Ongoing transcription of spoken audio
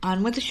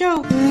On with the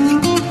show.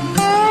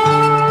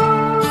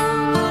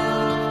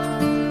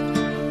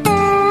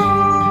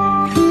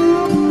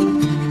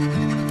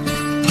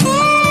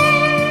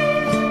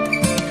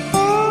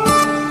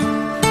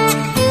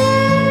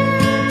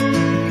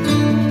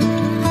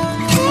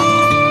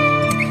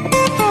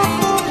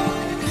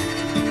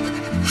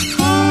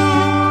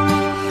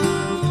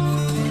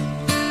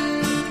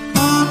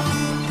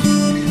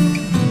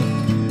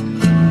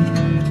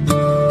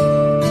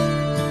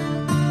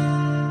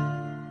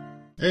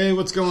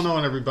 What's going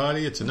on,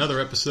 everybody? It's another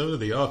episode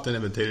of the often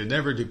imitated,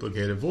 never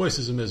duplicated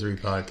Voices of Misery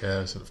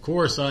podcast. And of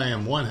course, I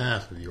am one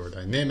half of your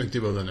dynamic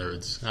duo, the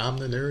nerds. I'm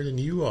the nerd and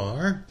you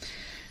are...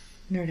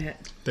 Nerdette.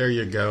 There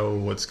you go.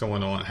 What's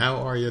going on? How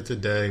are you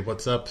today?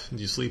 What's up? Did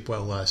you sleep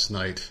well last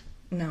night?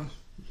 No.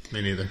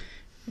 Me neither.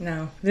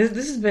 No. This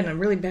has been a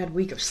really bad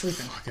week of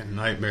sleeping. Fucking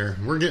nightmare.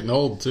 We're getting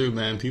old too,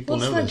 man. People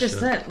know this shit. It's not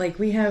just that. Like,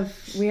 we had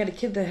a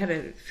kid that had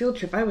a field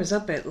trip. I was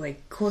up at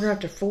like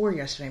 4:15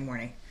 yesterday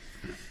morning.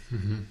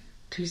 Mm-hmm.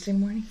 Tuesday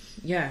morning?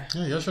 Yeah.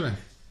 Yeah, yesterday.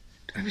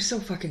 I was so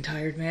fucking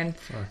tired, man.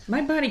 Fuck.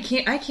 My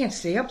body I can't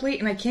stay up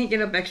late and I can't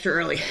get up extra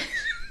early.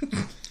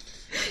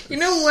 You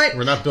know what?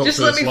 We're not built Just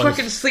for let this me life.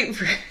 fucking sleep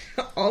for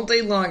all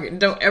day long and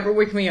don't ever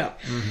wake me up.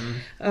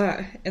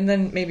 Mm-hmm. And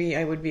then maybe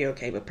I would be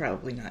okay, but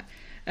probably not.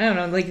 I don't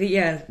know, like,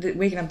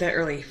 waking up that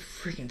early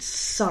freaking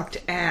sucked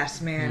ass,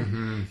 man.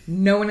 Mm-hmm.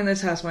 No one in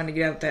this house wanted to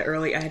get up that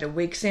early. I had to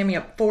wake Sammy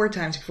up 4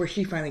 times before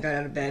she finally got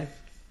out of bed.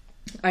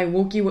 I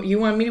woke you up. You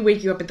wanted me to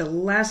wake you up at the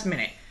last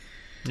minute.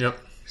 Yep.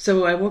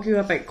 So I woke you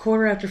up at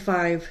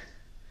 5:15,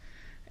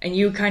 and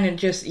you kind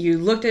of you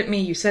looked at me,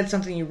 you said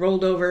something, you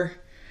rolled over,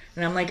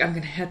 and I'm like, I'm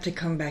going to have to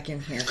come back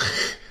in here.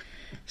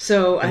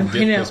 So I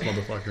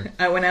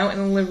went out in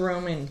the living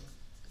room and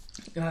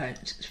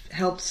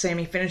helped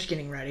Sammy finish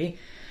getting ready.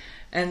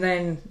 And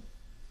then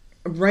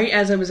right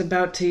as I was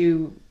about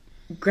to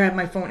grab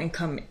my phone and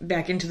come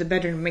back into the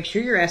bedroom and make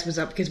sure your ass was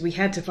up because we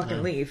had to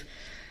fucking leave,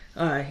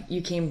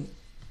 you came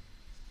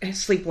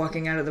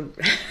sleepwalking out of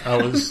the... I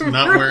was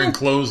not wearing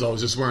clothes. I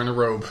was just wearing a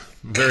robe. A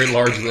very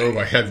large robe.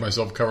 I had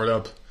myself covered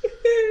up.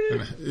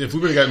 And if we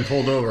would have gotten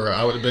pulled over,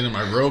 I would have been in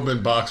my robe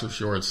and boxer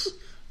shorts.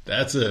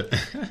 That's it.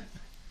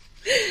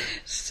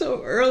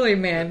 So early,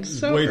 man.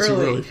 So way early.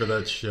 Too early for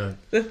that shit.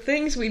 The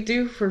things we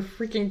do for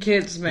freaking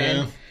kids,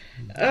 man.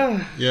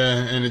 Yeah. Yeah,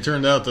 and it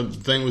turned out the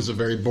thing was a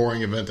very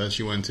boring event that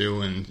she went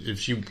to, and if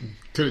she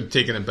could have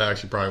taken it back,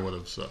 she probably would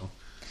have, so...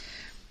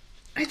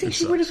 I think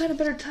she would have had a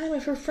better time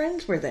if her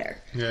friends were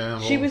there. Yeah,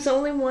 well, she was the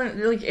only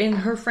one, like, in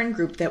her friend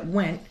group that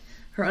went.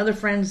 Her other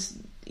friends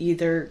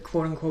either,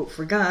 quote-unquote,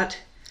 forgot,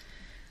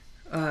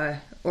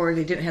 or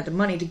they didn't have the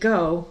money to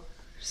go.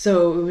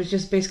 So it was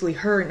just basically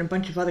her and a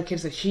bunch of other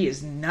kids that she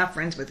is not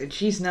friends with. And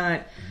she's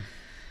not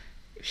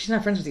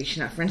friends with you. She's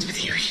not friends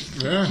with you.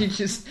 She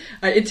just...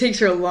 it takes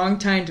her a long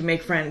time to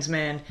make friends,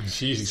 man.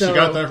 She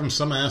got that from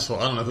some asshole.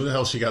 I don't know who the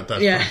hell she got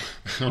that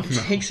from. It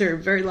takes her a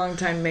very long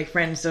time to make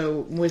friends. So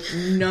with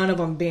none of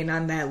them being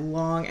on that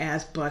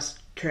long-ass bus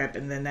trip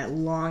and then that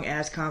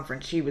long-ass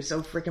conference, she was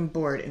so freaking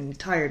bored and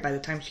tired by the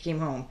time she came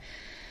home.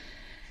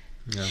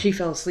 Yeah. She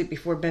fell asleep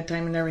before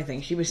bedtime and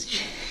everything. She was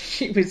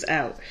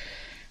out.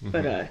 Mm-hmm.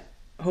 But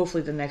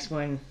hopefully the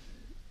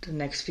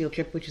next field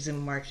trip, which is in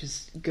March,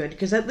 is good.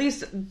 Because at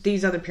least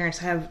these other parents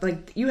have,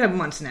 like, you have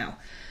months now.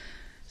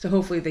 So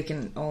hopefully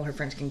all her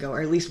friends can go,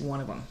 or at least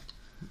one of them.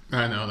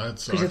 I know, that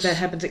sucks. Because if that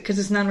happens, because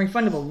it's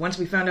non-refundable. Once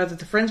we found out that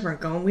the friends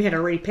weren't going, we had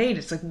already paid.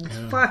 It's like,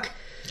 fuck.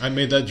 I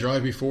made that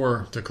drive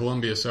before to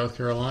Columbia, South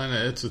Carolina.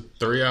 It's a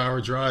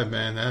 3-hour drive,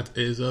 man. That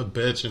is a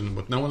bitch. And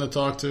with no one to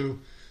talk to,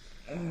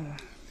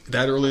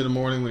 that early in the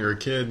morning when you're a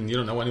kid and you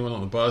don't know anyone on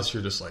the bus,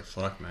 you're just like,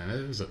 fuck, man.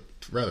 It is a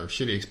rather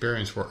shitty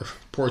experience for a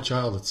poor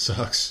child. It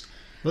sucks.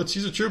 But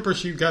she's a trooper.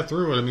 She got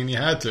through it. I mean, you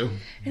had to.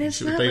 And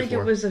it's not like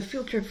it was a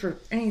field trip for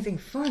anything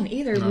fun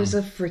either. It was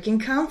a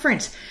freaking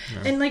conference.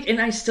 Yeah. And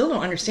I still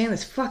don't understand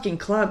this fucking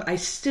club. I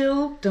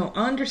still don't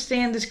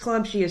understand this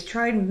club. She has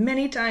tried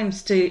many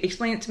times to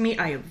explain it to me.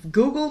 I have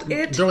Googled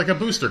it. They're like a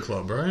booster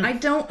club, right? I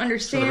don't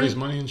understand. So they raise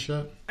money and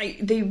shit?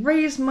 They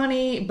raise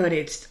money, but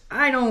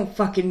I don't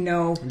fucking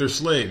know. They're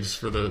slaves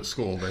for the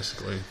school,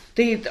 basically.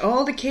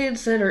 All the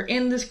kids that are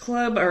in this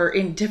club are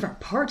in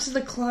different parts of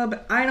the club.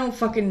 I don't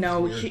fucking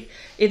know.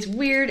 It's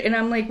weird, and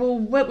I'm like, well,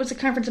 what was the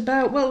conference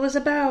about? Well, it was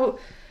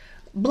about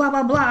blah,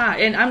 blah, blah.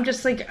 And I'm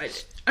just like,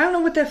 I don't know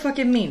what that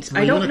fucking means.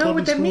 I don't know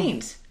what that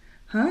means.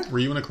 Huh? Were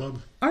you in a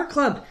club? Art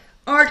club.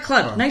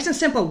 Oh. Nice and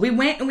simple. We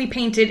went and we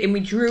painted and we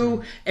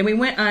drew and we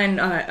went on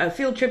a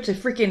field trip to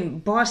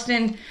freaking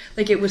Boston.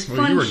 Like, it was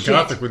fun. You were shit.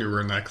 Gothic when you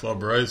were in that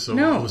club, right? So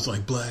no. It was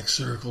like black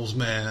circles,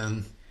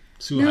 man.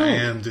 That's who I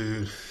am,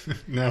 dude.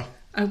 No.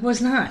 I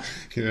was not.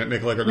 You didn't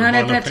make like a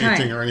Nirvana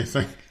painting or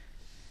anything?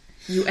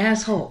 You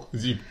asshole.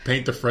 Did you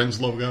paint the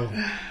Friends logo?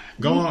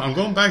 I'm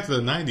going back to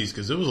the 90s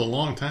because it was a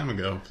long time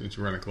ago since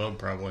you were in a club,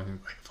 probably.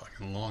 Like a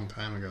fucking long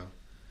time ago.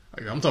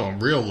 Like, I'm talking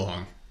real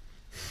long.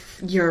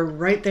 You're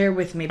right there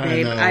with me,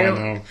 babe. I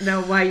don't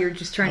know why you're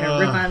just trying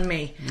to rip on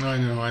me. I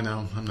know. I'm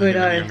not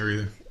getting younger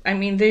either. I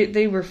mean,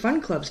 they were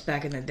fun clubs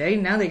back in the day.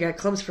 Now they got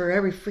clubs for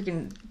every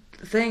freaking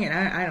thing, and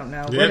I don't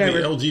know. Do you have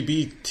the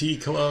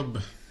LGBT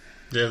club?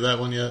 Do you have that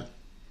one yet?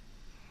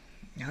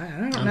 I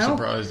don't know. I'm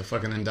surprised. The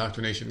fucking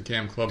indoctrination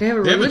camp club. They have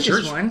a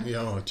religious one.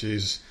 Oh,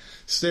 jeez.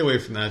 Stay away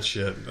from that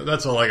shit.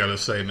 That's all I gotta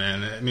say,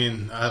 man. I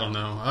mean, I don't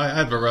know. I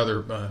have a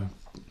rather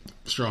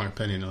strong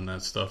opinion on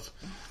that stuff.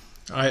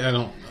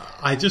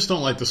 I just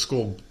don't like the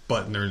school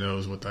butting their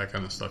nose with that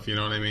kind of stuff. You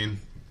know what I mean?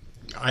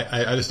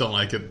 I just don't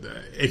like it.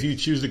 If you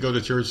choose to go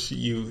to church,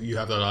 you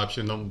have that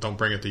option. Don't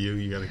bring it to you.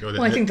 You got to go to.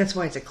 Well, I think that's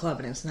why it's a club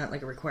and it's not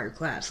like a required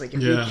class. Like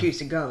if you choose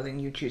to go, then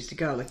you choose to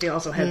go. Like they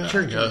also have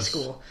church in the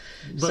school.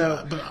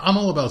 But I'm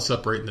all about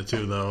separating the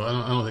two, though.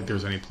 I don't think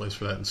there's any place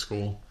for that in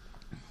school.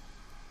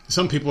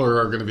 Some people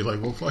are going to be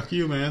like, well, fuck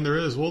you, man. There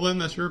is. Well, then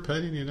that's your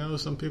opinion, you know.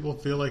 Some people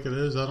feel like it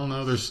is. I don't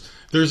know. There's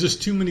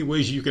just too many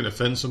ways you can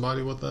offend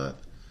somebody with that.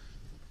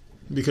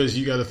 Because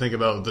you got to think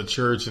about the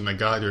church and the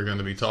God you're going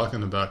to be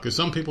talking about. Because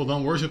some people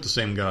don't worship the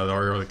same God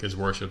our other kids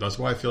worship. That's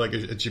why I feel like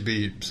it should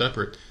be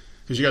separate.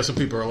 Because you got some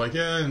people who are like,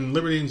 yeah, and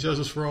liberty and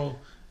justice for all.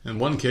 And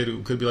one kid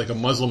who could be like a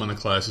Muslim in the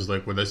class is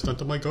like, well, that's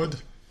not my God.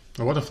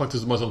 Or what the fuck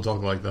does a Muslim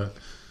talk like that?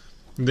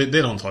 They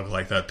don't talk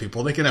like that,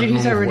 people. They can have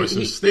normal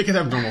voices. They can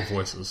have normal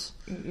voices.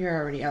 You're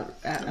already out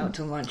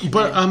to lunch.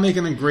 But I'm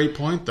making a great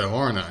point, though,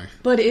 aren't I?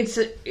 But it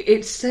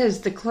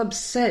says, the club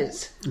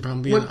says.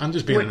 But I'm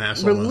just being an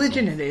asshole.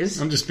 Religion it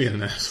is. I'm just being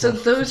an asshole. So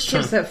those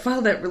kids that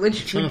follow that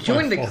religion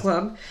join the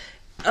club.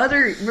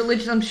 Other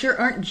religions, I'm sure,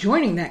 aren't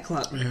joining that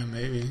club. Yeah,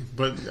 maybe.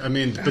 But then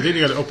you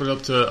got to open it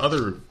up to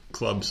other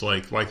clubs.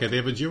 Like, why can't they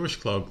have a Jewish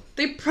club?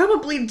 They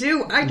probably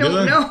do. I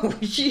don't know.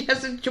 She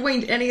hasn't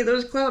joined any of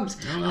those clubs.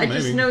 I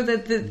just know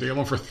that they have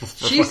one for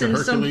she's in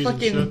Hercules some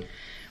fucking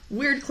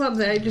weird club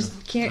that I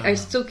just can't. I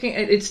still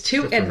can't. It's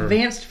too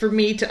advanced for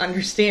me to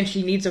understand.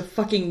 She needs a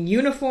fucking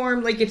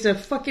uniform. Like it's a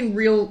fucking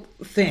real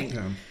thing.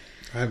 Yeah,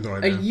 I have no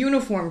idea. A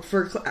uniform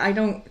for.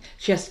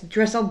 She has to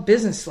dress all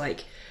business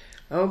like.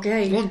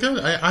 Okay. Well,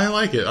 good. I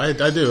like it. I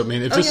do. I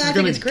mean, if this is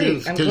going to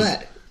give, I'm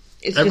glad.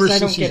 It's ever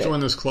since she's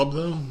joined this club,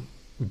 though,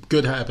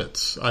 good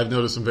habits. I've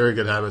noticed some very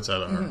good habits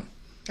out of her.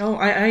 Mm-hmm. Oh,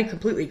 I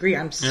completely agree.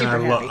 I'm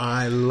super happy.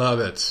 I love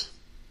it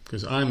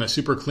because I'm a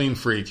super clean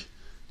freak,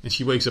 and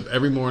she wakes up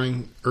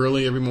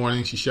early every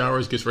morning. She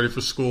showers, gets ready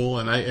for school,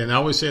 and I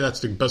always say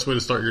that's the best way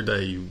to start your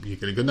day. You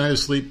get a good night of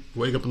sleep,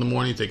 wake up in the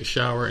morning, take a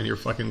shower, and you're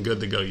fucking good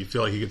to go. You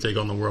feel like you can take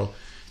on the world.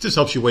 It just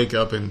helps you wake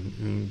up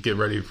and get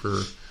ready for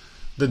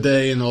the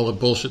day and all the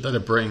bullshit that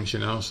it brings, you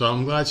know. So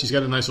I'm glad she's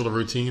got a nice little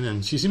routine,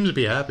 and she seems to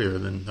be happier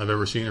than I've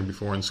ever seen her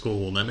before in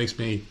school, and that makes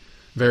me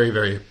very,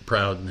 very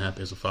proud and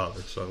happy as a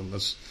father. So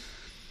that's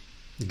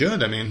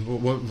good. I mean,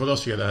 what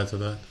else you got to add to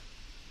that?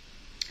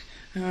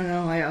 I don't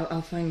know.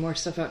 I'll find more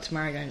stuff out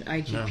tomorrow. I got an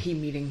IGP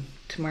meeting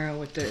tomorrow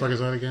with the... What the fuck is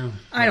that again?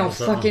 I don't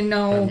fucking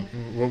know.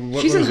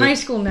 She's in high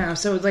school now,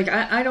 so it's like,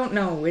 I don't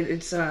know.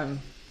 It's I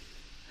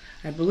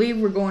believe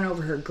we're going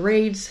over her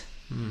grades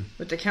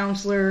with the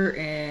counselor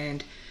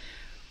and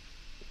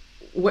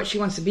what she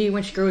wants to be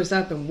when she grows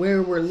up and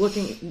where we're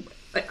looking.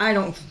 I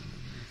don't...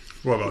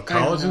 What about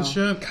college and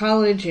shit?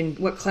 College and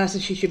what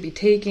classes she should be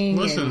taking.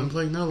 Listen, I'm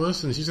like, no,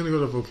 listen. She's going to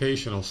go to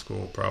vocational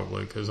school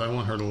probably because I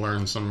want her to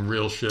learn some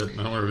real shit. I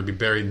don't want her to be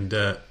buried in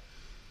debt.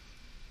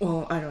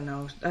 Well, I don't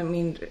know. I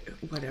mean,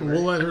 whatever.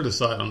 We'll let her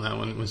decide on that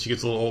when she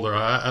gets a little older.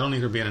 I don't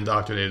need her being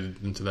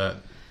indoctrinated into that.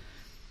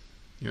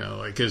 You know,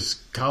 like, because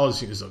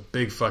college is a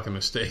big fucking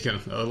mistake,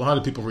 and a lot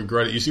of people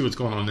regret it. You see what's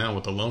going on now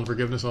with the loan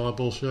forgiveness, all that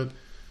bullshit.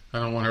 I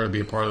don't want her to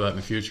be a part of that in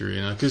the future,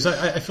 you know, because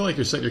I feel like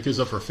you're setting your kids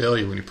up for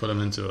failure when you put them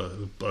into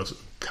a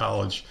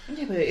college.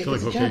 Yeah, but if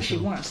it's a job she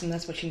wants, then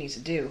that's what she needs to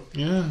do.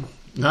 Yeah.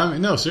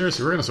 No,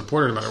 seriously, we're going to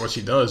support her no matter what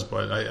she does,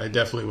 but I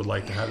definitely would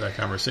like to have that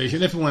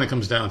conversation, if and when it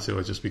comes down to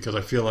it, just because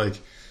I feel like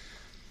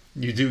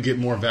you do get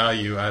more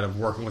value out of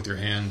working with your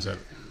hands at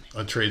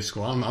a trade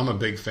school. I'm a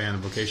big fan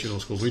of vocational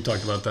schools. We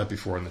talked about that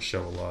before in the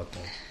show a lot, though.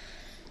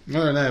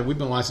 Other than that, we've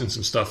been watching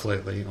some stuff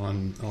lately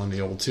on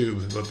the old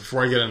tube. But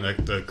before I get into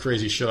the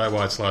crazy shit I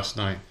watched last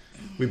night,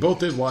 we both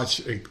did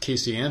watch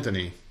Casey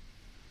Anthony.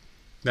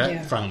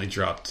 That finally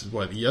dropped.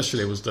 What,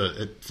 yesterday was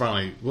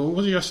what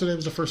was it yesterday?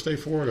 Was the first day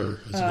for it, or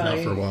has it been out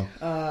for a while?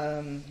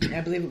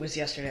 I believe it was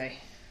yesterday.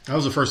 That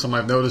was the first time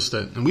I've noticed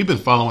it. And we've been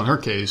following her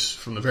case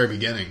from the very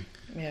beginning.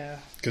 Yeah.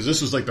 Because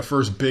this was like the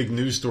first big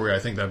news story I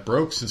think that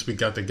broke since we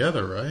got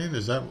together, right?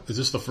 Is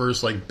this the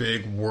first like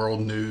big world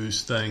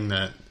news thing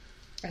that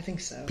I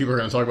think so. people are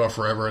going to talk about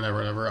forever and ever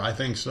and ever? I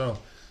think so.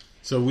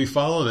 So we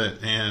followed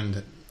it,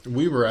 and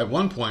we were at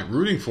one point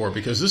rooting for it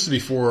because this is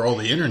before all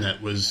the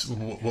internet was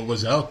what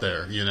was out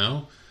there, you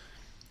know?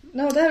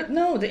 No,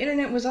 the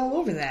internet was all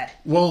over that.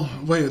 Well,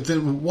 wait,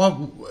 then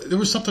there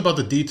was something about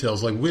the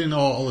details. Like, we didn't know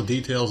all the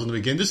details in the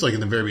beginning. Just like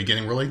in the very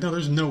beginning, we're like, no,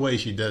 there's no way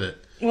she did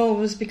it. Well, it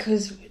was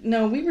because,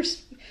 we were...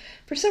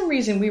 For some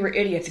reason, we were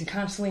idiots and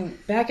constantly,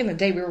 back in the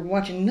day, we were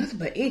watching nothing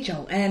but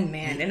HLN,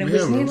 man. And it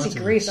was Nancy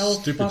Grace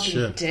all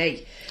fucking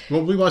day.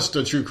 Well, we watched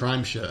the true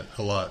crime shit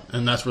a lot,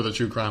 and that's where the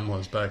true crime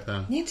was back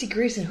then. Nancy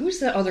Grace, and who's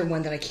the other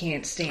one that I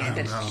can't stand?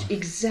 That's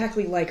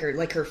exactly like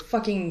her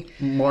fucking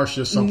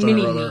Marcia something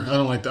or other. I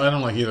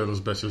don't like either of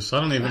those bitches. I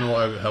don't even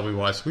know how we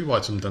watched. We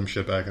watched some dumb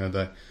shit back in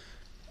the day.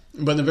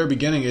 But in the very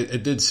beginning,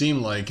 it did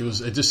seem like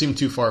it just seemed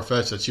too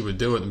far-fetched that she would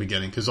do it in the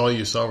beginning, because all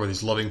you saw were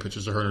these loving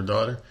pictures of her and her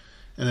daughter.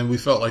 And then we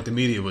felt like the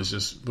media was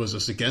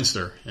just against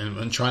her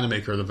and trying to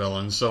make her the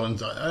villain. So,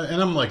 and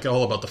I'm like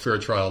all about the fair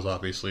trials,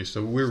 obviously.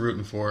 So we're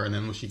rooting for her. And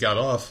then when she got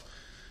off,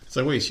 it's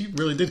like, wait, she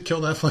really did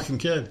kill that fucking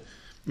kid.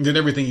 And then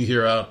everything you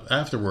hear out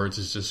afterwards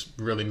is just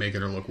really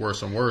making her look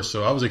worse and worse.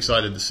 So I was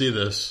excited to see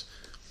this.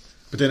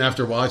 But then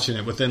after watching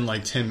it, within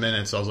like 10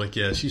 minutes, I was like,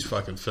 yeah, she's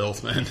fucking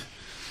filth, man.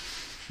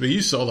 But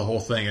you saw the whole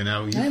thing, and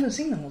now I haven't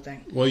seen the whole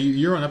thing. Well,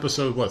 you're on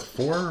episode, what,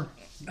 4?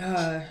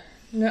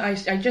 No, I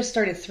just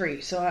started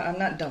 3, so I'm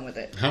not done with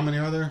it. How many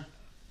are there?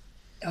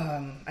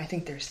 I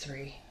think there's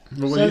 3.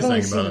 Well, what so do you I've only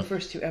think seen about the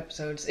first 2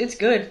 episodes. It's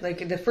good.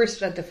 Like the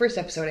first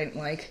episode, I didn't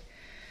like.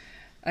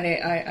 I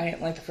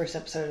didn't like the first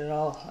episode at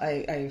all.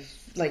 I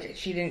like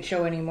she didn't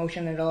show any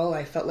emotion at all.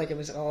 I felt like it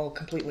was all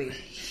completely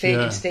fake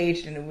and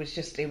staged, and it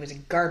was a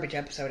garbage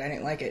episode. I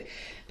didn't like it.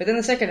 But then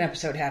the second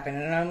episode happened,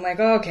 and I'm like,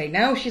 oh, okay,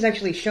 now she's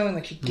actually showing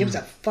like she gives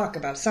a fuck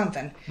about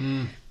something.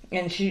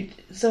 And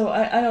so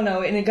I don't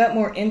know, and it got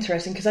more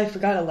interesting because I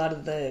forgot a lot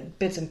of the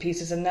bits and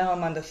pieces, and now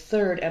I'm on the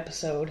 3rd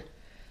episode.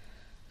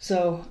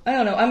 So I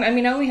don't know. I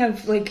mean, I only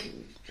have like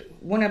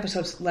 1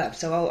 episode left,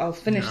 so I'll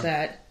finish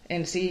that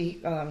and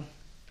see.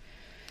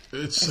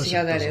 See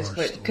how that is,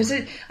 but because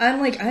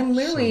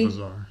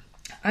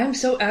I'm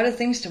so out of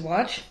things to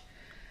watch.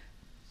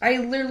 I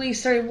literally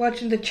started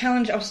watching the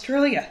Challenge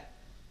Australia.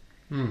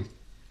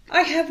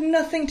 I have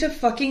nothing to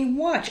fucking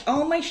watch.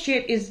 All my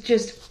shit is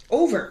just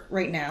over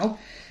right now.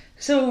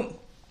 So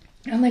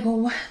I'm like,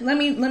 well, let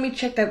me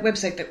check that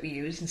website that we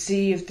use and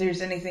see if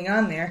there's anything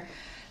on there.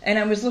 And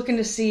I was looking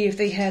to see if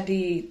they had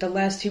the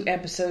last 2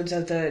 episodes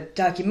of the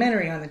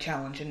documentary on the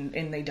challenge,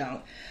 and they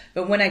don't.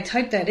 But when I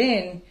typed that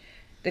in,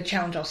 the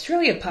Challenge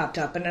Australia popped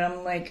up, and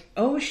I'm like,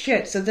 oh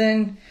shit. So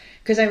then,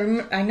 because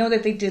I know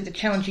that they did the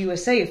Challenge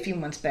USA a few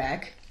months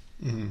back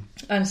on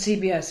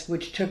CBS,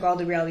 which took all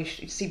the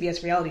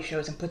CBS reality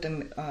shows and put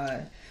them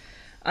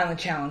on the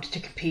challenge to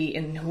compete,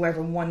 and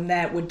whoever won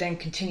that would then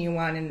continue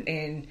on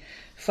and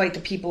fight the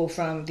people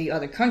from the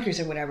other countries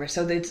or whatever.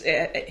 So that's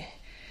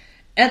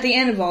at the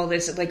end of all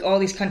this, like all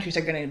these countries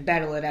are going to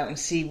battle it out and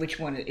see which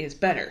one is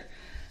better.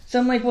 So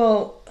I'm like,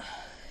 well,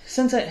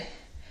 since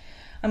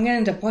I'm going to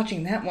end up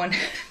watching that one to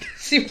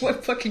see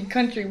what fucking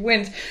country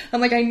wins. I'm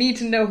like, I need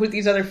to know who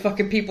these other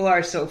fucking people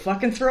are, so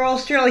fucking throw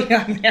Australia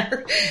on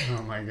there.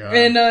 Oh my god.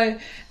 And,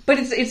 but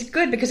it's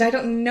good because I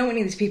don't know any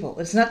of these people.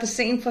 It's not the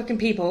same fucking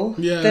people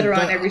that are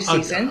on every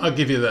season. I'll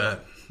give you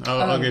that.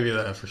 I'll give you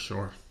that for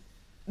sure.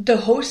 The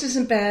host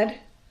isn't bad.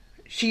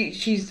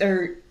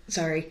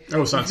 Sorry.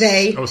 Oh, it's not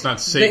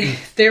Satan.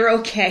 They're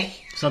okay.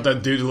 It's not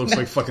that dude who looks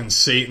like fucking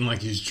Satan,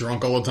 like he's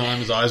drunk all the time,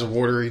 his eyes are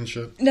watery and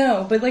shit.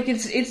 No, but like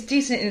it's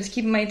decent and it's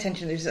keeping my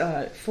attention. There's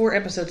 4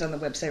 episodes on the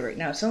website right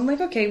now, so I'm like,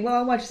 okay, well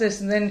I'll watch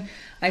this, and then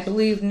I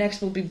believe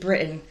next will be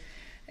Britain,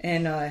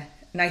 and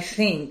I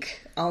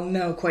think I'll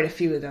know quite a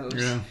few of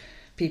those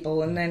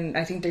people, and then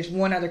I think there's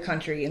one other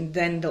country, and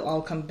then they'll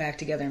all come back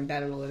together and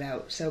battle it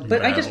out. So,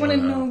 but I just want to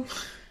know.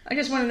 I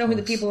just want to know who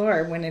the people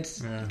are when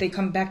they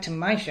come back to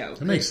my show.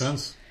 That makes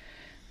sense.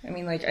 I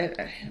mean, like,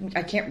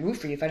 I can't root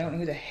for you if I don't know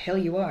who the hell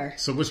you are.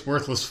 So which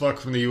worthless fuck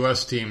from the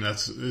U.S. team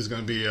is going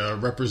to be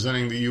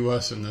representing the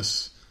U.S. in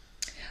this?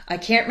 I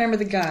can't remember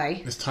the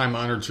guy. This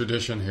time-honored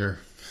tradition here.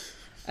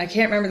 I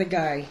can't remember the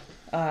guy.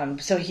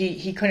 So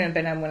he couldn't have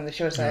been on one of the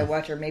shows that I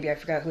watch, or maybe I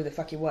forgot who the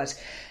fuck he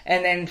was.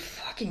 And then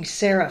fucking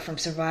Sarah from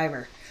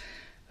Survivor,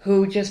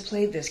 who just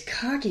played this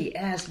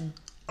cocky-ass bitch.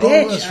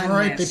 Oh, that's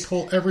right. They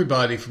pull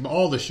everybody from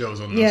all the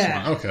shows on this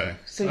one. Okay.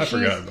 So I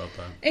forgot about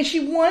that. And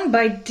she won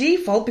by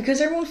default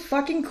because everyone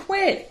fucking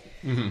quit.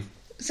 Mm-hmm.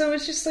 So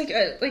it's just like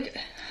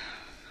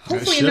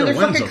hopefully another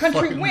fucking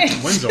country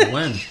wins. Wins a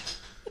win.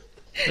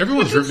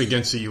 Everyone's rooting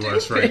against the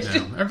U.S. right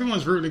now.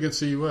 Everyone's rooting against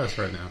the U.S.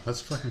 right now.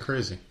 That's fucking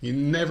crazy. You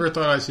never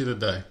thought I'd see the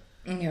day.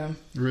 Yeah.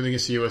 Rooting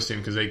against the U.S.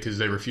 team because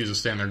they refuse to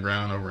stand their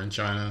ground over in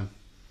China.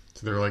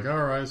 So they're like, all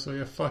right, so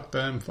yeah, fuck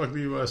them, fuck the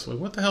U.S. Like,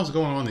 what the hell's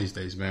going on these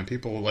days, man?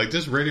 People, like,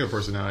 just radio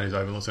personalities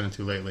I've been listening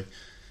to lately.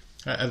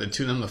 I had to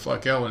tune them the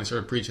fuck out when they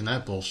started preaching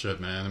that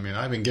bullshit, man. I mean,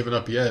 I haven't given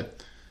up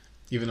yet,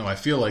 even though I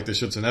feel like this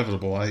shit's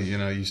inevitable.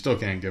 You still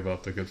can't give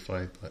up the good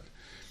fight. But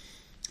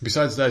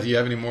besides that, do you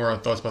have any more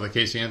thoughts about the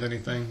Casey Anthony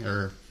thing,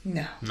 or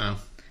no?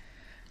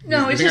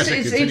 No, it's just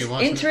it's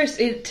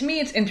interesting. To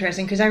me, it's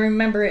interesting because I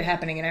remember it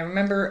happening, and I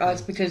remember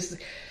us because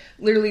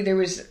literally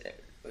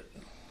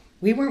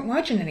we weren't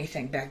watching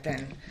anything back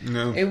then.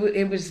 No.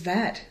 It was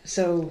that.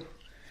 So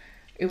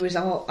it was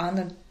all on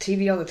the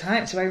TV all the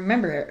time. So I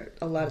remember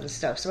a lot of the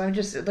stuff. So I'm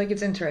just, like,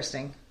 it's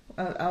interesting.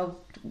 I'll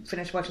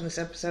finish watching this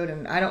episode,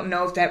 and I don't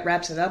know if that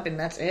wraps it up and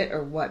that's it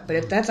or what. But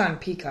if that's on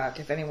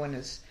Peacock, if anyone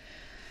is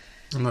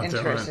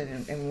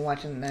interested in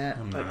watching that.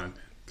 I'm not.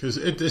 Because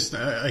it's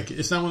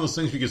not one of those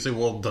things we can say,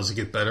 well, does it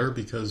get better?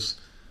 Because...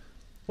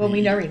 Well,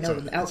 we already know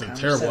the outcome. It's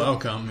a terrible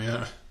outcome,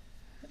 yeah.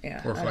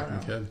 Yeah, poor fucking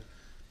kid.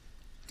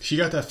 She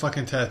got that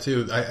fucking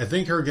tattoo. I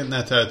think her getting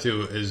that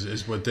tattoo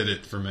is what did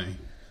it for me.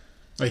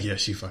 Like, yeah,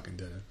 she fucking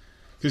did it.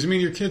 Because, I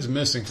mean, your kid's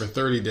missing for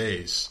 30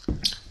 days.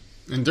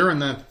 And during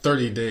that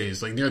 30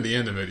 days, like near the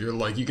end of it, you're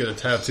like, you get a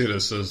tattoo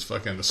that says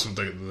fucking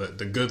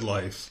the good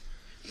life.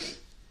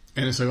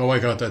 And it's like, oh, I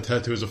got that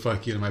tattoo as a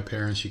fuck you to my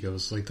parents. She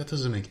goes, like, that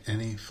doesn't make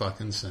any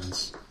fucking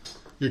sense.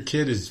 Your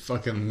kid is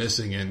fucking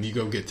missing it, and you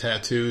go get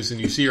tattoos, and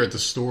you see her at the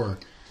store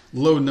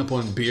loading up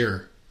on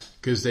beer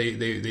because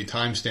they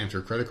time-stamped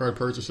her credit card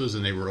purchases,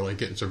 and they were like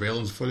getting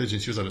surveillance footage,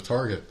 and she was at a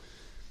Target.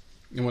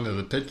 And one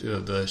of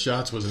the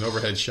shots was an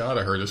overhead shot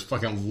of her just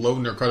fucking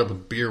loading her cart up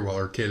with beer while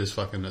her kid is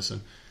fucking missing.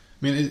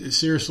 I mean,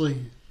 seriously,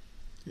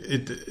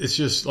 it's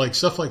just like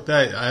stuff like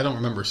that I don't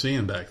remember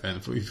seeing back then.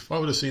 If I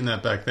would have seen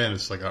that back then,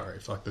 it's like, all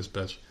right, fuck this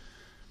bitch.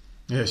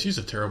 Yeah, she's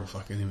a terrible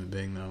fucking human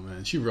being, though,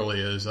 man. She really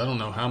is. I don't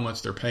know how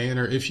much they're paying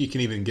her, if she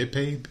can even get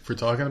paid for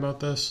talking about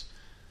this.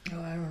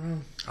 Oh, I don't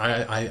know.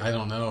 I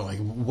don't know. Like,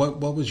 what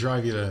would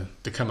drive you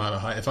to come out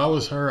of high? If I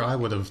was her, I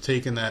would have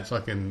taken that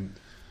fucking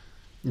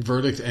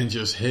verdict and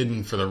just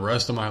hidden for the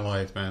rest of my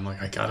life, man.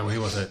 Like, I got away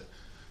with it.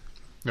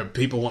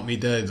 People want me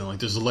dead. Like,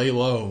 just lay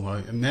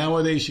low.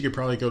 Nowadays, she could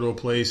probably go to a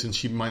place and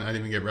she might not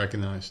even get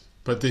recognized.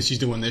 But then she's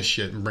doing this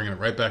shit and bringing it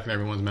right back in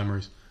everyone's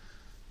memories.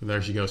 But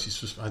there she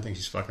goes. I think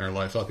she's fucking her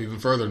life up even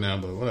further now,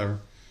 but whatever.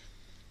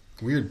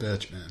 Weird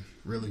bitch, man.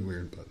 Really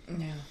weird, but...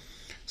 Yeah.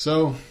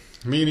 So,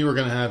 me and you are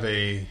going to have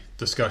a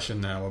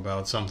discussion now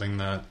about something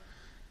that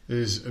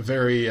is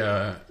very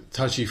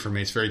touchy for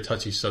me. It's a very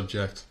touchy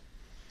subject.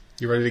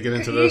 You ready to get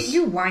into this?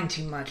 You whine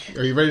too much.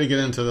 Are you ready to get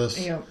into this?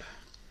 Yep.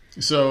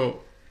 So...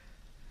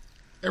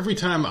 every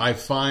time I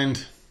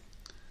find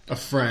a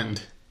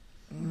friend,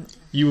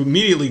 you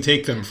immediately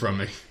take them from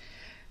me.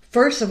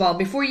 First of all,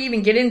 before you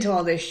even get into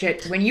all this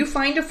shit, when you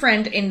find a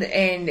friend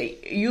and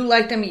you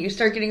like them, you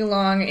start getting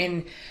along,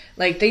 and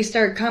like they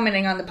start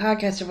commenting on the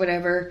podcast or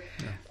whatever,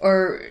 yeah.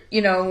 Or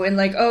and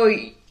like, oh,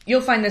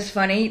 you'll find this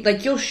funny,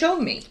 like you'll show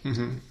me.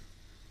 Mm-hmm.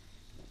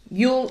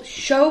 You'll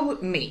show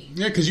me.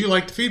 Yeah, because you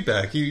like the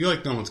feedback. You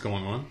like knowing what's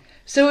going on.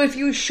 So if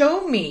you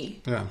show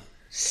me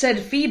said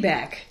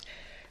feedback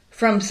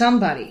from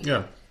somebody.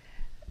 Yeah.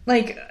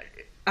 Like,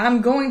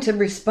 I'm going to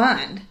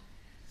respond.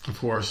 Of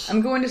course.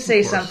 I'm going to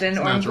say something,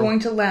 or I'm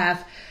going to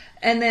laugh.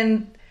 And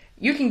then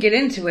you can get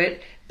into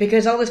it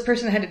because all this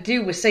person had to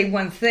do was say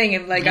one thing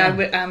and, like,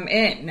 I'm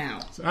in it now.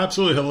 It's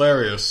absolutely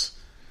hilarious.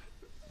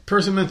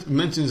 Person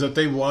mentions that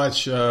they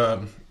watch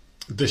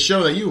the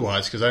show that you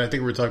watch, because I think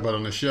we were talking about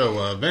on the show,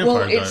 Vampire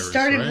Diaries. Well, it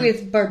started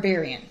with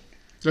Barbarian.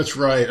 That's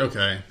right.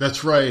 Okay.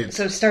 That's right.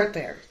 So start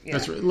there. Yeah.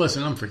 That's right.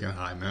 Listen, I'm freaking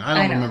high, man.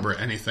 I don't remember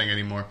anything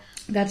anymore.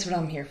 That's what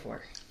I'm here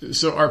for.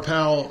 So our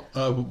pal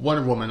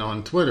Wonder Woman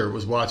on Twitter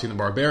was watching the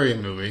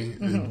Barbarian movie,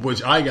 mm-hmm.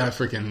 which I got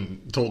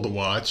freaking told to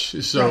watch.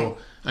 So, right.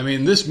 I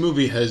mean, this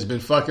movie has been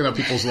fucking up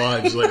people's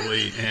lives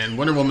lately, and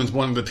Wonder Woman's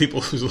one of the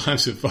people whose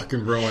lives it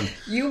fucking ruined.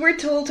 You were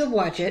told to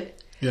watch it.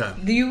 Yeah.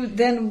 You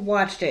then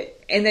watched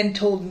it, and then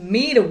told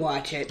me to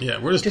watch it. Yeah,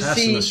 we're just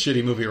passing this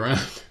shitty movie around.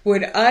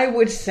 What I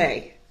would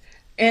say.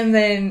 And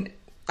then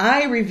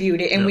I reviewed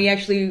it, and we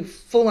actually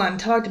full-on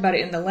talked about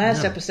it in the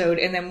last episode,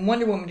 and then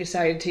Wonder Woman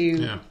decided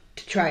to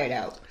try it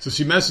out. So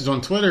she messaged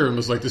on Twitter and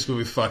was like, this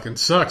movie fucking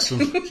sucks.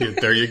 And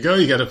there you go.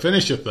 You got to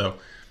finish it, though.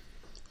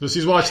 So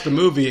she's watched the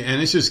movie,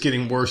 and it's just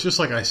getting worse, just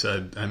like I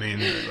said. I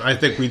mean, I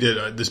think we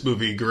did this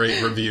movie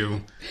great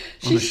review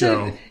on the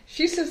show.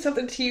 She said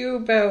something to you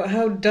about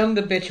how dumb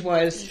the bitch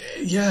was.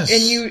 Yes.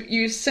 And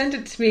you sent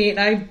it to me, and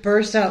I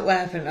burst out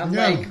laughing. I'm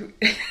like...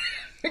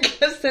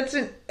 Because that's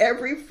in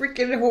every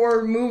freaking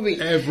horror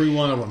movie. Every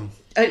one of them.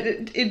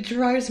 It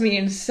drives me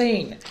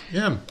insane.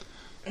 Yeah.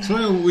 So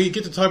anyway, we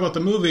get to talk about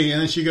the movie,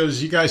 and then she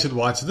goes, you guys had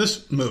watched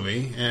this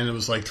movie, and it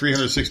was like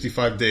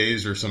 365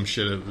 Days or some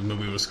shit the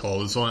movie was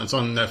called. It's on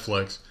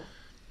Netflix.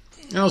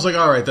 And I was like,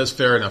 all right, that's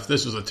fair enough.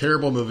 This was a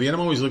terrible movie, and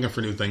I'm always looking for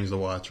new things to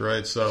watch,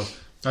 right? So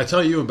I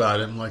tell you about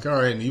it. I'm like, all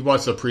right, and you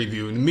watch the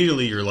preview, and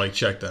immediately you're like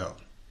checked out.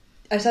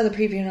 I saw the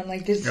preview and I'm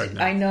like, this.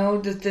 I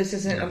know that this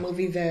isn't a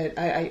movie that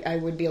I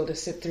would be able to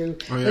sit through.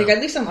 Oh, yeah. Like, at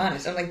least I'm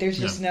honest. I'm like, there's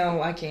just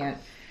no, I can't.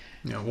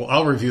 Yeah, well,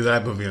 I'll review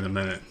that movie in a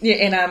minute.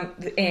 Yeah,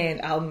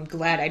 and I'm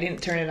glad I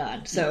didn't turn it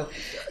on. So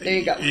there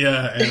you go.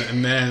 Yeah,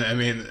 and man, I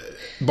mean,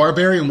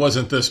 Barbarian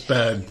wasn't this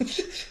bad.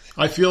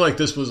 I feel like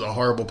this was a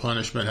horrible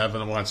punishment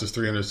having to watch this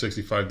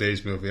 365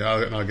 Days movie.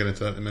 I'll get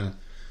into that in a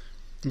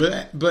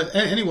minute. But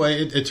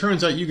anyway, it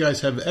turns out you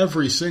guys have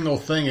every single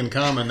thing in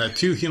common that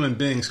two human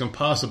beings can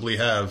possibly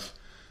have.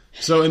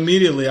 So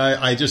immediately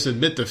I just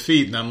admit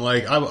defeat, and I'm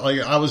like,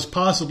 I was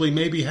possibly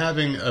maybe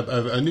having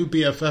a new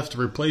BFF to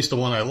replace the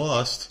one I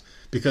lost,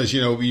 because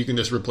you can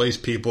just replace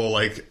people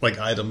like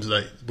items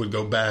that would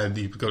go bad.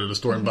 You go to the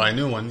store and buy a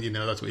new one.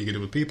 That's what you can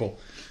do with people.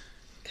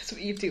 That's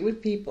what you do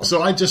with people.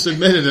 So I just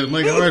admitted it. I'm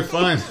like, all right,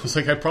 fine. I was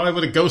like, I probably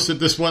would have ghosted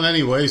this one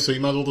anyway, so you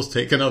might as well just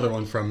take another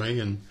one from me.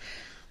 And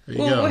there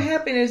you go. What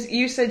happened is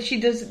you said she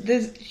does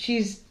this.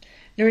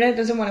 Nerdette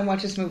doesn't want to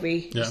watch this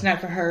movie. Yeah. It's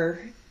not for her.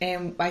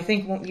 And I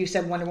think you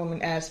said Wonder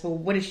Woman asked, well,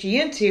 what is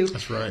she into?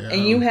 That's right.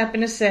 And you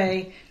happen to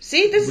say,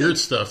 see, this weird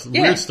stuff.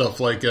 Yeah. Weird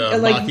stuff like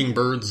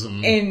Mockingbirds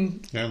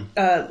and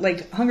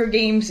like Hunger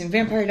Games and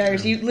Vampire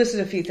Diaries. Yeah. You listed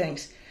a few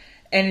things.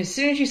 And as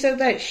soon as you said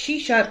that, she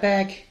shot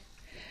back,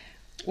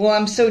 Well,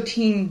 I'm so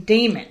Team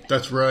Damon.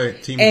 That's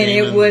right, Team and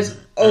Damon. And it was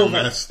over.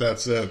 And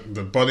that's it.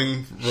 The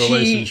budding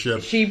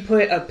relationship. She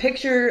put a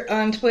picture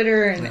on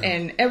Twitter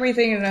and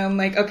everything, and I'm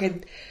like,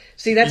 okay,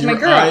 see, that's my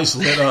girl. Your eyes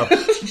lit up.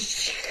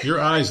 Your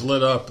eyes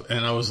lit up,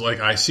 and I was like,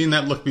 I seen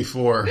that look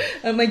before.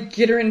 I'm like,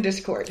 get her in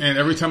Discord. And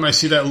every time I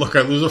see that look,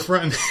 I lose a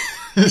friend.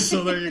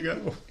 So there you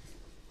go.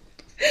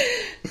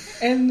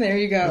 And there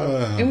you go.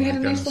 And we had a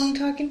nice long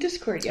talk in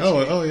Discord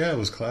yesterday. Oh yeah, it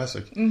was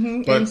classic.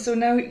 Mm-hmm. But, and so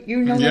now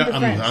you're no longer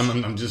friends.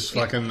 I'm just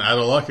fucking out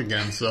of luck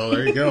again. So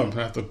there you go. I'm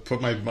gonna have to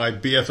put my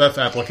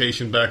BFF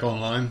application back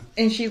online.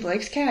 And she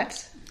likes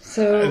cats.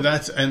 So and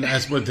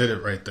that's what did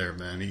it right there,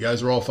 man. You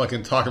guys were all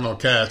fucking talking about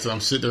cats, and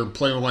I'm sitting there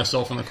playing with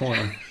myself in the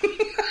corner.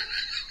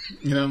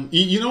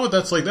 You know what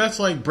that's like? That's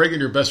like bringing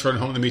your best friend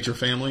home to meet your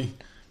family.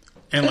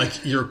 And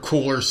like your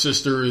cooler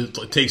sister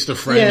takes the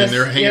friend and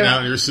they're hanging out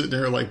and you're sitting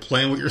there like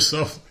playing with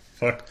yourself.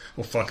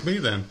 Fuck me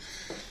then.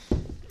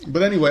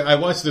 But anyway, I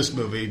watched this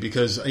movie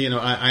because, I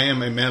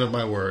am a man of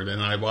my word. And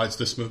I watched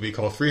this movie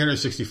called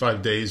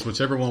 365 Days,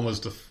 whichever one was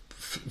the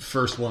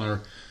first one.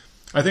 Or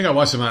I think I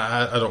watched them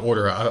out of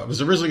order. I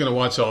was originally going to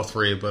watch all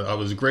three, but I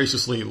was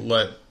graciously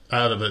let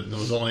out of it. And it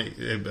was only,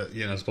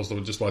 supposed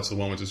to just watch the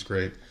one, which is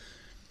great.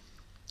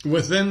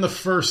 Within the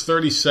first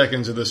 30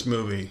 seconds of this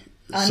movie,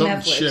 some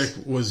Netflix.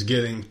 Chick was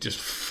getting just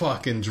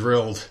fucking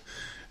drilled.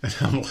 And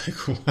I'm like,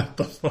 what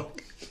the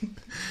fuck?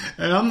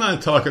 And I'm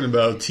not talking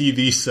about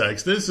TV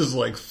sex. This is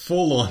like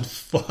full on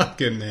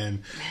fucking,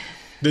 man.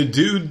 The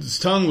dude's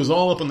tongue was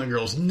all up on the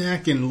girl's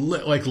neck and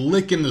like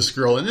licking this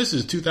girl. And this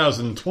is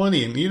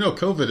 2020. And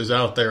COVID is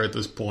out there at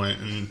this point.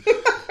 And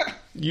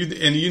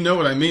you know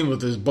what I mean with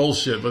this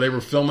bullshit. But they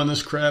were filming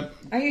this crap.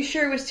 Are you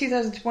sure it was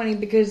 2020?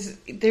 Because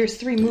there's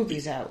 3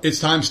 movies out.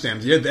 It's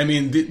timestamped. Yeah, I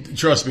mean,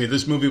 trust me,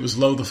 this movie was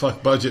low the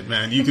fuck budget,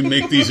 man. You can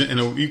make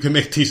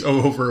these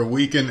over a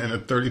weekend and a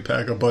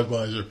 30-pack of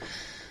Budweiser.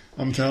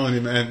 I'm telling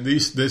you, man.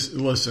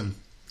 Listen.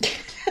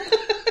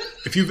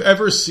 If you've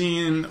ever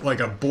seen like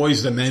a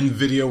Boys to Men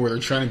video where they're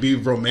trying to be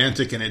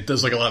romantic and it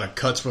does like a lot of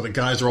cuts where the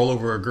guys are all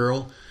over a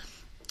girl,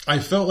 I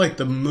felt like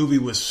the movie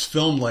was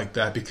filmed like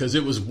that because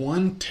it was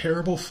one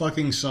terrible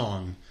fucking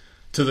song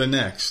to the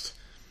next.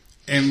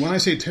 And when I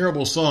say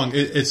terrible song,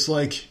 it's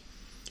like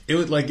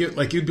it'd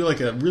be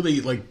like a really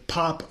like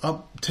pop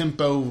up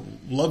tempo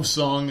love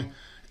song,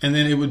 and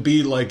then it would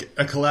be like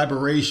a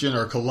collaboration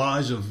or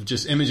collage of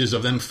just images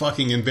of them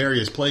fucking in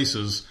various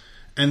places.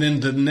 And then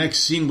the next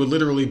scene would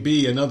literally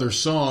be another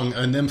song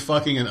and them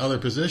fucking in other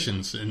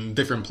positions in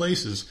different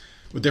places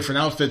with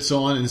different outfits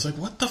on. And it's like,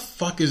 what the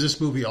fuck is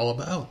this movie all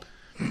about?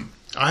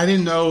 I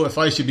didn't know if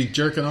I should be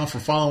jerking off or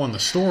following the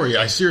story.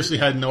 I seriously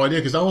had no idea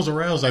because I was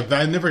aroused.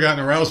 I'd never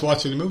gotten aroused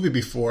watching a movie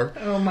before.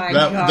 Oh my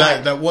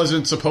God. That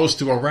wasn't supposed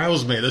to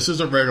arouse me. This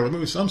is a regular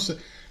movie.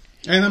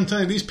 And I'm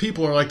telling you, these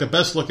people are like the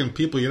best looking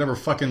people you'd ever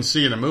fucking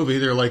see in a movie.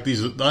 They're like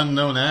these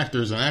unknown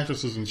actors and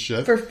actresses and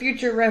shit. For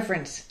future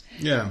reference.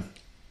 Yeah.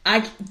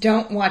 I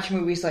don't watch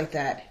movies like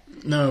that.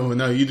 No,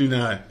 you do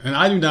not. And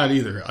I do not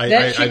either.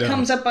 That shit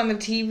comes up on the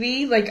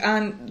TV, like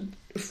on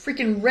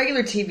freaking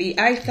regular TV.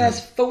 I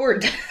fast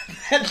forward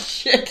that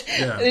shit.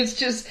 Yeah. It's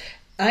just,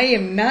 I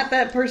am not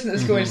that person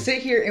that's going to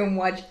sit here and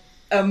watch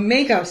a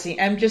makeout scene.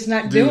 I'm just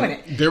not doing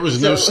it. There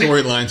was no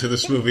storyline to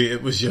this movie.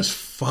 It was just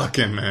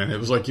fucking, man. It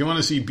was like, you want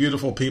to see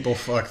beautiful people?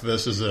 Fuck,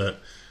 this is it.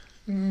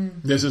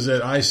 This is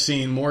it. I've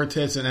seen more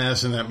tits and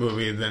ass in that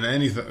movie than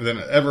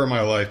ever in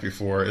my life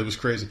before. It was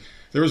crazy.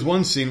 There was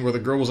one scene where the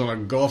girl was on a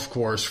golf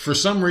course. For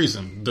some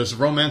reason, this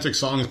romantic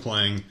song is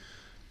playing,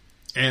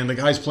 and the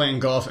guy's playing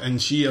golf,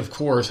 and she, of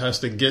course, has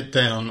to get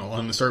down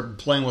and start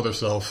playing with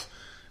herself.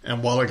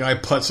 And while the guy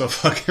putts a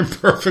fucking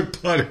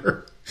perfect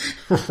putter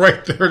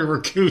right there to her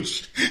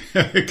cooch,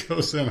 and it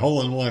goes in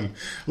hole in one.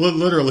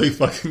 Literally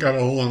fucking got a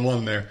hole in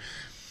one there.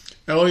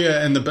 Oh,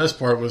 yeah, and the best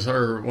part was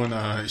her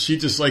when she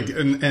just like...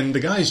 And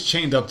the guy's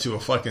chained up to a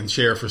fucking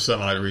chair for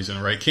some odd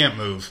reason, right? Can't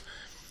move.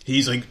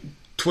 He's like...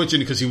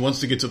 twitching because he wants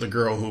to get to the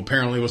girl who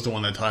apparently was the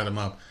one that tied him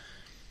up.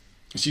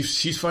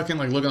 She's fucking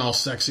like looking all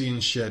sexy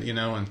and shit,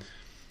 and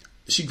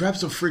she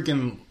grabs a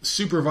freaking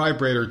super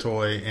vibrator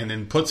toy and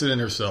then puts it in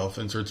herself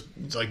and starts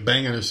like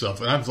banging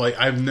herself. And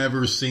I've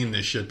never seen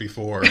this shit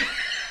before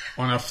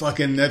on a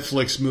fucking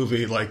Netflix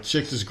movie. Like,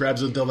 chick just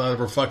grabs a dildo out of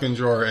her fucking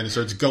drawer and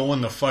starts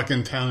going to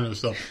fucking town on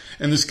herself.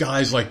 And this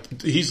guy's like,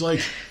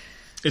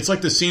 it's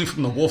like the scene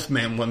from The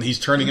Wolfman when he's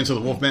turning into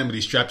the Wolfman, but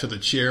he's strapped to the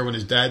chair when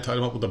his dad tied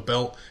him up with a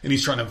belt, and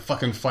he's trying to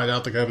fucking fight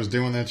out the guy who was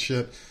doing that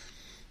shit.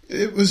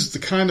 It was the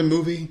kind of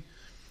movie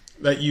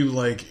that you,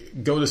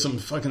 like, go to some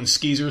fucking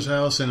skeezer's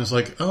house, and it's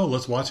like, oh,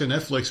 let's watch a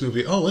Netflix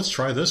movie. Oh, let's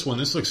try this one.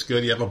 This looks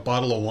good. You have a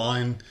bottle of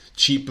wine,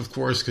 cheap, of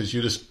course, because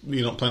you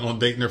don't plan on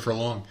dating her for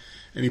long.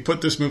 And you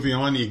put this movie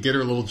on, you get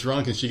her a little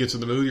drunk, and she gets in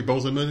the mood, you're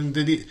both in the mood,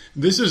 and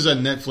this is a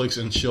Netflix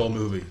and chill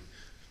movie.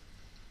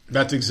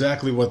 That's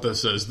exactly what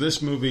this is.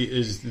 This movie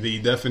is the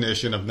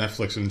definition of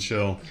Netflix and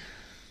chill.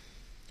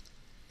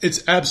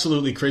 It's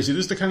absolutely crazy.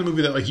 This is the kind of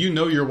movie that, like,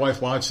 your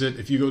wife watched it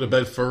if you go to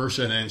bed first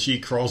and then she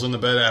crawls in the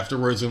bed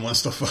afterwards and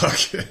wants to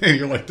fuck. And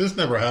you're like, this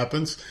never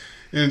happens.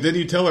 And then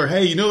you tell her,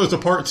 hey, there's a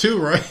part 2,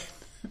 right?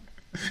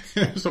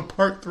 There's a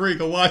part 3.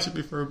 Go watch it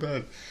before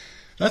bed.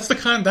 That's the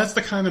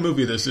kind of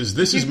movie this is.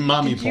 This is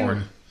mommy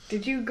porn.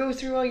 Did you go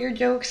through all your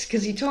jokes?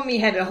 Because you told me you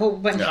had a whole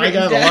bunch. I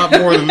got a lot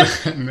more than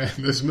that, man.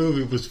 This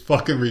movie was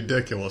fucking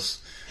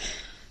ridiculous.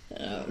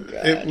 Oh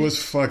god! It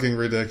was fucking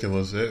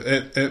ridiculous.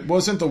 It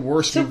wasn't the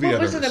worst movie I've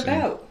ever seen. What was it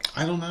about?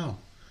 I don't know.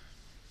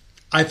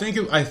 I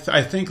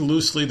think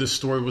loosely the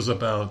story was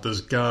about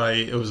this guy.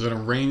 It was an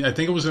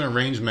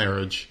arranged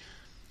marriage,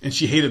 and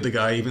she hated the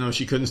guy even though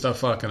she couldn't stop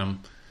fucking him.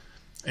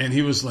 And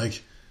he was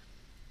like,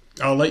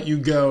 "I'll let you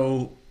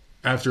go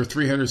after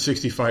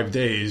 365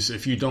 days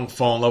if you don't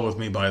fall in love with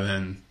me by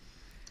then.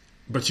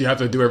 But you have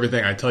to do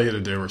everything I tell you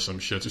to do," or some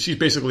shit. So she's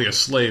basically a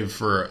slave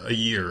for a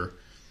year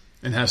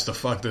and has to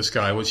fuck this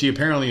guy, which he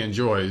apparently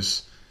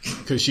enjoys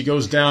because she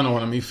goes down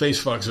on him. He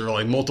face fucks her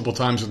like multiple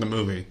times in the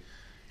movie.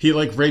 He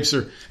like rapes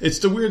her. It's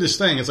the weirdest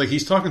thing. It's like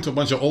he's talking to a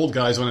bunch of old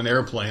guys on an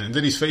airplane, and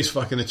then he's face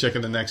fucking a chick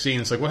in the next scene.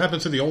 It's like, what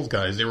happened to the old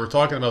guys? They were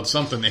talking about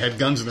something. They had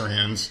guns in their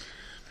hands,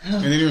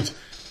 and then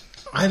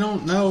I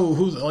don't know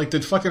who. Like,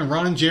 did fucking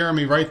Ron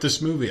Jeremy write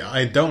this movie?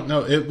 I don't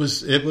know. It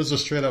was a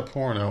straight up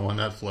porno on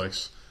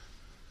Netflix.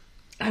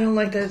 I don't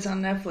like that it's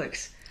on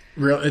Netflix.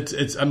 Real,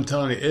 it's. I'm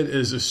telling you, it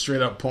is a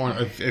straight up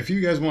porno. If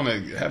you guys want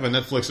to have a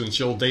Netflix and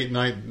chill date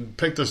night,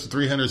 pick this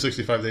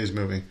 365 Days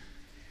movie.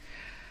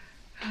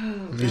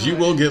 Because you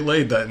will get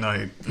laid that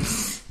night.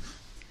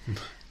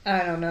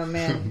 I don't know,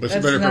 man. But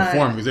you better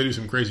perform because they do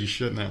some crazy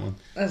shit in that one.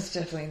 That's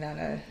definitely not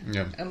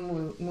a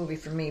movie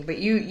for me. But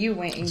you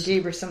went and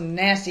gave her some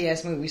nasty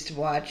ass movies to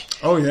watch.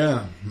 Oh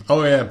yeah,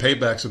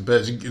 Payback's a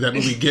bitch. That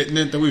movie Getting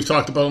It that we've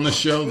talked about on this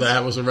show,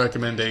 that was a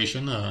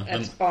recommendation.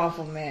 That's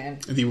awful,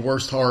 man. The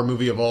worst horror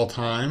movie of all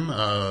time,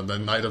 The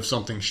Night of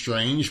Something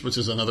Strange, which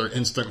is another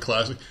instant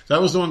classic.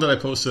 That was the one that I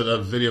posted a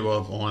video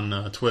of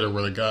on Twitter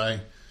where the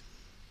guy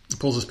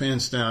pulls his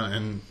pants down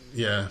and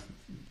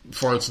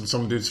farts in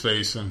some dude's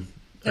face and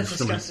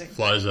excrement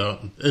flies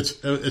out.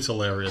 It's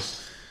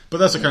hilarious, but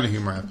that's the kind of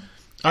humor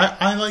I have.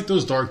 I like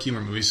those dark humor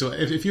movies. So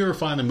if you ever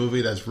find a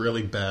movie that's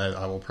really bad,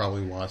 I will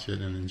probably watch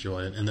it and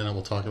enjoy it, and then I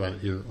will talk about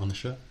it here on the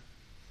show.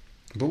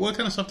 But what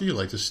kind of stuff do you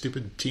like? Just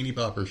stupid teeny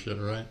bopper shit,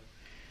 right?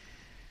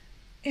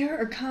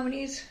 Or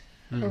comedies.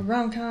 Or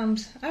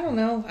rom-coms. I don't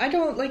know. I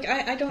don't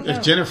know.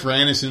 If Jennifer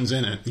Aniston's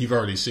in it, you've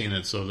already seen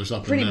it, so there's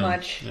nothing Pretty there.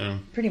 much. Yeah.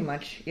 Pretty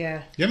much,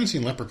 yeah. You haven't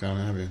seen Leprechaun,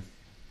 have you?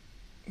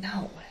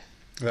 No.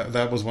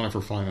 That was one of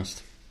her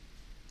finest.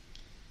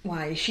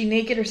 Why? Is she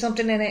naked or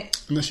something in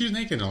it? No, she's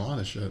naked in a lot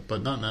of shit,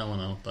 but not in that one,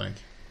 I don't think.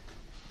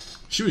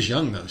 She was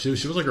young, though. She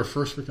was like her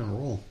first freaking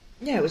role.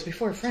 Yeah, it was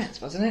before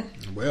Friends, wasn't it?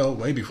 Well,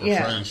 way before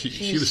Friends.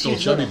 She was still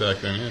chubby back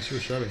then. Yeah, she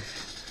was chubby.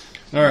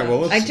 All right, well,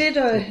 let's...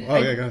 go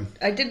ahead.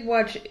 I did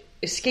watch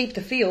Escape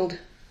the Field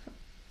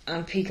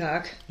on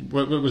Peacock.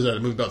 What was that? A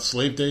movie about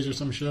slave days or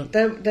some shit?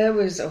 That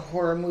was a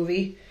horror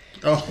movie.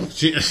 Oh,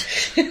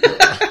 jeez.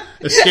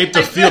 Escape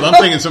the Field. I'm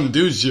thinking some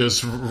dudes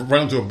just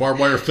run into a barbed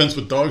wire fence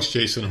with dogs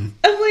chasing them.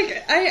 I'm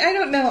like, I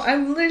don't know.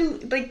 I'm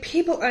literally, like,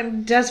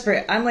 I'm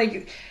desperate. I'm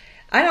like,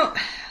 I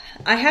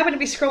happen to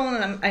be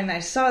scrolling and I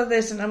saw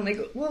this and I'm like,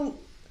 well,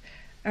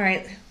 all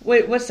right,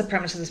 wait, what's the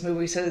premise of this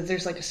movie? So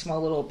there's like a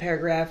small little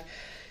paragraph.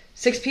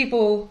 6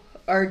 people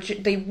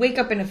they wake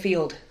up in a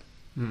field.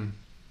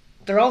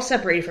 They're all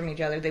separated from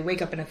each other. They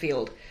wake up in a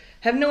field.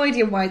 Have no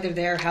idea why they're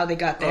there, how they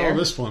got there. Oh,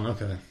 this one,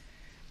 okay.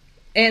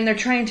 And they're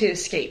trying to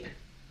escape.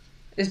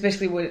 Is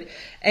basically what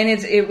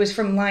it was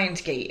from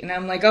Lionsgate, and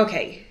I'm like,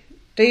 okay,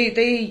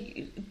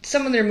 they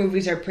some of their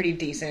movies are pretty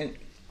decent,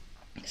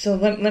 so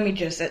let me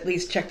just at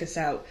least check this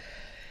out.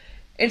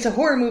 It's a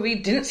horror movie,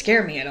 didn't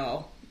scare me at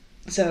all,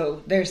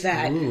 so there's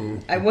that.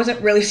 Ooh. I wasn't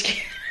really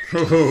scared.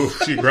 Oh,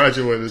 she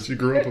graduated. She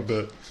grew up a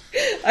bit.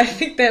 I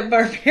think that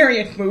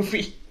Barbarian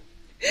movie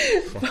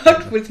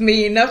fucked with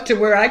me enough to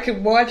where I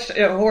could watch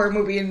a horror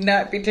movie and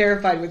not be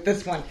terrified with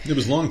this one. It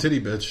was long titty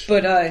bitch.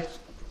 But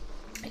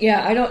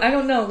yeah, I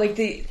don't know. Like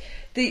the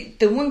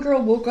one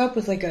girl woke up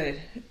with like a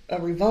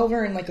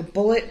revolver and like a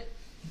bullet,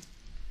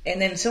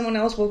 and then someone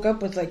else woke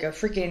up with like a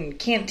freaking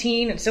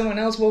canteen, and someone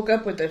else woke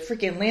up with a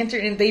freaking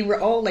lantern, and they were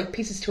all like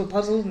pieces to a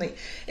puzzle, and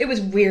it was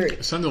weird.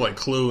 It sounded like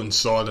Clue and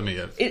Saw to me.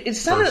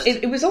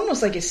 It was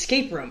almost like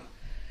Escape Room,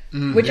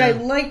 which I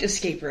liked.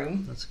 Escape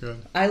Room. That's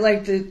good. I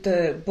liked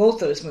the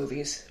both those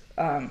movies.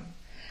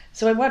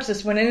 So I watched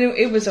this one, and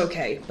it was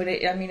okay, but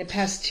it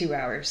passed 2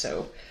 hours,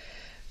 so.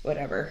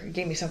 Whatever. It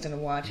gave me something to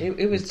watch.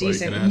 It was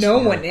decent. No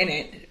one in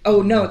it.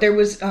 Oh, no. There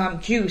was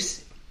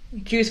Juice.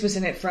 Juice was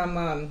in it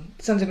from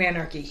Sons of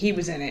Anarchy. He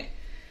was in it.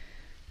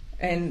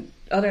 And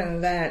other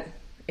than that,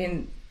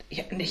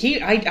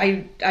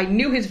 I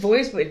knew his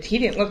voice, but he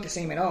didn't look the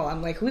same at all.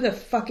 I'm like, who the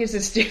fuck is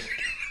this dude?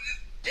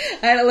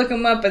 I had to look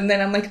him up, and then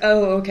I'm like,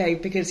 oh, okay,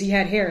 because he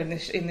had hair in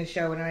the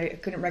show, and I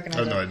couldn't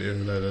recognize him. I have no idea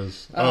who that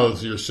is.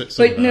 It's your shit.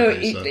 But no,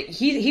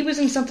 he was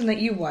in something that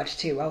you watched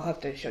too. I'll have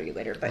to show you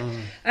later. But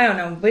I don't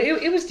know. But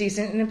it was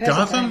decent. And it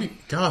passed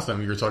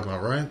Gotham, you were talking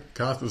about, right?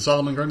 Gotham, the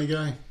Solomon Grundy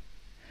guy.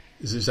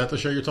 Is that the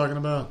show you're talking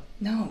about?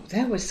 No,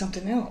 that was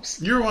something else.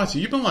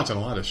 You've been watching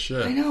a lot of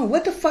shit. I know.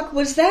 What the fuck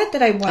was that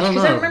I watched?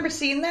 Because I remember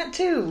seeing that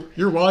too.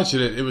 You're watching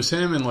it. It was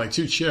him and like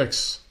two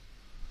chicks.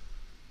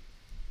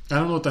 I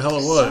don't know what the hell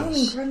it was.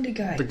 Solomon Grundy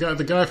guy.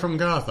 The guy from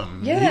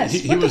Gotham. Yes.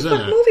 He was in it.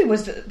 What movie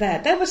was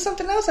that? That was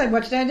something else I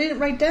watched that I didn't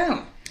write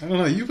down. I don't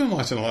know. You've been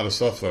watching a lot of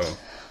stuff though.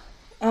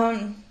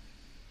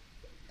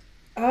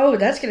 Oh,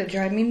 that's gonna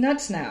drive me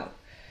nuts now.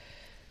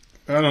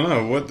 I don't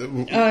know.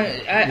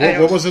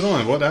 What was it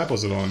on? What app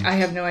was it on? I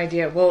have no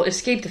idea. Well,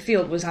 Escape the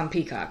Field was on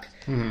Peacock.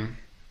 Mm-hmm.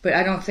 But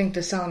I don't think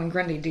the Solomon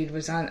Grundy dude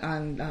was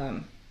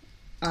on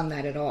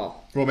that at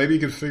all. Well, maybe you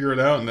could figure it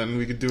out, and then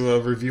we could do a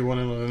review on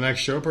it on the next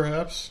show,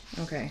 perhaps.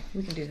 Okay,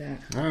 we can do that.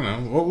 I don't know.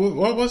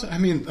 What was it? I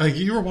mean, like,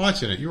 you were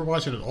watching it. You were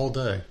watching it all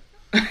day.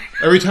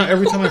 Every time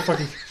I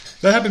fucking...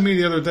 That happened to me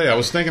the other day. I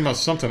was thinking about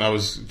something. I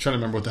was trying to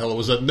remember what the hell it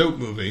was. That Note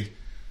movie.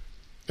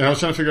 And I was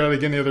trying to figure it out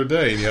again the other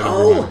day.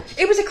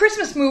 It was a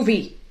Christmas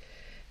movie.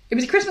 It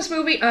was a Christmas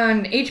movie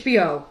on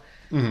HBO.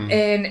 Mm-hmm.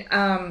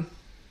 And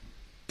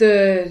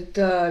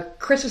the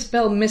Christmas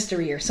Bell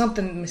Mystery or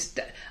something.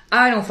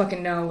 I don't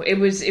fucking know. It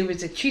was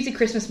a cheesy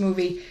Christmas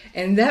movie,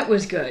 and that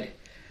was good.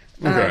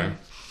 Okay.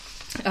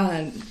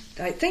 I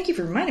thank you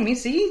for reminding me.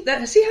 See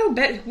how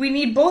bad we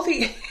need both of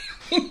you.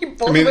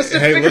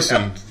 Hey,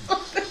 listen.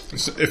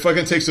 If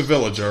fucking takes a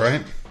village, all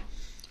right?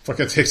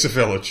 Fucking takes a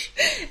village.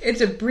 It's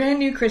a brand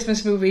new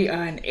Christmas movie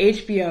on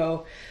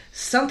HBO.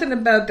 Something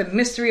about the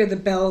mystery of the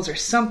bells or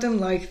something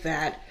like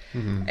that.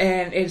 Mm-hmm.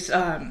 And it's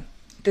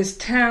this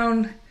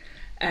town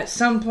at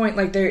some point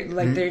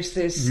there's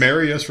this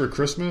Marry Us for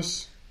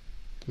Christmas?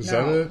 Is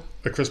that it?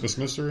 A Christmas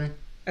mystery?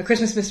 A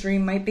Christmas mystery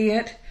might be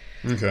it.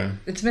 Okay.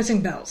 It's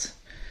missing bells.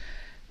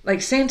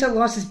 Like Santa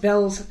lost his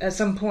bells at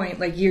some point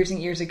like years and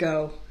years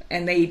ago,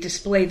 and they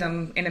display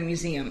them in a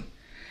museum.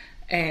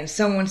 And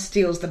someone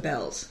steals the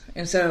bells.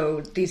 And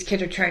so these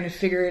kids are trying to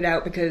figure it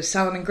out because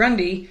Solomon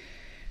Grundy,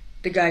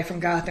 the guy from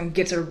Gotham,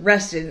 gets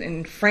arrested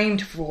and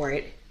framed for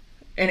it.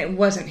 And it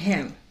wasn't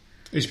him.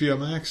 HBO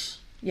Max?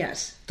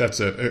 Yes. That's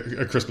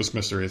a Christmas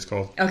mystery, it's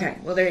called. Okay,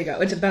 well there you go.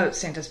 It's about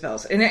Santa's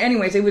bells. And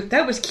anyways,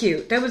 that was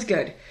cute. That was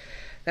good.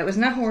 That was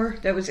not horror.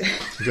 That was...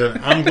 Good.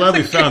 I'm glad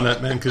we found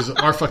that, man, because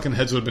our fucking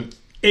heads would have been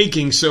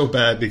aching so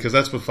bad because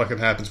that's what fucking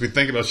happens. We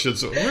think about shit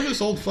so... We're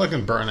just old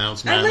fucking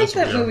burnouts, man. I like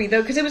that movie,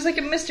 though, because it was like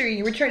a mystery.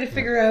 You were trying to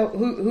figure out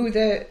who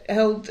the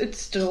hell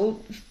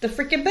stole the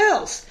freaking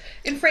bells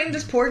and framed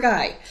this poor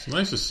guy. It's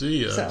nice to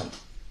see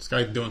this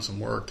guy doing some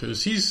work,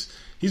 because he's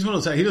one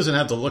of those... He doesn't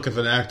have the look of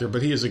an actor,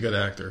 but he is a good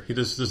actor. He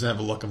just doesn't have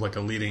the look of like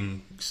a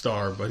leading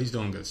star, but he's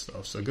doing good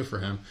stuff, so good for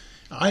him.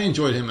 I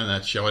enjoyed him in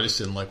that show. I just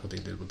didn't like what they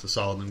did with the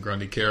Solomon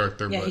Grundy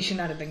character. Yeah, he should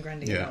not have been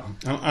Grundy at all.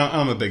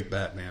 I'm a big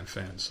Batman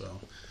fan, so...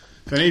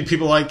 If any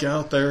people like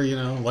out there,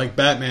 like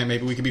Batman,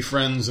 maybe we could be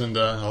friends, and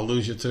I'll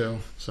lose you too.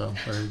 So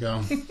there you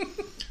go.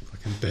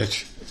 Fucking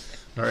bitch.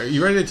 All right,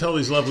 you ready to tell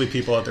these lovely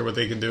people out there what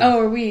they can do? Oh,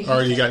 are we?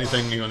 Or you got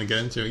anything you want to get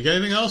into? You got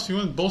anything else? You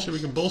want bullshit? We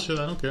can bullshit.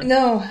 I don't care.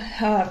 No,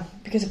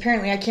 because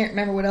apparently I can't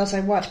remember what else I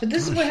watched. But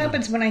this is what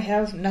happens when I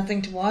have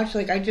nothing to watch.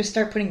 Like, I just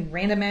start putting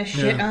random ass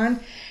shit on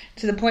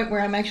to the point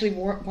where I'm actually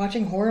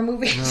watching horror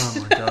movies.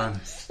 Oh my god.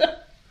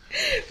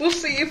 We'll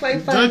see if I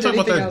find anything else. Did I talk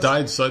about that else.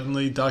 Died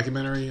Suddenly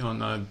documentary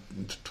on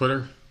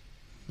Twitter?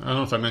 I don't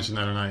know if I mentioned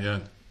that or not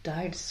yet.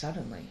 Died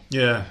Suddenly?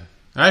 Yeah.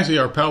 Actually,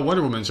 our pal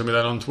Wonder Woman showed me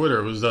that on Twitter.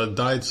 It was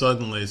Died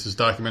Suddenly. It's this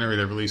documentary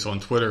they released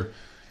on Twitter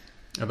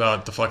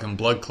about the fucking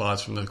blood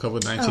clots from the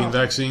COVID-19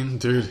 vaccine.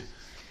 Dude,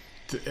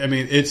 I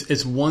mean,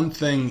 it's one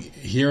thing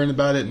hearing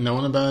about it,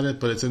 knowing about it,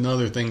 but it's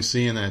another thing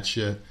seeing that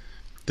shit.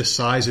 The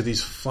size of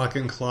these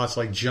fucking clots,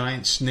 like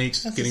giant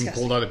snakes getting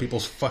pulled out of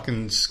people's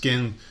fucking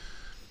skin.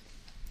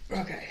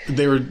 Okay.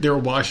 They were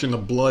washing the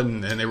blood,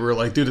 and they were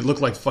like, dude, it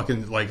looked like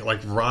fucking like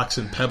rocks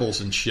and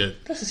pebbles and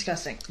shit. That's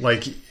disgusting.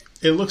 Like,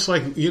 it looks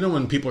like,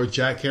 when people are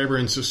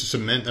jackhammering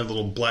cement and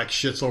little black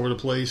shits all over the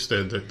place,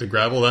 the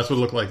gravel, that's what it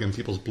looked like in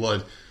people's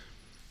blood.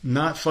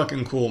 Not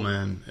fucking cool,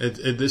 man.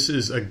 This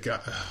is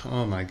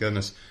oh my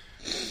goodness.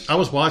 I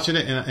was watching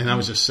it and I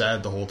was just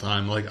sad the whole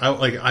time.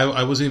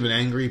 I wasn't even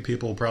angry.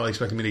 People probably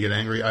expected me to get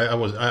angry. I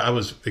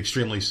was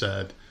extremely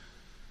sad.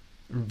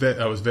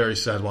 I was very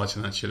sad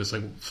watching that shit. It's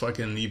like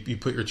fucking you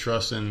put your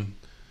trust in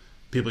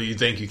people you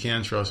think you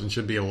can trust and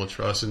should be able to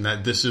trust, and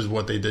that this is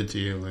what they did to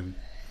you, and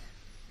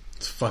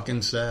it's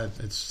fucking sad.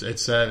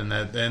 It's sad,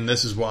 and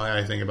this is why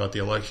I think about the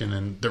election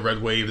and the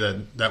red wave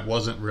that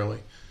wasn't really.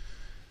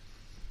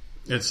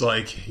 It's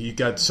like you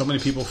got so many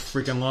people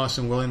freaking lost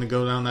and willing to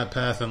go down that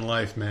path in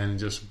life, man, and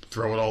just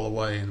throw it all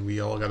away, and we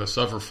all got to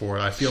suffer for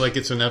it. I feel like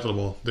it's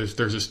inevitable. There's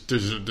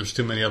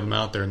too many of them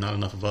out there, not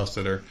enough of us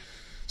that are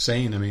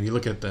sane. I mean, you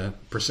look at the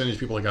percentage of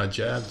people that got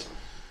jabbed.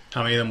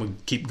 How many of them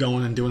would keep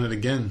going and doing it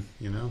again?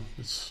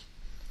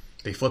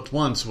 They flipped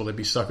once. Will they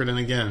be suckered in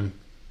again?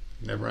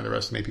 Never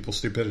underestimate people's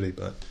stupidity.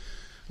 But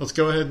let's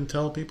go ahead and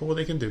tell people what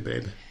they can do,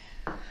 babe.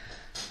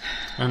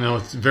 I know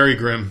it's very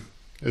grim.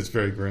 It's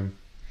very grim.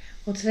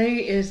 Well,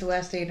 today is the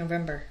last day of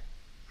November.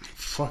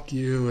 Fuck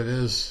you. It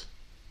is.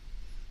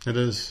 It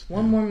is.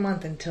 One more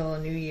month until a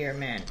new year,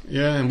 man.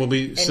 Yeah, and we'll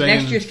be saying... And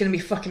next year's going to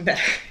be fucking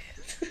better.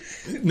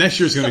 Next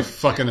year's going to be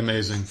fucking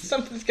amazing.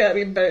 Something's got to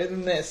be better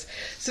than this.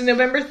 So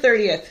November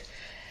 30th.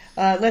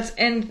 Let's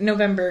end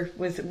November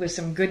with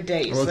some good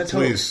days. Well,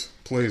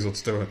 please,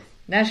 let's do it.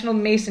 National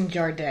Mason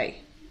Jar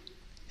Day.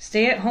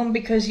 Stay at home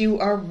because you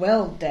are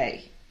well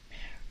day.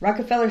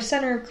 Rockefeller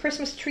Center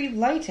Christmas tree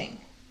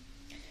lighting.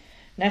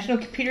 National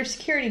Computer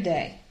Security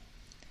Day.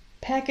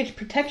 Package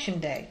Protection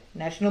Day.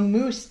 National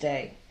Moose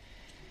Day.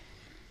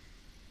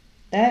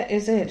 That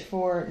is it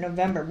for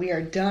November. We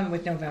are done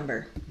with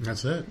November.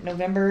 That's it.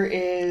 November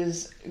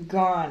is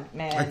gone,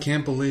 man. I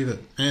can't believe it.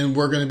 And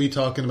we're going to be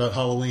talking about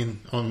Halloween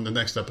on the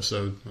next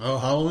episode. Oh,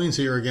 Halloween's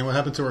here again. What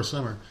happened to our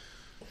summer?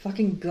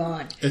 Fucking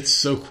gone. It's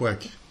so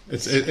quick.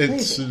 It's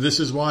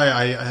This is why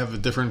I have a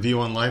different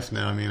view on life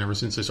now. I mean, ever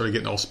since I started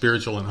getting all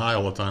spiritual and high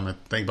all the time, I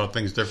think about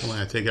things differently.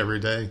 I take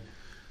every day.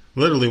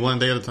 Literally one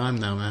day at a time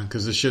now, man.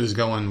 Because this shit is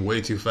going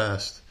way too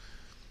fast.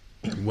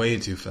 Way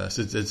too fast.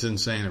 It's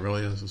insane. It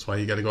really is. That's why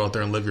you got to go out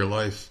there and live your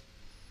life.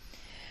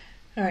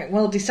 All right.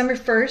 Well, December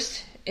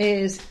 1st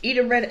is Eat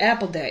a Red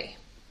Apple Day,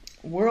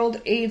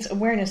 World AIDS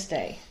Awareness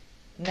Day,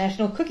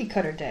 National Cookie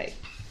Cutter Day,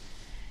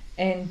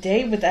 and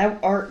Day Without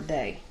Art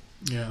Day.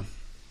 Yeah.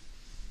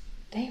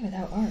 Day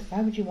without art.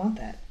 Why would you want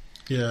that?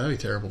 Yeah, that'd be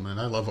terrible, man.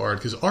 I love art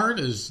because art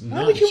is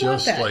not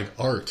just like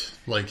art,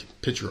 like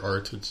picture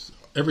art. It's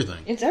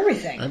everything. It's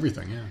everything.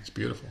 Everything. Yeah, it's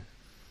beautiful.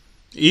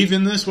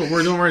 Even this, what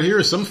we're doing right here,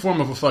 is some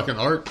form of a fucking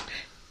art.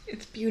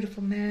 It's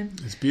beautiful, man.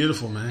 It's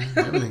beautiful, man.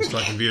 Everything's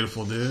fucking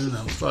beautiful, dude.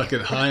 I'm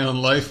fucking high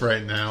on life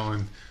right now.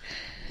 And,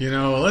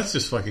 let's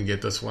just fucking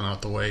get this one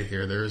out the way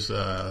here. There's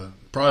a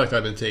product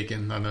I've been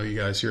taking. I know you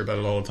guys hear about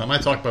it all the time. I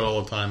talk about it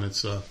all the time.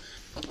 It's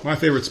my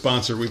favorite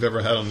sponsor we've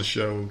ever had on the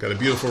show. We've got a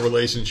beautiful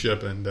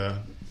relationship. And,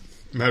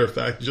 matter of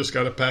fact, just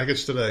got a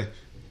package today.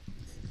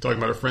 We're talking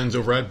about our friends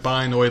over at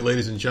Binoid,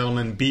 ladies and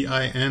gentlemen.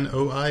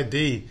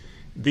 Binoid.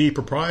 The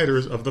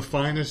proprietors of the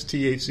finest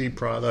THC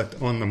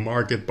product on the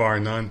market, bar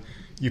none.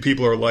 You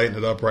people are lighting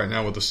it up right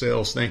now with the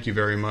sales. Thank you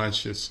very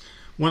much.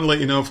 Want to let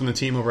you know from the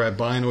team over at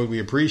Binoid, we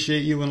appreciate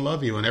you and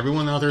love you. And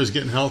everyone out there is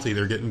getting healthy.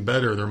 They're getting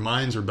better. Their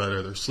minds are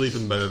better. They're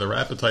sleeping better. Their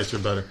appetites are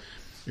better.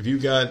 If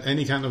you've got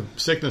any kind of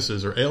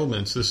sicknesses or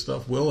ailments, this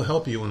stuff will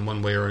help you in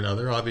one way or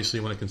another. Obviously,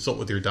 you want to consult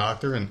with your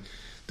doctor and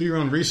do your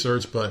own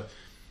research, but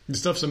the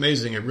stuff's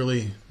amazing. It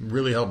really,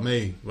 really helped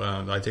me.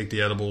 I take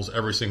the edibles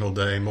every single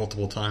day,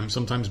 multiple times,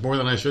 sometimes more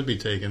than I should be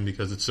taking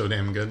because it's so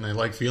damn good and I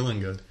like feeling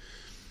good.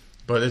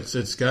 But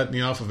it's got me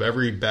off of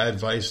every bad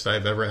vice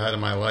I've ever had in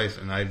my life,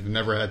 and I've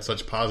never had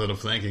such positive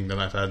thinking that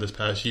I've had this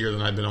past year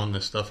than I've been on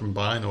this stuff from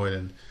Binoid.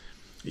 And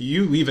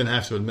you even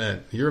have to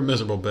admit, you're a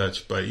miserable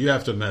bitch, but you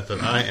have to admit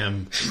that I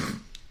am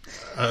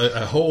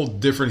a whole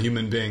different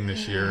human being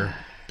this year.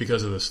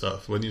 Because of this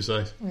stuff, wouldn't you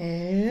say?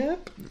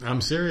 Yep.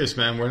 I'm serious,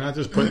 man. We're not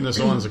just putting this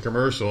on as a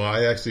commercial.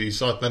 I actually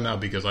sought them out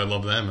because I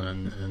love them,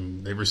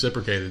 and they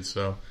reciprocated.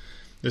 So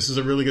this is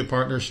a really good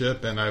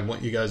partnership, and I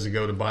want you guys to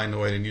go to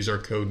Binoid and use our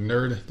code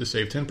NERD to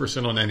save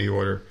 10% on any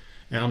order.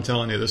 And I'm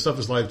telling you, this stuff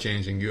is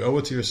life-changing. You owe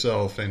it to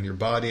yourself and your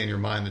body and your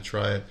mind to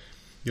try it.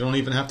 You don't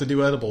even have to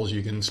do edibles.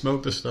 You can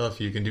smoke the stuff.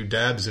 You can do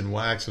dabs and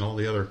wax and all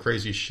the other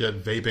crazy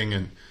shit, vaping,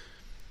 and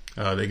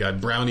they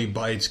got brownie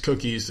bites,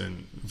 cookies,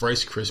 and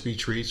Rice Krispie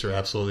treats are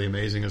absolutely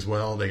amazing as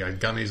well. They got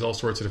gummies, all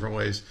sorts of different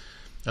ways.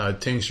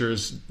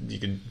 Tinctures, you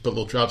can put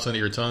little drops under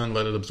your tongue,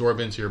 let it absorb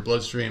into your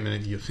bloodstream,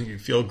 and you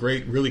feel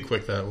great really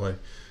quick that way.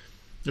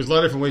 There's a lot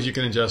of different ways you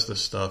can ingest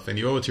this stuff, and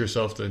you owe it to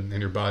yourself and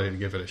your body to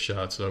give it a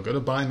shot. So go to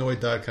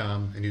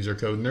binoid.com and use our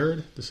code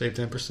NERD to save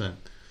 10%.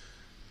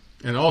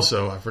 And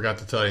also, I forgot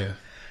to tell you,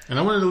 and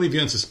I wanted to leave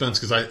you in suspense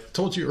because I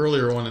told you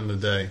earlier on in the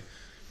day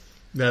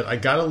that I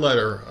got a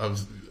letter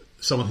of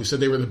someone who said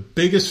they were the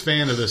biggest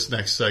fan of this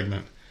next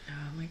segment.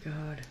 Oh my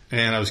god!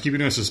 And I was keeping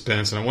you in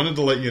suspense, and I wanted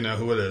to let you know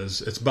who it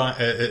is.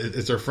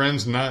 It's our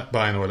friends, not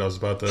Binoid. I was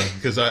about to,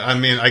 because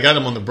I got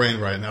them on the brain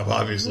right now.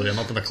 Obviously, I'm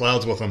up in the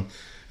clouds with them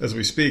as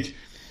we speak.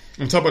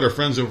 I'm talking about our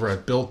friends over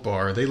at Built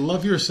Bar. They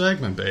love your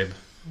segment, babe.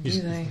 Do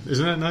they?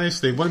 Isn't that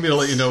nice? They wanted me to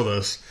let you know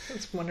this.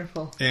 That's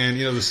wonderful. And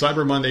the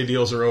Cyber Monday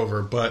deals are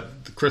over,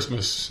 but the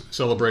Christmas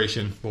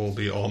celebration will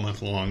be all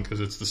month long because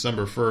it's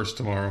December 1st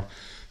tomorrow.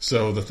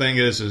 So the thing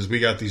is we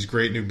got these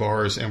great new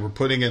bars, and we're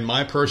putting in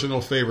my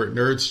personal favorite,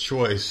 Nerd's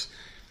Choice.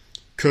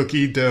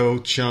 Cookie Dough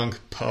Chunk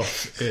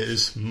Puff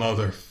is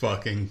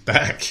motherfucking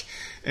back.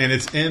 And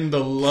it's in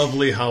the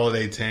lovely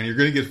holiday tan. You're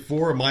going to get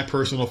 4 of my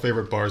personal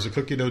favorite bars, the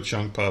Cookie Dough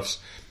Chunk Puffs.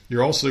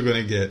 You're also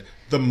going to get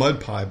the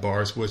Mud Pie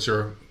bars, which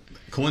are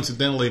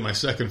coincidentally my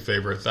second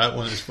favorite. That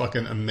one is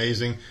fucking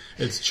amazing.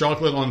 It's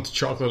chocolate on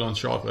chocolate on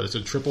chocolate. It's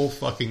a triple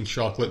fucking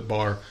chocolate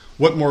bar.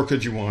 What more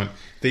could you want?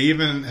 They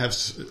even have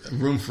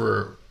room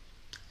for,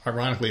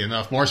 ironically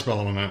enough,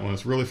 marshmallow on that one.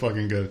 It's really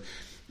fucking good.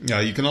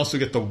 You can also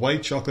get the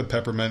white chocolate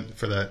peppermint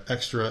for that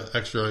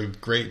extra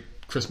great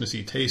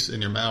Christmassy taste in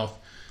your mouth.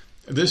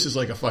 This is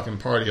like a fucking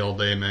party all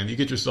day, man. You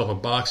get yourself a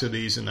box of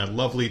these in that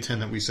lovely tin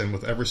that we send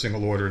with every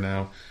single order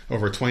now,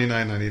 over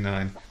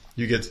 $29.99.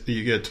 You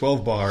get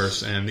 12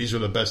 bars, and these are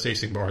the best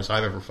tasting bars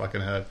I've ever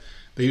fucking had.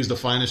 They use the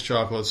finest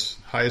chocolates,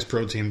 highest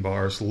protein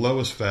bars,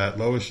 lowest fat,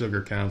 lowest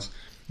sugar counts.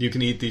 You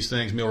can eat these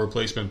things, meal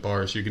replacement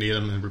bars. You can eat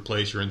them and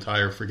replace your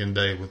entire friggin'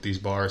 day with these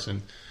bars,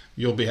 and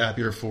you'll be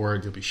happier for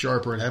it. You'll be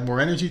sharper and have more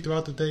energy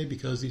throughout the day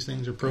because these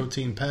things are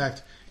protein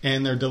packed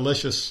and they're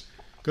delicious.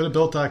 Go to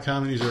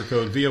Built.com and use our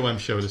code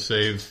VOMSHOW to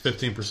save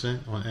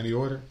 15% on any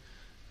order,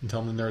 and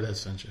tell them the Nerdette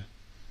sent you.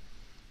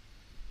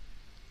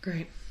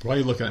 Great. Why are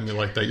you looking at me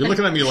like that? You're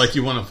looking at me like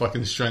you want to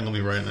fucking strangle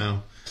me right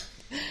now.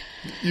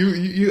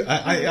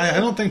 I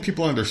don't think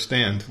people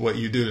understand what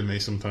you do to me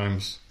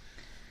sometimes.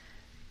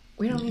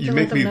 We don't need to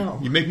let them know.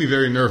 You make me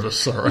very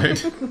nervous, all right?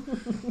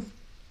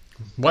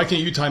 Why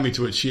can't you tie me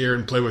to a chair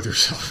and play with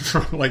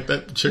yourself like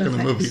that chick in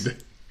the movie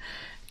did?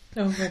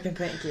 No freaking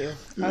thank you.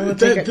 I will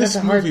take it. That's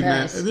a hard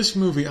pass. Man, this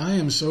movie, I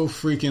am so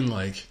freaking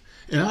like...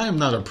 And I am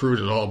not a prude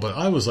at all, but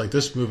I was like,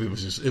 this movie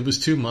was just... It was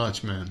too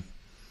much, man.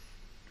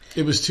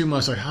 It was too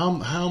much. Like,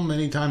 how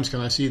many times can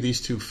I see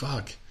these two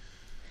fuck?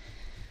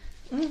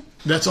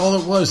 That's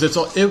all it was. That's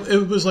all.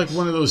 It was like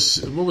one of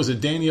those... What was it?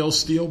 Danielle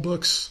Steele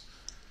books?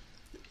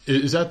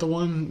 Is that the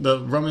one? The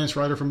romance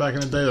writer from back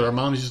in the day that our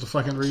moms used to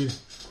fucking read?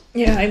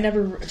 Yeah, I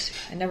never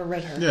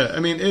read her. Yeah, I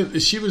mean,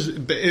 this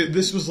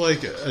was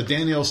like a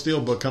Danielle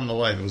Steele book come to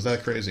life. It was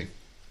that crazy.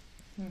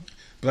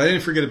 But I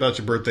didn't forget about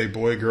your birthday,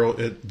 boy, girl,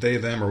 it, they,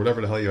 them, or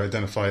whatever the hell you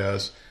identify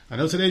as. I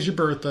know today's your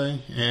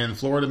birthday, and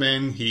Florida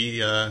man,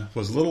 he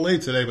was a little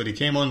late today, but he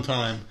came on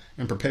time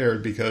and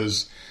prepared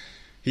because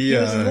he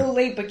was a little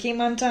late, but came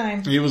on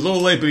time. He was a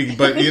little late,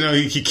 but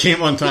he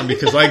came on time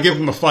because I give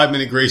him a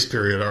 5-minute grace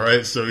period. All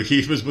right, so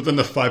he was within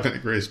the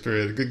 5-minute grace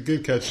period.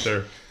 Good catch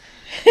there.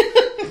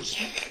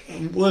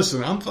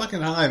 Listen, I'm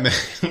fucking high, man.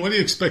 What do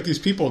you expect these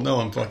people to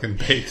know I'm fucking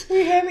baked?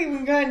 We haven't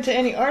even gotten to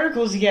any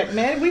articles yet,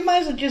 man. We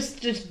might as well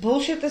just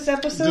bullshit this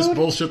episode. Just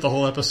bullshit the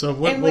whole episode.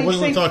 What do you want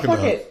to talk about?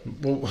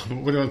 What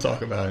do you want to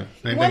talk about?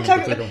 Anything in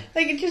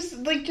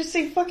particular? Just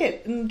say fuck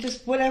it and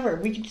just whatever.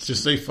 We can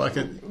just say fuck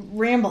it.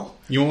 Ramble.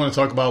 You want to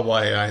talk about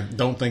why I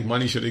don't think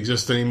money should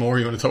exist anymore?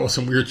 You want to talk about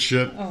some weird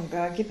shit? Oh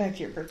God, get back to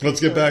your birthday.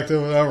 Let's get back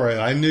to it. All right,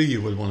 I knew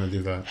you would want to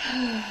do that.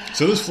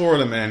 So this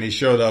Florida man, he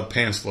showed up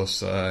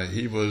pantsless.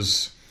 He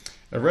was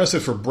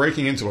arrested for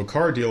breaking into a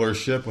car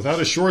dealership without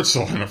his shorts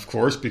on, of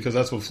course, because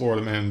that's what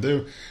Florida men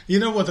do. You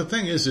know what the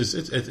thing is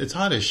it's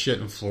hot as shit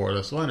in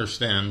Florida, so I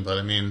understand, but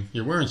I mean,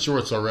 you're wearing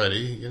shorts already,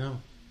 you know.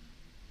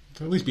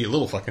 At least be a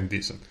little fucking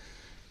decent.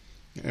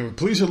 And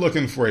police are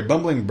looking for a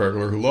bumbling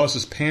burglar who lost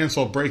his pants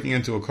while breaking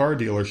into a car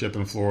dealership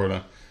in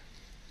Florida.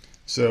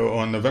 So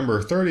on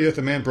November 30th,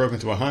 a man broke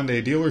into a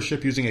Hyundai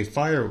dealership using a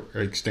fire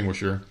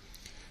extinguisher.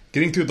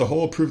 Getting through the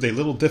hole proved a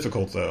little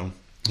difficult, though.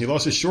 He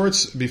lost his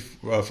shorts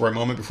for a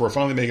moment before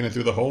finally making it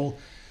through the hole.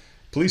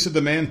 Police said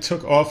the man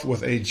took off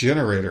with a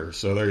generator.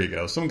 So there you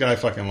go. Some guy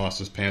fucking lost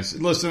his pants.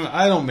 Listen,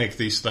 I don't make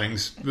these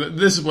things.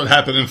 This is what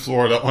happened in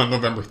Florida on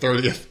November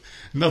 30th.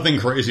 Nothing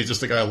crazy,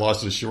 just a guy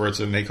lost his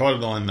shorts, and they caught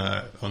it on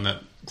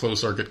that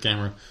closed circuit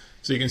camera.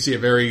 So you can see a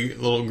very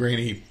little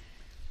grainy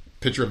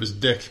picture of his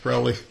dick,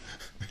 probably,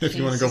 if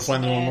you want to go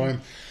find it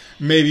online.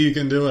 Maybe you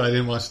can do it. I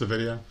didn't watch the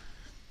video.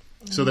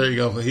 So there you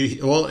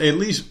go. At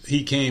least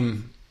he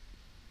came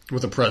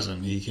with a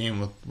present. He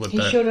came with that.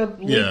 He showed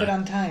up late but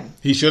on time.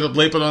 He showed up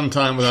late but on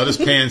time without his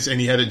pants,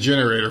 and he had a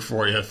generator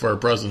for a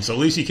present. So at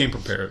least he came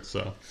prepared.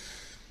 So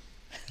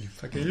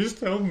you're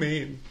so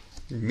mean.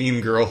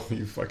 Mean girl,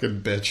 you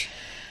fucking bitch.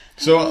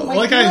 So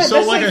I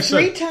said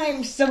 3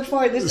 times so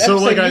far this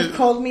episode you've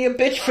called me a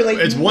bitch for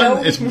it's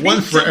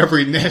one for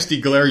every nasty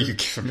glare you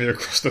give me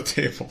across the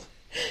table.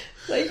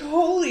 Like,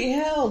 holy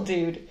hell,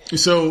 dude.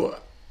 So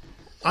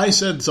I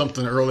said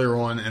something earlier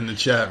on in the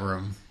chat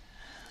room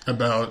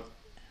about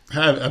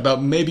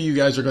maybe you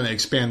guys are going to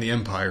expand the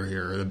empire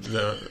here.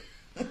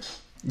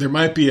 There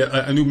might be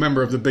a new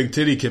member of the Big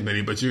Titty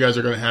Committee, but you guys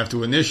are going to have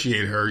to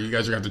initiate her. You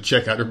guys are going to have to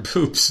check out her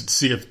boobs and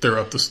see if they're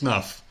up to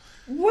snuff.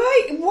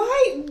 Why?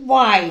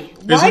 Why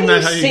do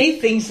you say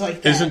things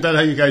like that? Isn't that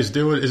how you guys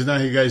do it? Isn't that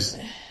how you guys...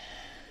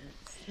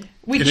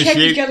 We check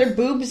each other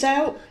boobs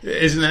out?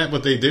 Isn't that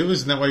what they do?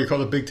 Isn't that why you're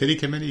called a Big Titty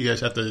Committee? You guys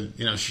have to,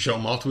 show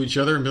them off to each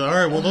other and be like, all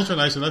right, well, those are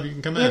nice enough. You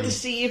can come in. You have to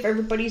see if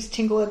everybody's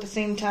tingle at the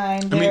same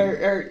time.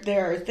 There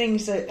are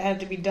things that have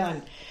to be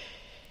done.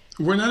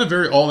 We're not a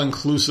very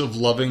all-inclusive,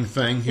 loving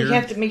thing here. We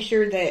have to make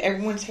sure that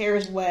everyone's hair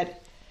is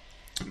wet.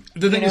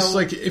 The thing is,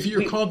 like, if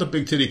you're called the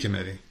Big Titty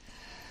Committee,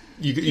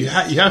 you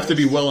have to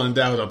be well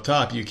endowed up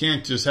top. You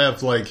can't just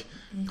have, like,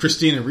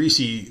 Christina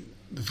Ricci,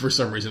 for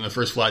some reason, the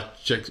first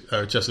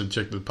flat-chested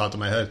chick that popped in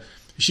my head.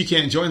 She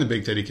can't join the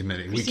Big Titty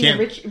Committee. Christina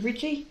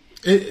Ricci?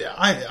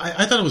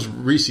 I thought it was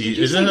Ricci. Did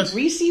you say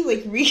Ricci?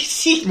 Like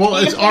Ricci? Well,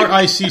 it's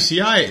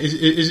R-I-C-C-I.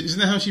 Isn't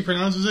that how she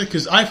pronounces it?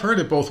 Because I've heard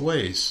it both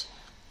ways.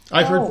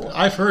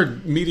 I've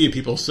heard media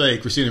people say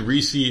Christina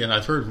Ricci, and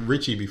I've heard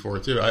Richie before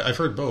too. I've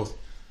heard both.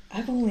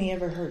 I've only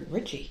ever heard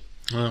Richie.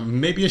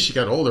 Maybe as she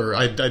got older,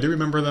 I do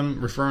remember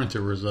them referring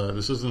to her as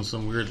this isn't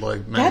some weird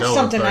like Mandela That's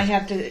something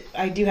effect.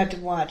 I do have to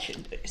watch.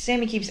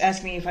 Sammy keeps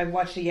asking me if I've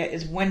watched it yet.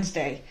 It's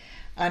Wednesday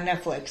on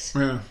Netflix.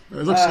 Yeah,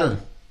 it looks good.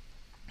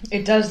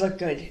 It does look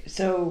good.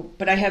 So,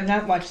 but I have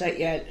not watched that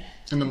yet.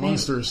 And the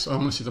Monsters. I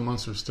want to see the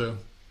Monsters too.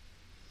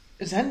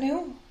 Is that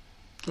new?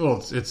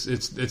 Well,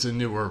 it's a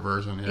newer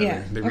version.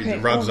 Yeah. Okay.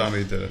 Rob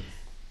Zombie did it.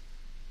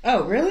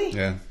 Oh, really?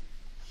 Yeah.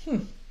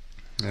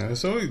 Yeah.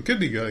 So it could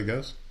be good, I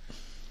guess.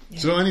 Yeah.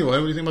 So anyway,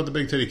 what do you think about the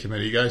Big Titty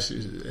Committee? You guys,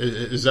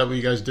 is that what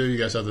you guys do? You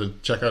guys have to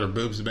check out her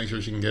boobs to make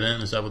sure she can get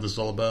in? Is that what this is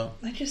all about?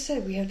 I just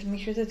said we have to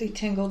make sure that they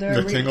tingle. There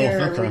are okay.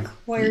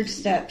 required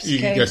steps. You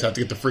guys have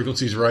to get the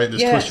frequencies right and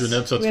just twist your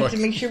nips. We have to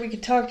make sure we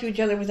can talk to each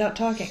other without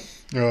talking.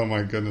 Oh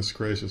my goodness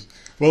gracious!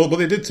 Well,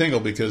 they did tingle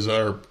because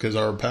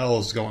our pal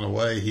is going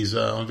away. He's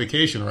on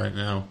vacation right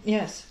now.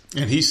 Yes.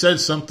 And he said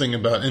something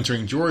about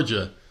entering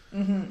Georgia.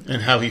 Mm-hmm.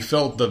 And how he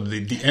felt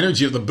the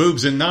energy of the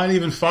boobs, and not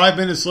even 5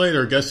 minutes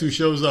later, guess who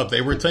shows up?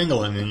 They were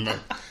tingling, and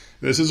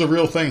this is a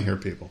real thing here,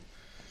 people.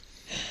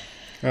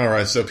 All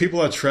right, so people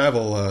that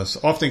travel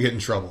often get in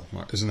trouble,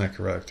 isn't that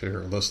correct?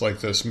 Here, just like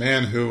this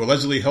man who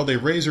allegedly held a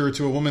razor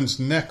to a woman's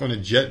neck on a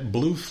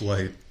JetBlue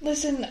flight.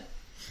 Listen,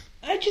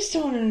 I just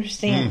don't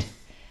understand.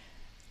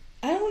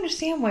 I don't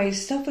understand why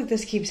stuff like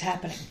this keeps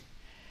happening.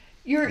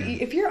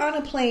 If you're on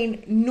a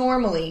plane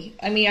normally,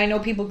 I mean, I know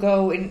people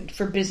go in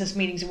for business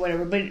meetings or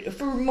whatever, but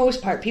for the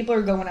most part, people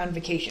are going on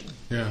vacation.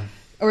 Yeah.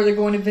 Or they're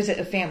going to visit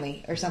a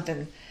family or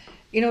something.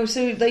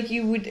 So like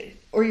you would,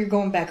 or you're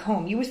going back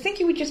home. You would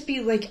think you would just be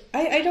like,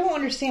 I don't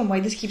understand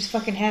why this keeps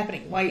fucking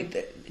happening. Why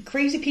the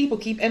crazy people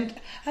keep I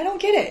don't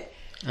get it.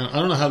 I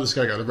don't know how this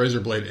guy got a razor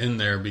blade in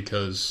there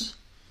because...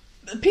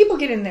 People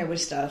get in there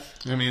with stuff.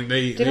 I mean,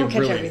 they don't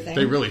catch really, everything.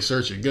 They really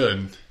search it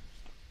good.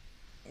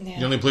 Yeah.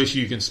 The only place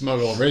you can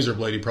smuggle a razor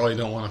blade, you probably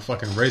don't want a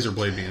fucking razor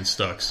blade being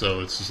stuck.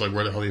 So it's just like,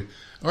 where the hell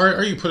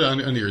or you put it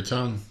under your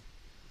tongue.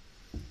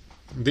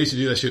 They used to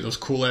do that shit in those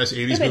cool ass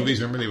 80s movies.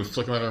 Remember they would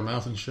flick them out of their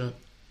mouth and shit?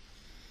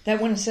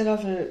 That wouldn't set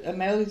off a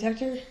metal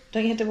detector?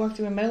 Don't you have to walk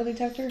through a metal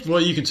detector? Well,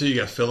 you can see you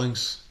got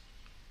fillings.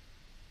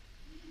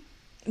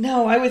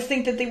 No, I would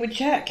think that they would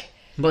check.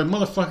 But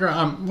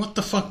motherfucker, what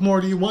the fuck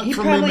more do you want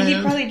from me, man? He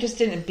probably just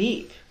didn't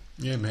beep.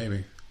 Yeah,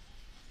 maybe.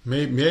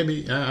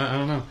 Maybe. I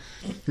don't know.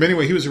 But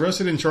anyway, he was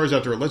arrested and charged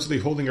after allegedly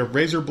holding a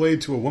razor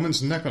blade to a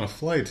woman's neck on a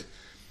flight.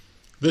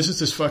 This is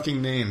his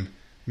fucking name.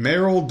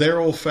 Merrill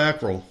Darrell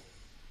Fackrell.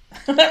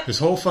 His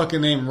whole fucking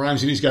name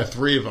rhymes and he's got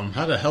 3 of them.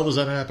 How the hell does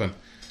that happen?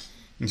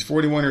 He's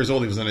 41 years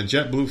old. He was on a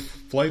JetBlue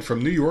flight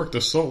from New York to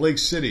Salt Lake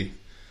City.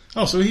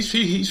 Oh, so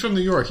he's from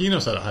New York. He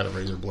knows how to hide a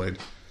razor blade.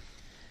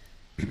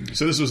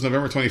 So this was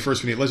November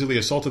 21st when he allegedly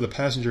assaulted the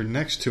passenger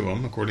next to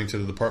him, according to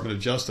the Department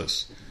of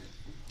Justice.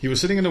 He was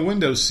sitting in a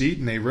window seat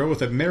in a row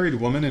with a married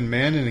woman and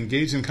man and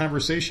engaged in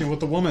conversation with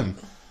the woman.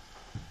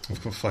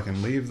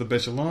 Fucking leave the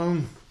bitch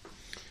alone.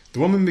 The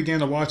woman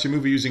began to watch a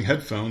movie using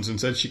headphones and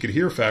said she could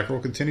hear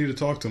Fackrell continue to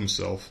talk to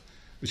himself,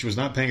 but she was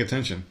not paying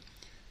attention.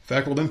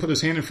 Fackrell then put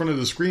his hand in front of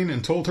the screen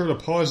and told her to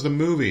pause the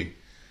movie.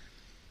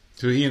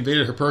 So he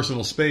invaded her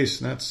personal space,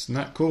 and that's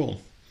not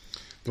cool.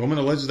 The woman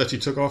alleges that she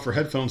took off her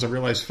headphones and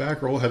realized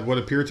Fackrell had what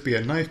appeared to be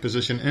a knife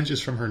positioned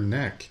inches from her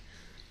neck.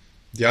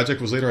 The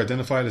object was later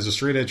identified as a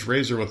straight-edge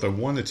razor with a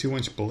 1 to 2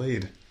 inch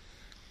blade.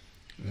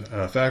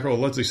 Fackrell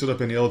allegedly stood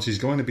up and yelled, "She's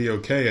going to be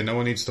okay and no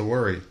one needs to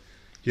worry."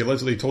 He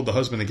allegedly told the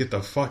husband to get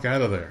the fuck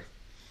out of there.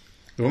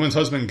 The woman's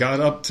husband got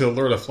up to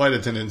alert a flight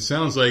attendant.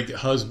 Sounds like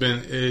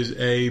husband is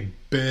a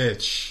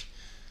bitch.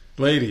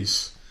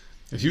 Ladies,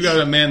 if you got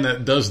a man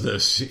that does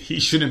this, he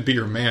shouldn't be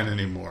your man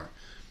anymore.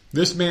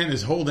 This man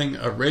is holding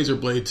a razor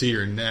blade to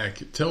your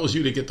neck. It tells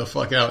you to get the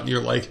fuck out, and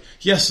you're like,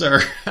 "Yes,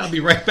 sir. I'll be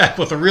right back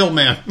with a real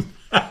man."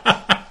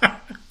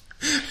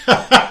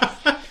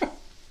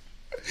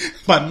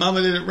 My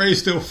mama didn't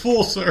raise to a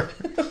fool, sir.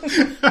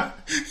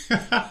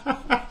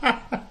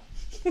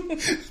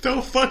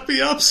 Don't fuck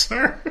me up,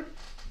 sir.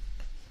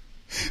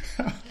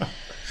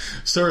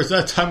 Sir, it's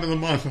that time of the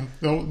month.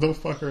 Don't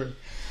fuck her.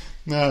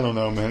 No, I don't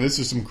know, man. This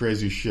is some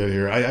crazy shit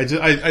here. I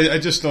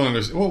just don't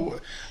understand. Well,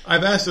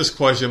 I've asked this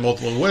question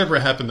multiple. Whatever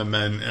happened to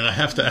men? And I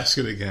have to ask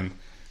it again.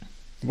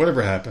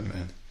 Whatever happened,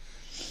 man?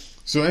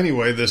 So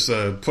anyway, this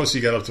pussy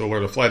got up to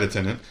alert a flight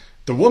attendant.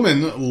 The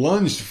woman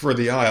lunged for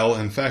the aisle,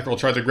 and Fackrell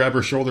tried to grab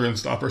her shoulder and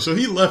stop her. So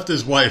he left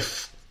his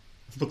wife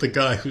with the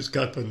guy who's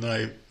got the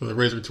knife with a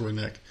razor to her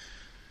neck.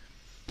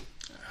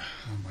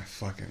 Oh my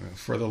fucking!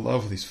 For the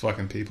love of these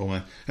fucking people,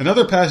 man.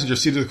 Another passenger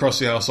seated across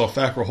the aisle saw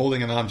Fackrell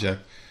holding an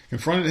object,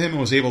 confronted him, and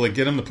was able to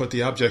get him to put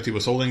the object he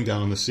was holding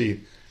down on the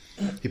seat.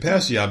 He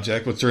passed the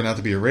object, which turned out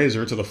to be a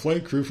razor, to the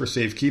flight crew for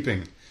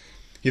safekeeping.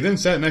 He then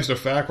sat next to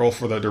Fackrell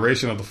for the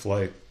duration of the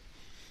flight.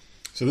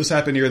 So this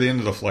happened near the end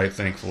of the flight,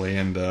 thankfully,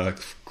 and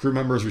crew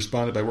members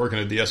responded by working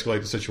to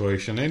de-escalate the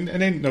situation, and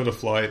they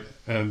notified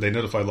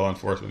law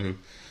enforcement, who,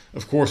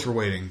 of course, were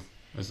waiting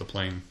as the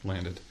plane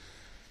landed.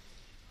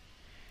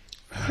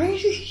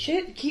 Crazy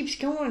shit keeps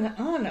going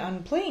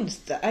on planes.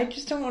 I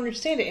just don't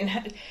understand it.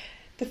 And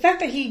the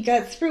fact that he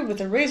got through with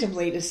a razor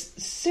blade is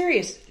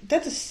serious.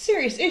 That's a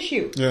serious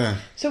issue. Yeah.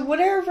 So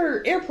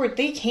whatever airport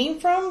they came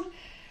from,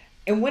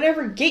 and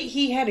whatever gate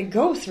he had to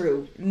go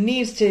through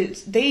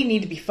they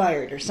need to be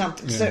fired or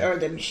something. Yeah. So, or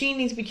the machine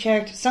needs to be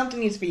checked. Something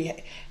needs to be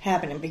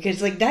happening,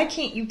 because like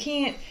you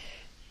can't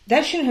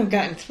That shouldn't have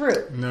gotten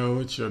through. No,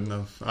 it shouldn't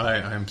have.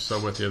 I'm so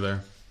with you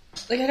there.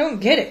 Like, I don't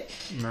get it.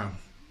 No.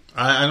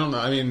 I don't know.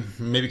 I mean,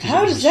 maybe...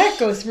 How does that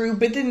go through?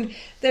 But then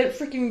that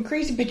freaking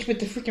crazy bitch with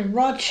the freaking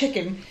raw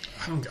chicken...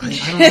 I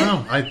don't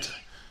know.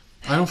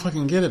 I don't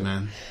fucking get it,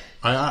 man.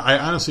 I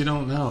honestly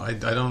don't know. I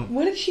don't...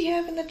 What did she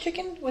have in the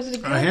chicken? Was it a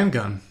gun? A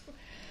handgun.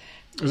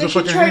 It was a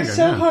fucking she tried handgun,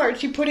 so hard.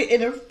 She put it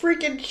in a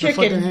freaking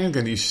chicken. A fucking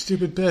handgun, you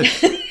stupid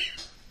bitch.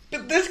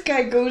 But this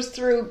guy goes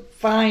through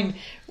fine.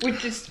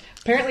 Which is...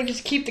 Apparently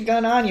just keep the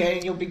gun on you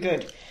and you'll be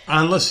good.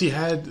 Unless he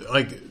had,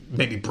 like,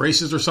 maybe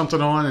braces or something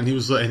on, and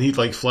he'd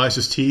like flash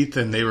his teeth,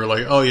 and they were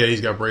like, oh yeah,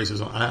 he's got braces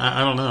on.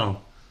 I don't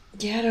know.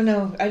 Yeah, I don't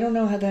know. I don't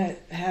know how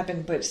that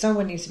happened, but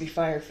someone needs to be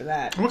fired for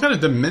that. What kind of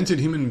demented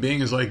human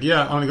being is like,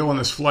 yeah, I'm going to go on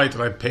this flight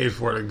that I paid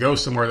for to go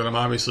somewhere that I'm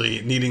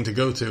obviously needing to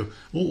go to.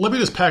 Let me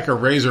just pack a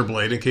razor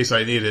blade in case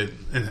I need it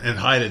and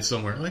hide it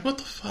somewhere. Like, what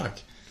the fuck?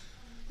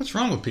 What's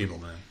wrong with people,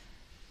 man?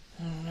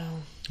 I don't know.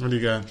 What do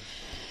you got?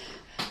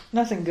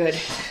 Nothing good.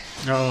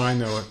 Oh, I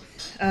know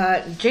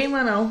it. Jay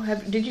Leno,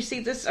 did you see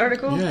this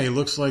article? Yeah, he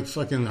looks like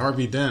fucking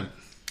Harvey Dent.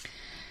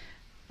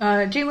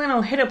 Jay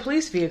Leno hit a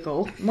police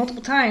vehicle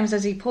multiple times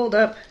as he pulled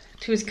up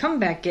to his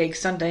comeback gig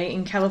Sunday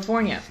in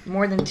California,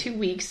 more than 2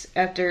 weeks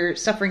after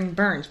suffering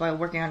burns while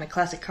working on a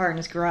classic car in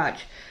his garage.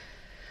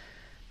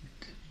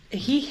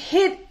 He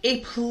hit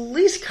a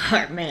police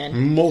car,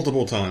 man.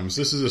 Multiple times.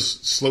 This is a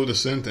slow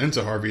descent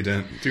into Harvey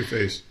Dent,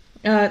 Two-Face.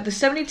 The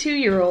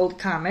 72-year-old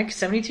comic,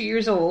 72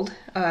 years old,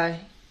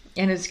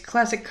 in his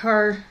classic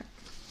car,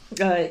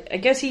 I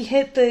guess he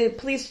hit the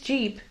police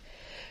jeep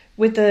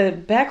with the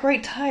back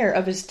right tire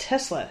of his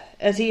Tesla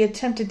as he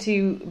attempted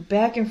to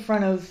back in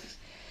front of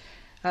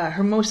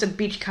Hermosa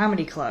Beach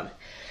Comedy Club.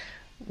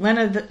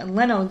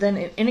 Leno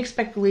then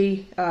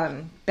inexplicably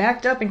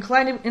backed up and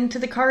climbed into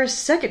the car a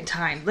second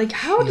time. Like,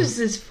 how does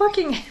this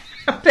fucking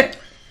happen?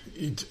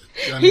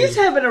 He's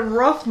having a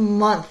rough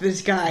month,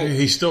 this guy.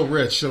 He's still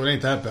rich, so it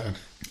ain't that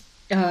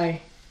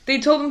bad. They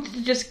told him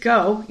to just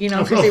go,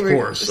 because they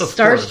were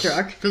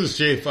starstruck. Because it's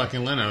Jay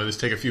fucking Leno. Just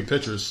take a few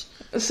pictures.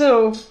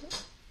 So,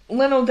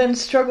 Leno then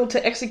struggled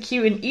to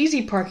execute an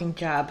easy parking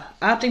job,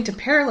 opting to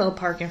parallel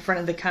park in front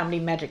of the Comedy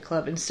Magic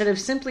Club instead of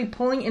simply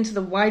pulling into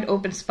the wide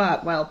open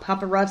spot while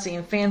paparazzi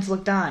and fans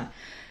looked on.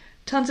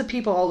 Tons of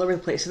people all over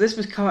the place. So this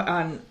was caught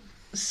on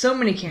so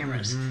many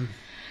cameras. Mm-hmm.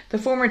 The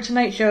former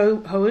Tonight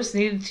Show host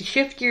needed to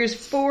shift gears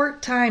 4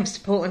 times to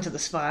pull into the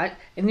spot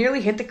and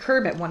nearly hit the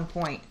curb at one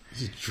point.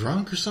 Is he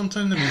drunk or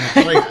something?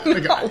 I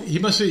mean, he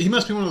must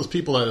be one of those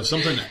people that if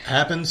something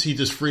happens, he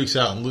just freaks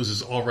out and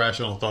loses all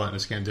rational thought and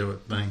just can't do it.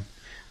 Thing.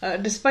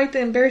 Despite the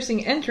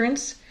embarrassing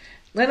entrance,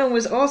 Leno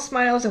was all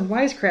smiles and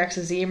wisecracks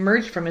as he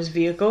emerged from his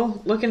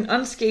vehicle, looking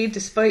unscathed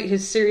despite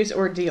his serious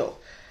ordeal.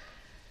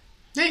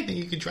 Hey, you think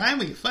you could drive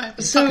with your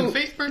fucking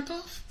face burnt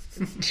off?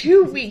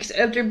 2 weeks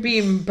after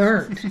being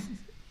burned,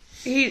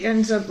 he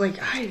ends up like,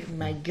 oh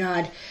my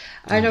god,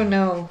 I don't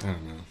know.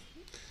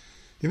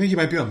 You think he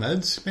might be on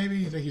meds, maybe?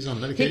 You think he's on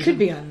medication? He could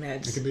be on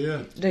meds. It could be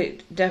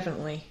it.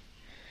 Definitely.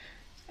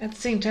 At the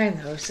same time,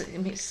 though,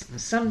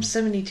 some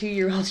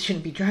 72-year-olds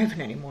shouldn't be driving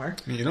anymore.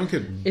 I mean, you don't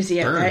get Is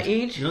he burned. At that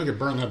age? You don't get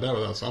burned that bad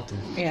without something.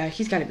 Yeah,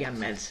 he's got to be on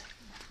meds.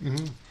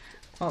 Mm-hmm.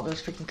 All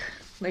those freaking...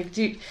 Like,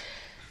 dude...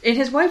 And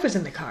his wife was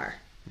in the car.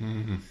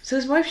 Mm-hmm. So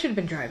his wife should have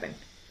been driving.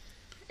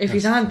 If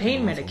he's on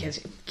pain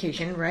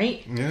medication,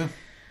 right? Yeah.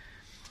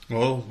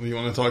 Well, you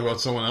want to talk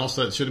about someone else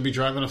that shouldn't be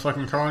driving a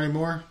fucking car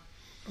anymore?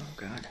 Oh,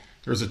 God.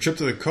 There was a trip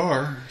to the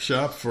car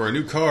shop for a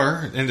new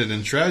car. It ended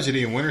in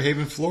tragedy in Winter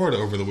Haven, Florida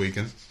over the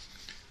weekend.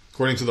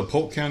 According to the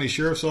Polk County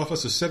Sheriff's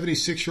Office, a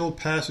 76-year-old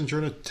passenger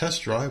in a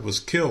test drive was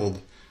killed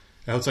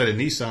outside a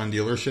Nissan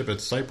dealership at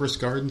Cypress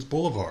Gardens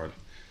Boulevard.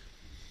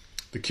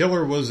 The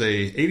killer was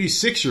a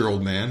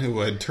 86-year-old man who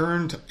had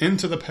turned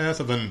into the path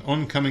of an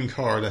oncoming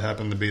car that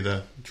happened to be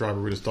the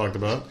driver we just talked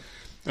about,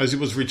 as he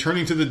was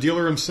returning to the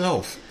dealer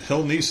himself,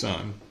 Hill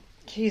Nissan.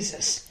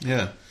 Jesus.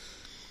 Yeah.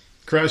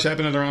 Crash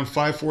happened at around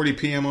 5:40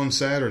 p.m. on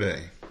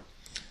Saturday.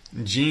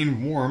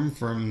 Gene Warm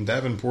from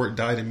Davenport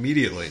died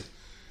immediately.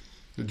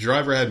 The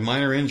driver had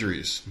minor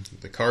injuries.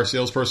 The car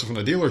salesperson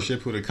from the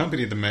dealership who had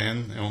accompanied the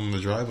man on the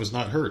drive was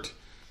not hurt.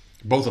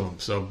 Both of them.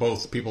 So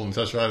both people in the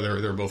test drive, they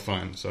were both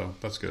fine. So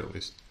that's good at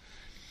least.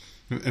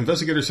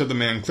 Investigators said the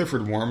man,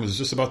 Clifford Warm, was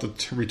just about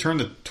to return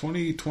the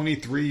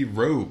 2023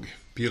 Rogue.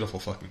 Beautiful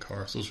fucking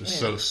cars. Those are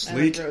so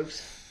sleek.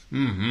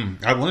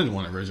 Mm-hmm. I wanted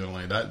one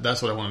originally.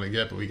 That's what I wanted to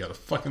get, but we got to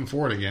fucking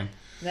Ford again.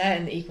 That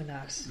and the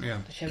Equinox. Yeah.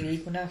 The Chevy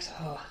Equinox.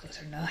 Oh,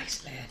 those are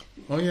nice, man.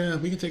 Oh, yeah.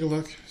 We can take a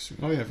look.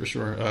 Oh, yeah, for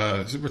sure.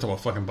 We're talking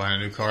about fucking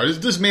buying a new car.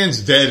 This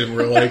man's dead, and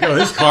we're like, oh,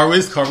 his car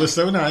was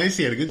so nice.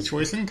 He had a good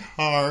choice in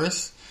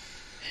cars.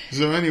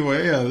 So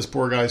anyway, this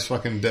poor guy's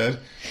fucking dead.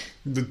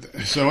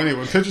 So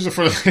anyway, pictures in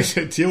front of the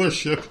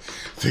dealership.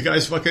 The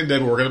guy's fucking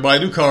dead. We're going to buy a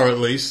new car at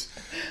least.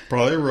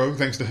 Probably a Rogue,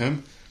 thanks to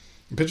him.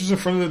 Pictures in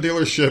front of the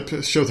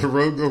dealership show the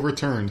Rogue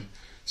overturned.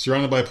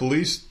 Surrounded by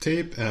police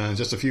tape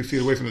just a few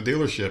feet away from the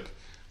dealership.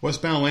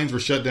 Westbound lanes were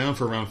shut down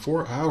for around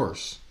 4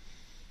 hours.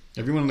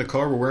 Everyone in the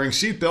car were wearing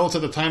seatbelts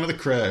at the time of the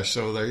crash,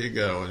 so there you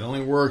go. It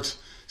only worked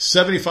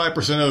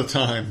 75% of the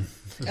time.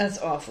 That's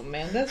awful,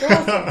 man. That's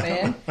awful,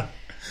 man.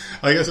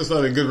 I guess it's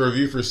not a good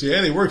review for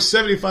CA. They work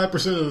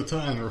 75% of the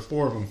time. There are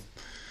 4 of them.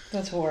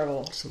 That's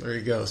horrible. So there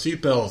you go.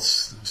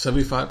 Seatbelts,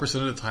 75%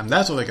 of the time.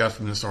 That's what I got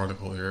from this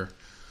article here.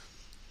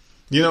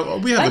 You know,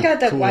 we have I got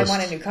that coolest, I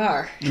want a new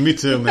car. Me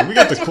too, man. We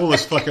got the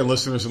coolest fucking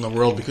listeners in the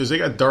world because they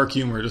got dark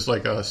humor just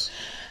like us.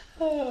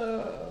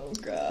 Oh,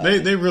 God.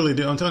 They really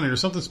do. I'm telling you,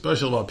 there's something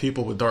special about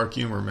people with dark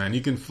humor, man.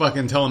 You can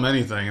fucking tell them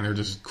anything and they're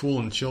just cool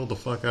and chilled the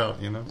fuck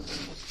out, you know?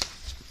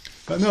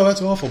 But no,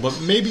 that's awful. But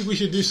maybe we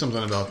should do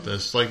something about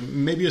this. Like,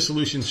 maybe a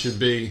solution should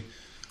be,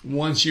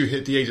 once you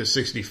hit the age of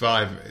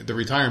 65, the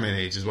retirement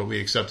age is what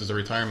we accept as the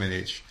retirement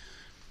age.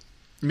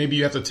 Maybe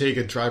you have to take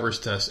a driver's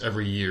test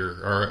every year,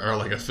 or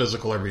like a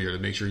physical every year to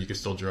make sure you can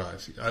still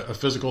drive. A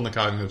physical and a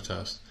cognitive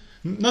test.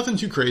 Nothing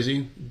too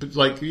crazy, but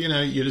like, you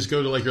know, you just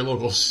go to like your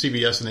local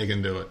CVS and they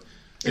can do it.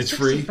 It's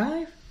free.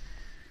 65?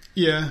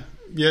 Yeah,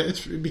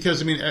 it's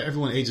because, I mean,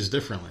 everyone ages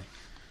differently.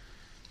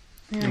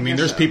 Yeah, I mean,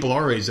 there's people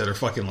our age that are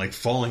fucking like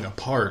falling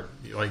apart.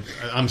 Like,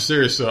 I'm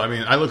serious. So, I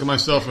mean, I look at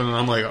myself and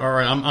I'm like, all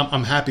right,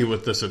 I'm happy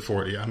with this at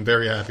 40. I'm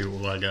very happy with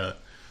what I got.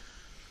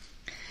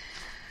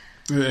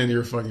 And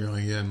you're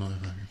like, yeah,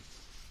 motherfucker.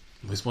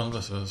 At least one of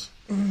us is.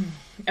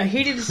 A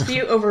heated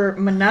dispute over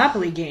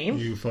Monopoly game.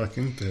 You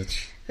fucking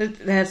bitch.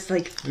 That's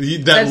like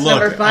that's look,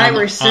 number 5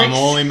 or 6. I'm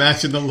only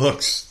matching the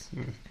looks.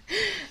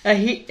 A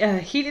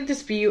heated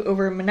dispute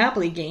over a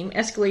Monopoly game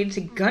escalated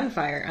to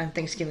gunfire on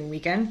Thanksgiving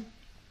weekend.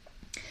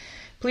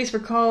 Police were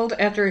called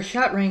after a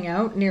shot rang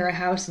out near a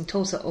house in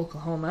Tulsa,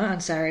 Oklahoma on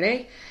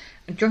Saturday.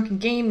 A drunken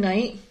game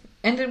night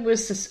ended with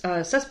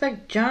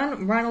suspect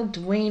John Ronald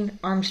Dwayne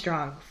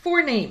Armstrong.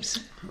 4 names.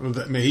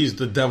 I mean, he's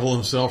the devil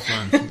himself,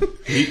 man.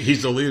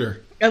 He's the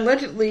leader.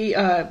 Allegedly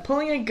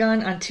pulling a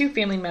gun on 2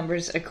 family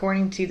members,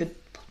 according to the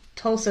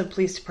Tulsa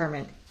Police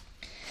Department.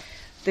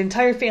 The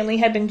entire family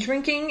had been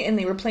drinking and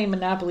they were playing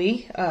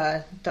Monopoly,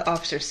 the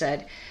officer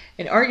said.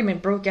 An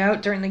argument broke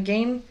out during the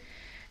game,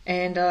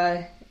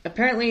 and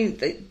apparently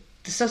the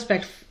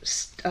suspect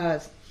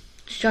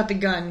shot the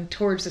gun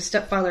towards the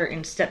stepfather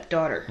and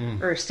stepdaughter,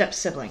 or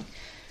step-sibling.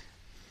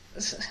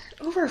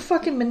 Over a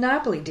fucking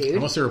Monopoly, dude.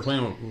 Unless they were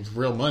playing with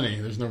real money,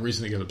 there's no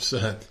reason to get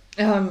upset.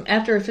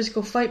 After a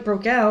physical fight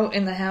broke out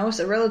in the house,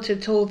 a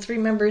relative told 3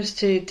 members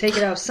to take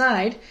it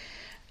outside.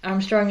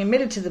 Armstrong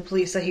admitted to the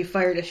police that he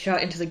fired a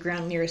shot into the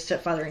ground near his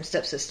stepfather and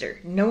stepsister.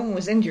 No one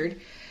was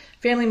injured.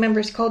 Family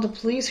members called the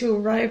police, who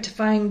arrived to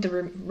find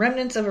the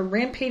remnants of a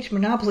rampage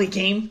Monopoly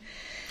game.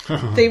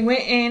 They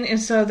went in and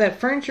saw that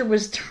furniture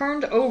was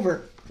turned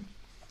over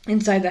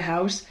inside the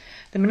house.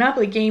 The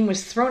Monopoly game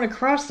was thrown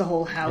across the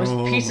whole house,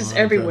 pieces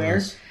everywhere,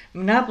 goodness.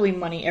 Monopoly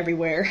money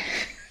everywhere.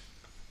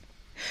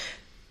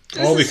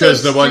 All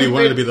because the one he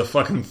wanted to be the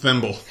fucking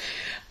thimble.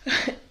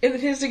 In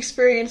his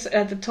experience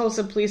at the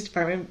Tulsa Police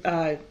Department,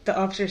 the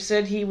officer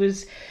said he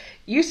was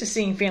used to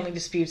seeing family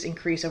disputes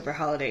increase over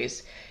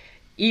holidays,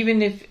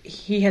 even if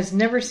he has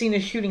never seen a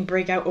shooting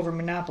break out over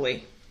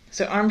Monopoly.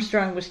 So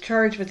Armstrong was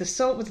charged with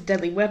assault with a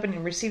deadly weapon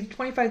and received a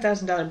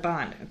 $25,000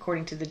 bond,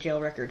 according to the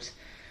jail records.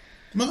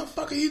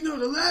 Motherfucker, you know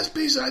the last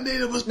piece I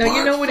needed was no,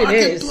 you know what it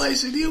is.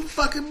 Place and you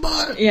fucking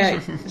bought it. Yeah,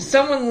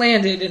 someone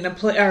landed in a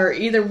or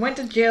either went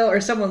to jail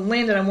or someone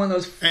landed on one of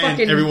those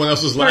fucking. And everyone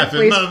else was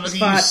laughing.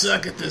 Motherfucker, you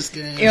suck at this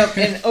game. Yep,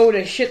 and owed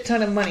a shit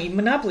ton of money.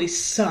 Monopoly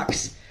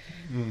sucks.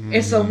 Mm-hmm.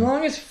 It's the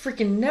longest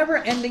freaking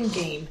never-ending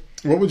game.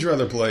 What would you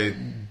rather play,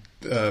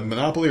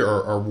 Monopoly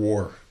or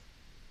War?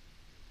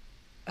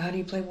 How do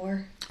you play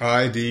War?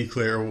 I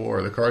Declare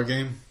War, the card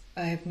game.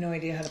 I have no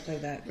idea how to play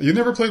that. You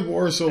never played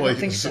War, so I don't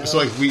think so. So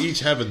like we each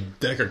have a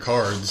deck of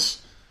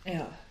cards.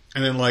 Yeah.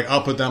 And then like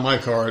I'll put down my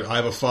card. I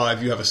have a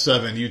 5. You have a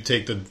 7. You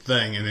take the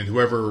thing, and then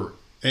whoever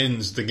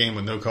ends the game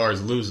with no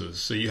cards loses.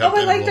 So you have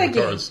to end all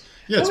the cards.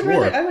 Yeah, it's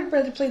War. I would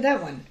rather play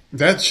that one.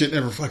 That shit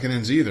never fucking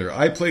ends either.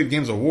 I played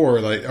games of War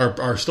that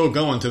are still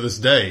going to this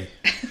day.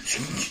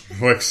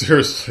 Like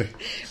seriously.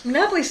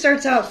 Monopoly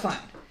starts out fun.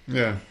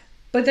 Yeah.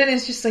 But then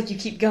it's just like you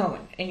keep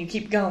going, and you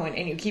keep going,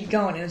 and you keep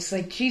going, and it's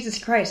like, Jesus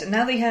Christ. And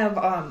now they have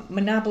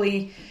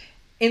Monopoly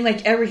in,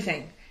 like,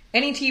 everything.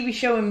 Any TV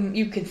show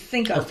you could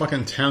think of. Our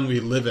fucking town we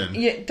live in.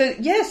 Yeah,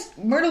 yes,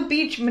 Myrtle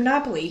Beach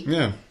Monopoly.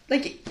 Yeah.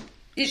 Like,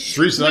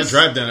 streets that I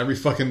drive down every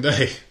fucking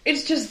day.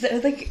 It's just,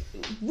 like,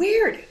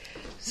 weird.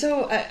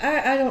 So,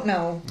 I don't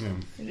know.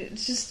 Yeah.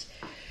 It's just,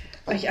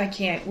 I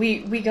can't.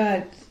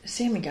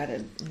 Sammy got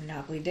a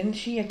Monopoly, didn't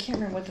she? I can't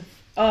remember what the...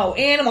 Oh,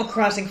 Animal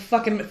Crossing.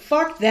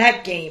 Fuck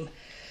that game.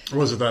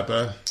 Was it that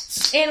bad?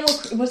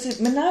 Was it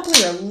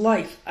Monopoly or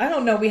Life? I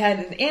don't know. We had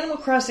an Animal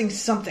Crossing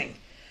something.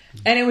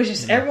 And it was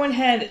just, everyone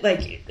had,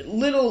 like,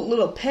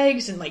 little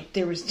pegs, and, like,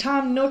 there was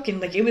Tom Nook, and,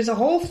 like, it was a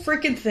whole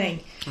freaking thing.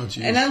 Oh,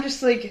 jeez. And I'm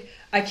just like,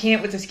 I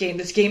can't with this game.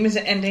 This game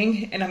isn't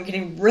ending, and I'm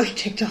getting really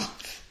ticked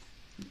off.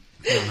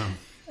 I don't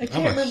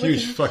know. I'm a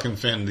huge fucking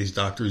fan of these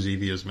Dr.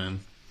 Zevias, man.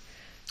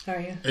 How are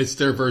you? It's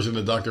their version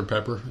of Dr.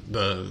 Pepper.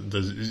 The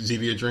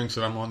Zevia drinks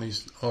that I'm on,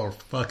 these are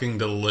fucking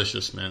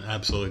delicious, man.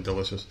 Absolutely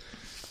delicious.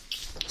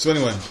 So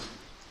anyway,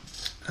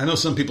 I know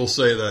some people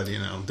say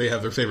that, they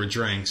have their favorite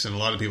drinks, and a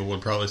lot of people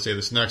would probably say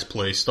this next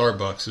place,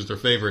 Starbucks, is their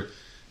favorite.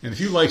 And if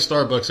you like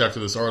Starbucks after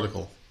this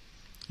article,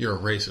 you're a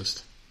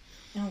racist.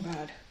 Oh,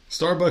 God.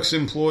 Starbucks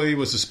employee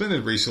was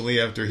suspended recently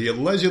after he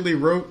allegedly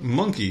wrote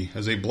monkey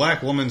as a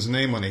black woman's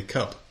name on a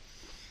cup.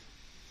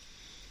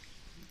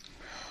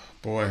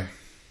 Boy.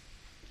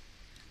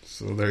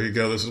 So there you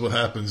go. This is what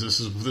happens.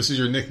 This is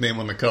your nickname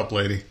on the cup,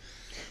 lady.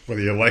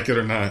 Whether you like it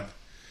or not.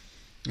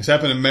 This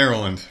happened in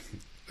Maryland.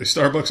 A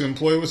Starbucks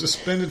employee was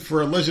suspended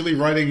for allegedly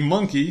writing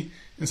monkey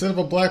instead of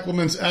a black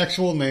woman's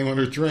actual name on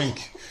her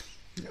drink.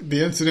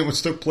 The incident,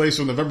 which took place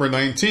on November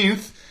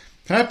 19th,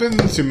 happened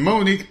to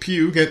Monique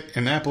Pugh at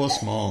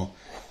Annapolis Mall.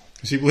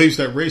 She believes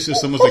that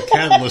racism was the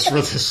catalyst for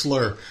the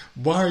slur.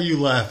 Why are you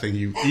laughing,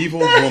 you evil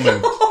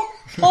woman?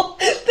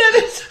 That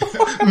is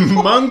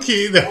horrible.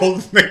 Monkey, they're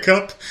holding the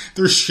cup.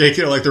 They're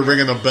shaking it like they're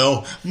ringing a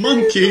bell.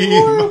 Monkey.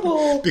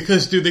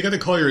 Because, dude, they got to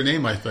call your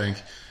name, I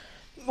think.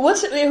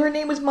 Her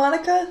name was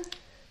Monica?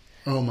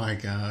 Oh, my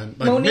God.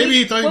 Monique? Maybe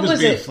he thought he was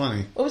being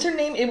funny. What was her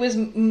name? It was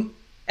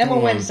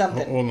M-O-N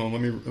something. Hold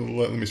on,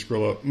 let me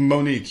scroll up.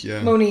 Monique,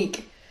 yeah.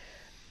 Monique.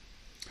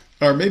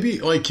 Or maybe,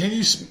 can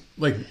you,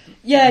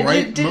 yeah,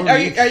 write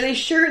Monique? Are they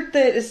sure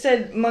that it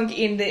said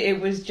monkey and that it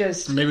was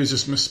just... Maybe it's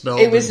just misspelled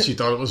and she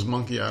thought it was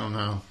monkey, I don't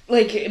know.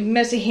 Like,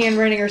 messy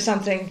handwriting or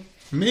something.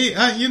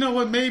 You know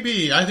what,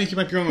 maybe. I think you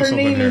might be on with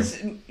something here.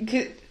 Her name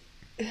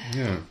is...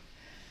 Yeah.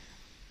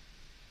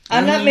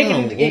 I'm not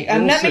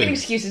making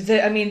excuses.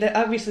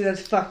 Obviously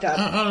that's fucked up.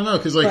 I don't know,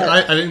 because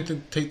I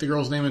didn't take the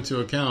girl's name into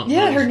account.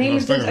 Yeah, her name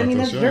is.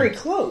 That's very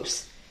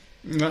close.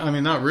 No,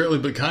 not really,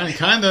 but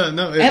kind of.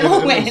 No,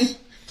 M-O-N.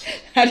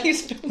 How do you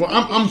spell? Well,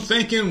 I'm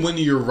thinking when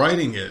you're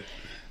writing it.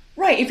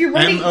 Right, if you're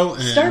writing,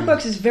 M-O-N.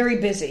 Starbucks is very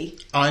busy.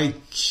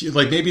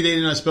 Maybe they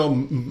did not spell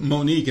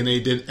Monique and they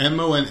did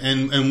M-O-N,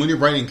 and when you're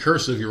writing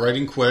cursive, you're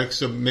writing quick,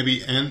 so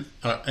maybe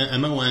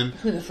M-O-N.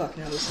 Who the fuck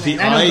knows? The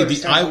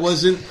I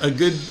wasn't a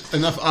good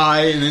enough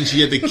I, and then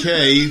she had the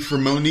K for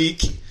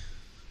Monique.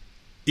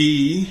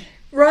 E.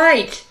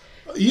 Right.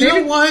 You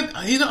know what?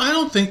 I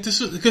don't think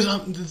this is, because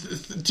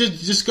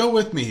just go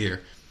with me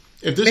here.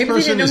 If this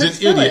person is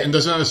an idiot and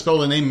doesn't know how to spell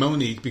the name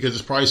Monique, because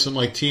it's probably some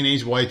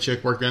teenage white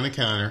chick working on the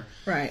counter,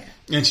 right?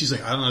 And she's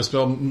like, I don't know how to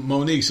spell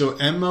Monique, so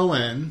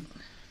M-O-N,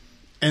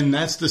 and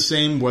that's the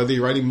same whether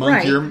you're writing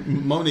monkey or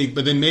Monique.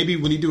 But then maybe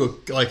when you do a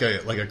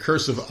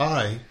cursive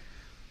I,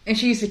 and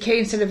she used a K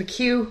instead of a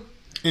Q,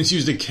 and she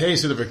used a K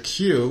instead of a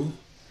Q,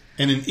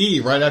 and an E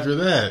right after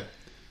that,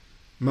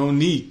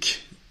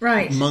 Monique.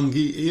 Right.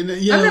 Monkey.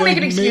 I'm not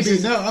making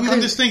excuses. No,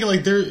 I'm just thinking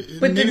there.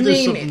 But maybe the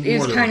name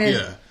there's is kind of.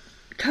 Yeah.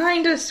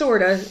 Kind of,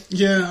 sort of.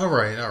 Yeah, all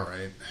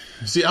right.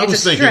 See, I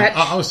was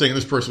thinking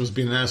this person was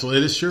being an asshole.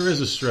 It sure is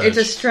a stretch. It's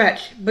a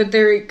stretch, but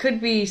there could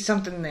be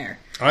something there.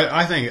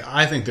 I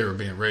think they were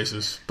being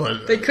racist,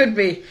 but they could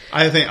be.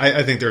 I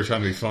think they were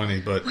trying to be funny,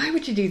 but why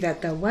would you do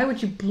that though? Why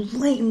would you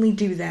blatantly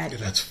do that? Yeah,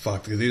 that's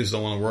fucked. Because they just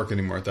don't want to work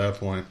anymore at that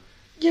point.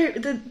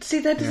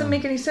 That doesn't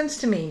make any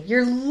sense to me.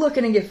 You're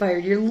looking to get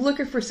fired. You're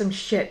looking for some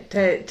shit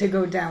to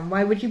go down.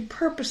 Why would you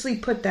purposely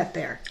put that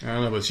there? I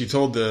don't know, but she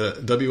told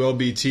the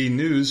WLBT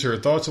News her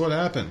thoughts on what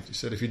happened. She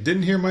said, if you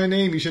didn't hear my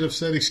name, you should have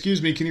said,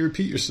 excuse me, can you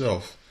repeat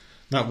yourself?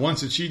 Not once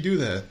did she do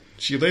that.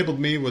 She labeled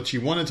me what she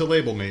wanted to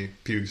label me,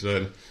 Pugh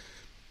said.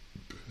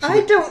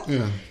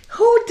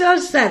 Who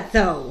does that,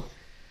 though?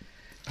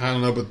 I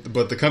don't know,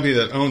 but the company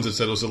that owns it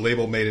said it was a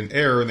label made in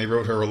error, and they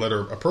wrote her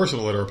a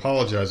personal letter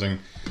apologizing.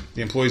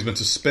 The employee's been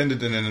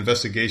suspended and an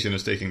investigation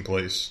is taking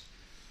place.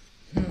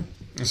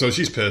 And so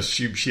she's pissed.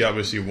 She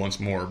obviously wants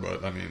more,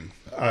 but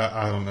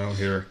I don't know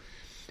here.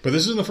 But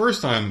this isn't the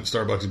first time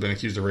Starbucks has been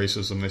accused of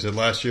racism. They said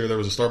last year there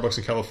was a Starbucks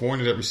in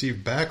California that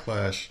received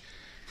backlash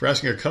for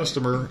asking a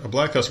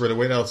black customer, to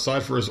wait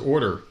outside for his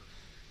order.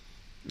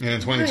 And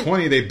in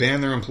 2020, they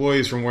banned their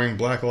employees from wearing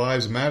Black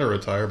Lives Matter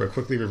attire, but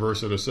quickly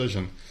reversed the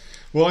decision.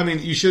 Well,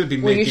 you shouldn't be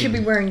you should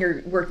be wearing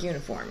your work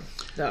uniform,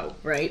 though,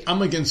 right?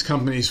 I'm against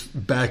companies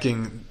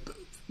backing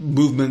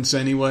movements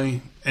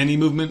anyway. Any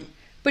movement.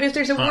 But if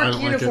there's a work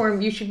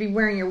uniform, you should be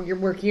wearing your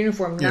work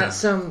uniform, not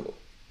some...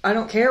 I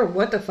don't care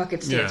what the fuck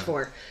it stands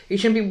for. You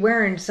shouldn't be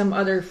wearing some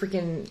other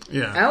freaking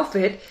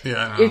outfit.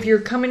 Yeah, if you're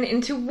coming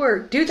into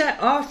work, do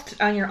that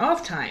on your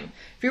off time.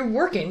 If you're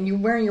working, you're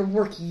wearing your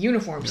work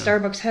uniform. Yeah.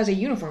 Starbucks has a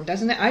uniform,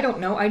 doesn't it? I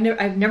don't know.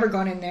 I've never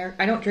gone in there.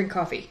 I don't drink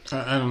coffee.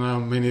 I don't know.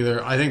 Me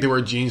neither. I think they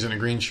wear jeans and a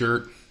green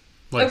shirt.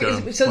 That's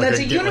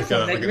a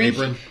uniform. Like green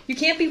apron. You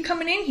can't be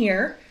coming in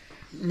here.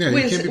 Yeah,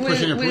 you can't be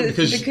pushing your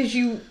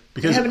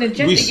because you have an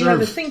agenda. You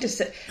have a thing to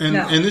say.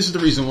 And this is the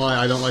reason why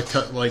I don't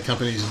like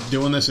companies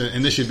doing this.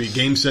 And this should be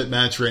game, set,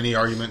 match for any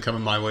argument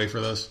coming my way for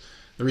this.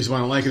 The reason why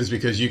I don't like it is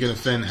because you can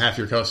offend half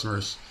your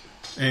customers.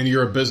 And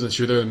you're a business.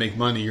 You're there to make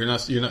money. You're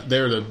not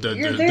there to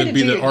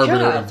be the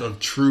arbiter of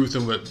truth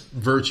and what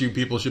virtue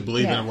people should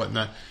believe in and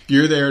whatnot.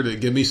 You're there to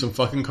give me some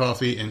fucking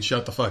coffee and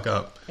shut the fuck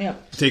up.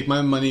 Yep. Take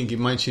my money, give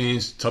my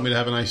change, tell me to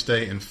have a nice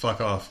day, and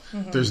fuck off.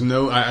 Mm-hmm. There's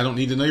no. I don't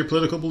need to know your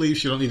political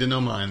beliefs. You don't need to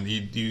know mine.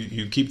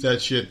 You keep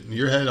that shit in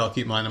your head. I'll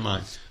keep mine in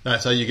mine.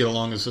 That's how you get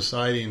along in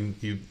society, and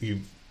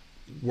you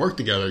work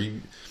together.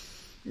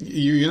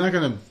 You're not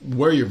going to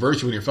wear your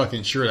virtue in your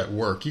fucking shirt at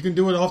work. You can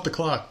do it off the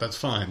clock. That's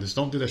fine. Just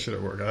don't do that shit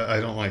at work. I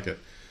don't like it.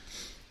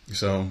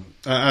 So,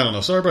 I don't know.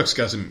 Starbucks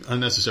got some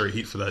unnecessary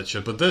heat for that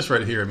shit. But this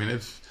right here, I mean,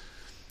 if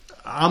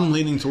I'm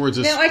leaning towards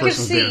this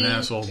person being an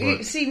asshole.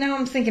 But... See, now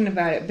I'm thinking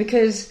about it.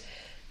 Because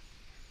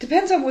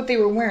depends on what they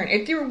were wearing.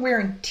 If they were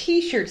wearing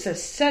T-shirts that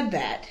said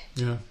that,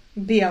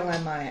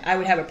 BLM on it, I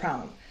would have a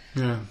problem.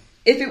 Yeah.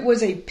 If it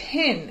was a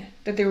pin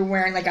that they were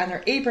wearing, like on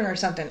their apron or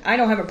something, I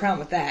don't have a problem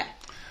with that.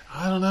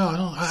 I don't know. I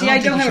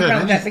don't have a problem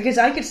with that because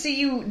I could see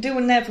you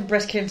doing that for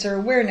breast cancer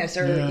awareness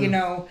or,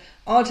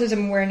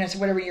 autism awareness or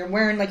whatever. You're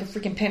wearing like a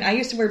freaking pin. I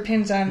used to wear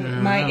pins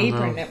on my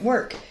apron at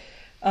work.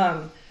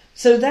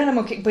 So that I'm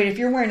okay. But if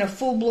you're wearing a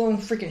full-blown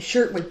freaking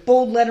shirt with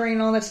bold lettering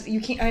and all that,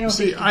 you can't. I don't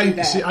think you can do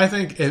that. See, I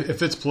think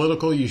if it's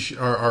political,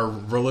 are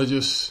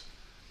religious.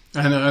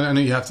 I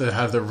know you have to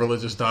have the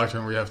religious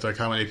doctrine where you have to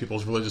accommodate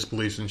people's religious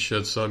beliefs and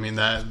shit. So I mean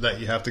that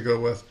you have to go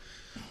with.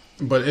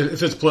 But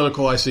if it's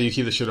political, I say you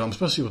keep the shit on,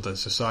 especially with the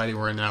society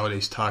we're in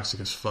nowadays, toxic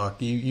as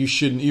fuck. You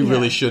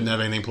really shouldn't have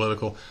anything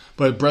political.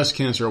 But breast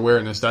cancer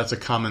awareness, that's a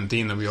common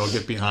theme that we all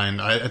get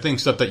behind. I think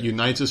stuff that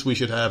unites us we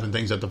should have, and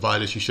things that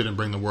divide us you shouldn't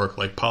bring to work.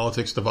 Like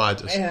politics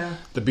divides us. Yeah.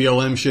 The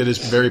BLM shit is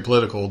very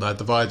political. That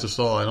divides us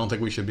all. I don't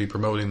think we should be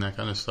promoting that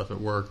kind of stuff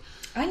at work.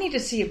 I need to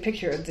see a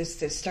picture of this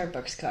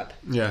Starbucks cup.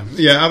 Yeah,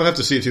 I would have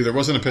to see it too. There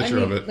wasn't a picture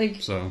of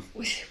it, so.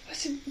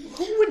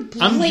 Who would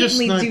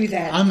blatantly do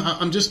that?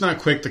 I'm just not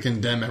quick to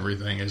condemn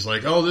everything. It's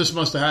like, oh, this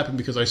must have happened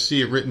because I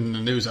see it written in the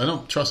news. I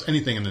don't trust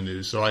anything in the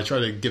news, so I try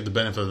to give the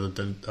benefit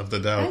of the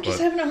doubt. I'm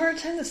just having a hard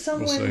time that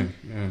someone,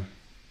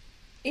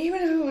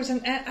 even if it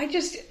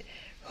was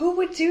who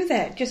would do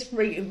that? Just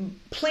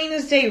plain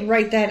as day,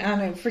 write that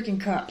on a freaking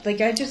cup.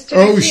 Like I just.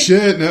 Oh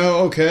shit!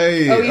 No,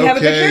 okay. Oh, you have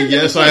a picture?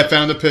 Yes, I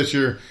found a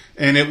picture.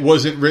 And it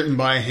wasn't written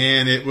by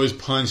hand. It was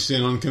punched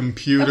in on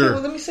computer. Okay,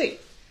 well, let me see.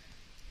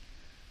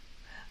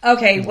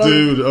 Okay, well...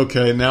 Dude,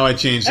 okay, now I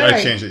changed it. Right.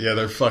 I changed it.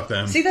 Yeah, fuck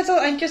them. See, that's all.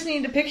 I just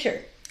needed a picture.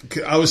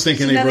 I was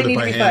thinking they wrote it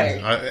by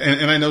hand. Fired.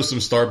 And I know some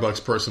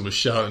Starbucks person was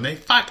shouting, they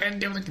fucking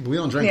do it. We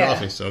don't drink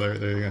coffee, so there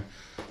you go.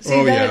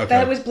 See,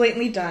 that was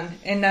blatantly done.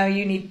 And now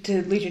you need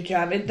to lose your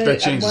job.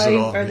 That changes it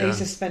all. Why are they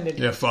suspended?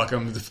 Yeah, fuck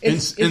them.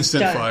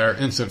 Instant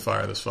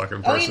fire, this fucking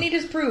person. All you need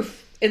is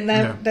proof. And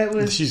that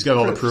was. She's got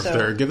all the proof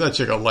there. Give that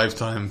chick a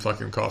lifetime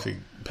fucking coffee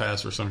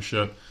pass or some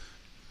shit.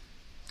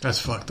 That's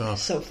fucked up.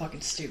 So fucking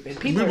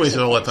stupid. We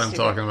wasted all that time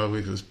talking about it.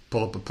 We could just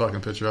pull up a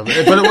fucking picture of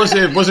it. But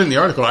it wasn't in the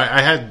article.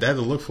 I had to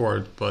look for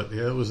it. But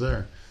yeah, it was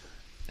there.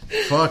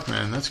 Fuck,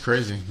 man. That's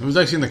crazy. It was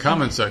actually in the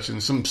comment section.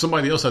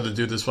 Somebody else had to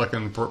do this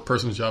fucking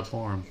person's job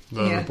for him.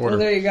 The reporter. Well,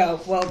 there you go.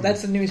 Well,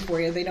 that's the news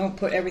for you. They don't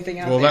put everything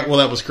out there.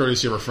 That was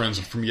courtesy of our friends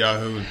from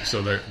Yahoo.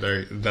 So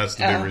that's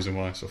the big reason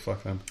why. So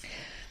fuck them.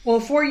 Well,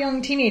 4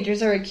 young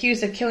teenagers are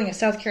accused of killing a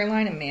South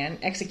Carolina man,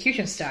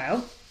 execution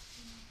style,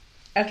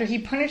 after he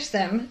punished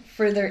them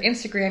for their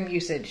Instagram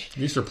usage. At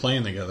least they're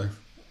playing together.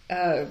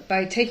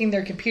 By taking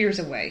their computers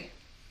away.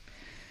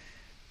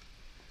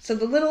 So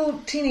the little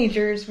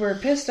teenagers were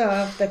pissed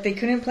off that they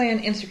couldn't play on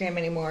Instagram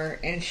anymore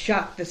and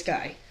shot this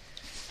guy.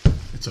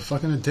 It's a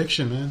fucking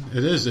addiction, man.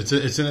 It is.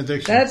 It's an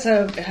addiction. That's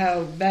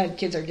how bad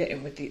kids are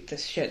getting with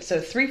this shit. So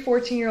 3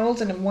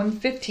 14-year-olds and 1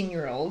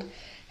 15-year-old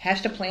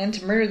hatched a plan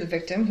to murder the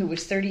victim, who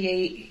was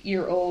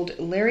 38-year-old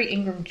Larry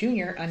Ingram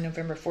Jr., on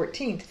November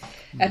 14th,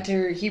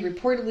 after he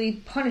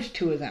reportedly punished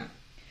 2 of them.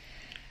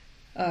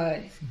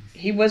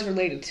 He was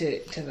related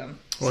to them.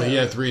 Well, he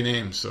had 3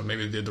 names, so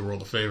maybe they did the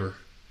world a favor.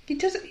 He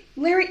does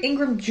Larry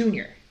Ingram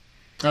Jr.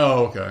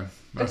 Oh, okay.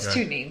 That's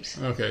 2 names.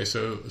 Okay,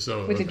 so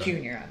with a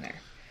junior on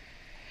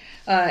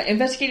there.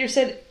 Investigators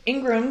said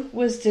Ingram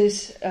was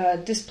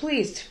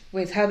displeased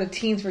with how the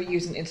teens were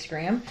using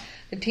Instagram.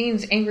 The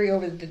teens, angry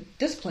over the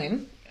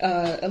discipline,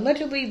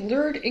 allegedly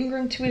lured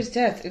Ingram to his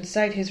death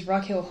inside his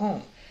Rock Hill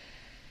home.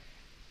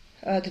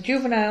 The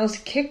juveniles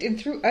kicked and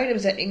threw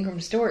items at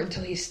Ingram's door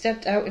until he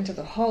stepped out into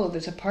the hall of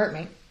his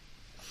apartment.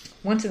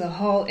 Once in the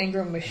hall,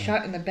 Ingram was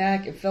shot in the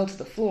back and fell to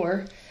the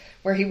floor,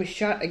 where he was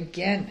shot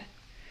again.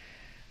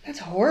 That's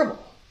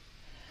horrible.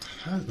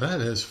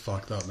 That is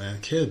fucked up,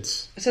 man.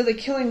 Kids. So the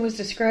killing was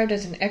described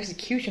as an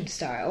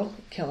execution-style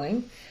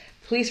killing.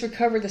 Police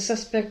recovered the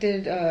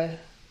suspected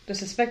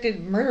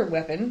murder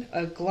weapon,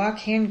 a Glock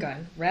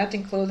handgun, wrapped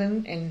in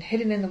clothing and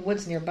hidden in the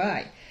woods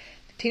nearby.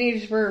 The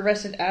teenagers were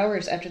arrested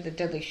hours after the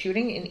deadly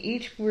shooting, and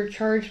each were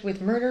charged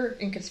with murder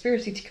and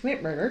conspiracy to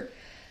commit murder.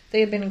 They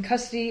have been in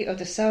custody of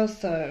the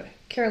South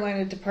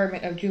Carolina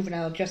Department of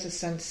Juvenile Justice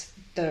since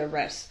the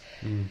arrest.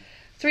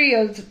 3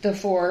 of the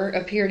 4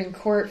 appeared in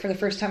court for the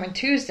first time on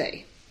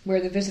Tuesday, where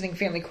the visiting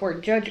family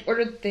court judge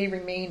ordered they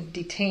remain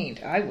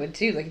detained. I would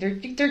too. Like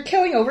they're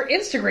killing over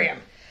Instagram.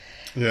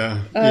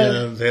 Yeah,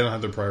 they don't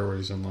have their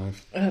priorities in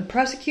life.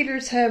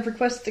 Prosecutors have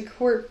requested the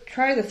court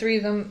try the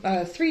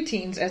 3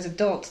 teens as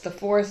adults. The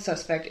 4th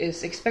suspect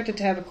is expected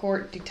to have a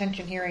court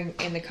detention hearing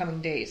in the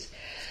coming days.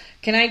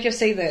 Can I just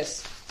say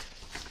this?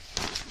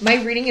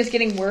 My reading is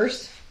getting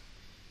worse.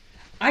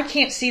 I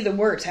can't see the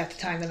words half the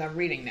time that I'm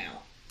reading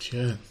now.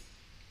 Shit.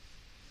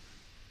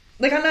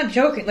 Like, I'm not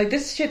joking. Like,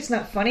 this shit's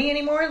not funny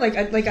anymore.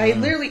 I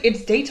literally,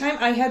 it's daytime.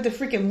 I had the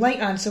freaking light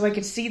on so I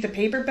could see the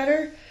paper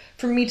better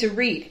for me to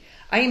read.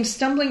 I am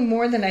stumbling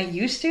more than I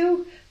used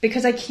to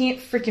because I can't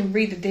freaking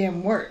read the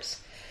damn words.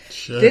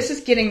 Shit. This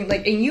is getting,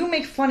 like, and you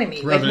make fun of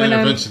me. We're having an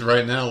intervention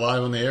right now,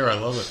 live on the air. I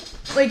love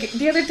it. Like,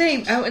 the other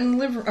day, out in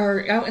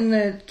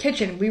the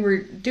kitchen, we were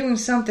doing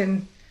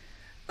something.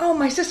 Oh,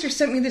 my sister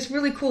sent me this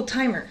really cool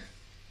timer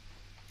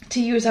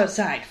to use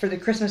outside for the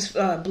Christmas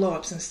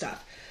blow-ups and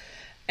stuff.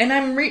 And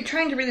I'm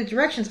trying to read the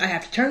directions. I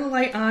have to turn the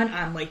light on.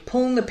 I'm, like,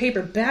 pulling the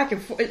paper back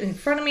in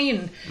front of me.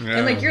 And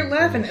like, you're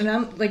laughing. And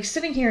I'm, like,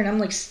 sitting here and I'm,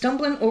 like,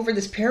 stumbling over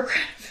this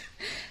paragraph.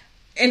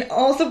 And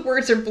all the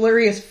words are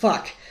blurry as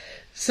fuck.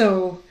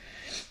 So,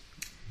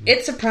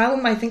 it's a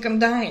problem. I think I'm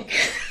dying.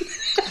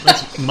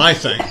 That's my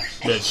thing,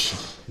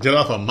 bitch. Get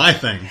off of my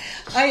thing.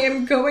 I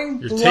am going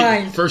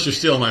blind. First you're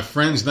stealing my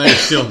friends, now you're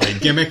stealing my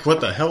gimmick.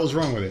 What the hell is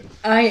wrong with it?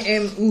 I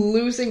am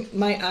losing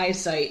my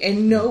eyesight.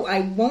 And no, I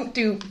won't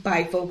do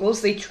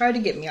bifocals. They try to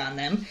get me on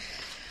them.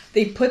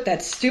 They put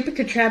that stupid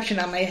contraption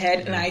on my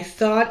head, and I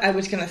thought I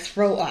was going to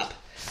throw up.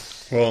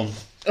 Well,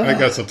 I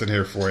got something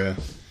here for you.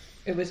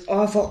 It was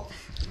awful.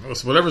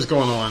 So whatever's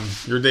going on,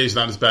 your day's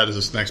not as bad as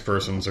this next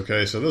person's,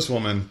 okay? So this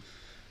woman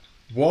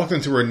walked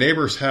into her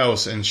neighbor's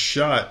house and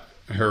shot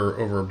her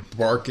over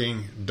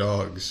barking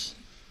dogs.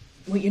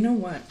 Well, you know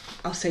what?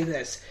 I'll say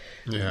this.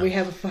 Yeah. We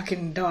have a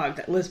fucking dog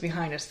that lives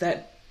behind us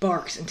that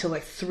barks until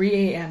like 3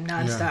 a.m.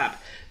 nonstop. Yeah.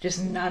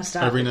 Just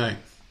nonstop. Every night.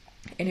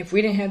 And if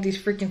we didn't have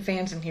these freaking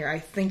fans in here, I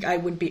think I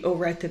would be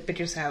over at the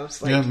bitch's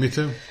house. Like, yeah, me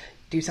too.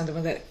 Do something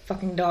with that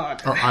fucking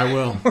dog. Or I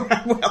will. Or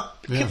I will.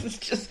 Because it's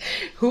just,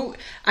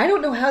 I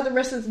don't know how the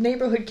rest of the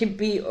neighborhood can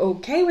be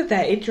okay with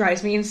that. It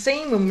drives me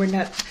insane when we're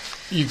not.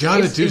 You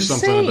got to do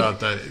something about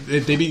that.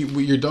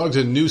 Your dog's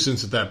a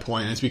nuisance at that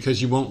point. And it's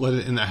because you won't let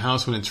it in the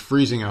house when it's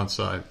freezing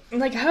outside.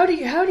 Like, how do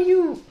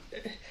you?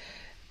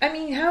 I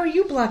mean, how are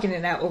you blocking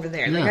it out over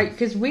there?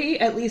 Because we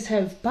at least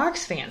have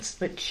box fans,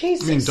 but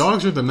Jesus. I mean,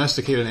 dogs are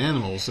domesticated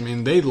animals. I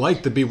mean, they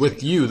like to be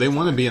with you. They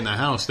want to be in the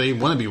house. They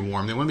want to be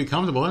warm. They want to be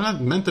comfortable. They're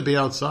not meant to be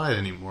outside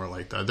anymore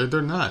like that.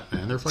 They're not,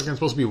 man. They're fucking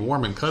supposed to be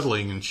warm and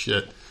cuddling and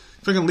shit.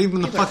 Fucking leave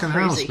them in the fucking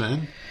house,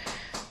 man.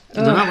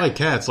 They're not like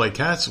cats. Like,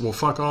 cats will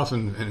fuck off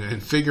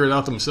and figure it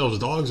out themselves.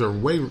 Dogs are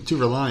way too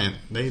reliant.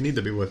 They need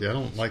to be with you. I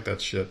don't like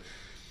that shit.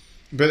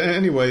 But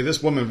anyway,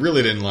 this woman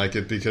really didn't like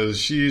it because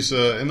she's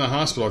in the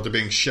hospital after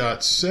being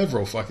shot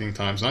several fucking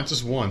times. Not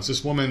just once.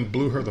 This woman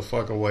blew her the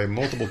fuck away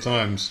multiple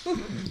times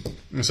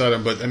inside her.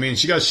 But, I mean,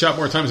 she got shot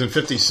more times than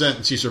 50 Cent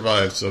and she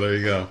survived. So there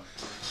you go.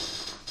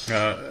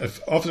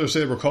 Officers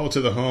say they were called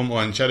to the home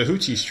on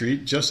Chattahoochee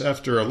Street just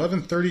after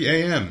 11:30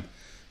 a.m.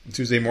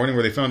 Tuesday morning,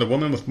 where they found a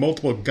woman with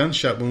multiple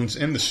gunshot wounds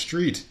in the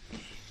street.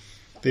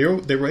 They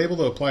were able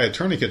to apply a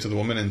tourniquet to the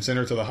woman and send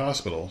her to the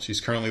hospital. She's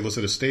currently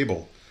listed as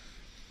stable.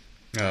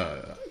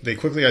 They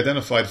quickly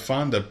identified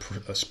Fonda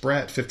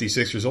Spratt,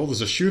 56 years old,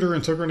 as a shooter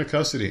and took her into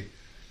custody.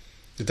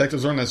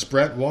 Detectives learned that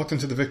Spratt walked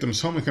into the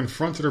victim's home and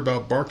confronted her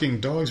about barking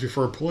dogs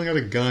before pulling out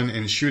a gun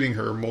and shooting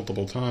her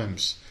multiple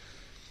times.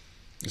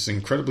 It's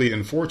incredibly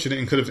unfortunate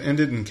and could have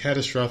ended in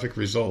catastrophic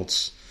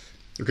results.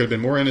 There could have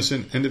been more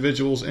innocent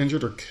individuals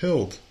injured or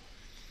killed.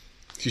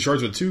 She's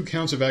charged with 2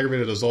 counts of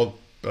aggravated assault,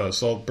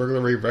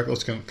 burglary,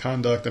 reckless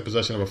conduct, and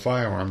possession of a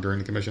firearm during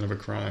the commission of a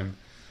crime.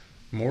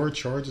 More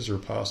charges are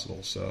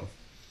possible, so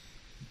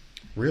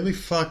really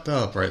fucked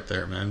up right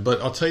there, man.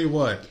 But I'll tell you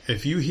what,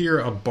 if you hear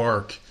a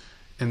bark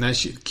and that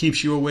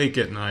keeps you awake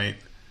at night,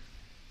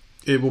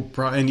 it will,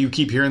 and you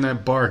keep hearing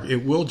that bark,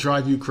 it will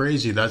drive you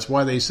crazy. That's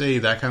why they say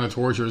that kind of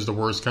torture is the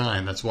worst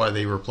kind. That's why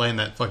they were playing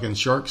that fucking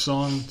shark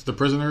song to the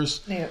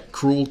prisoners. Yeah.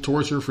 Cruel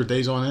torture for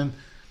days on end.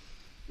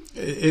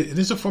 It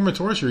is a form of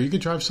torture. You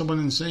could drive someone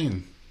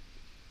insane.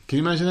 Can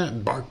you imagine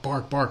that? Bark,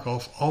 bark, bark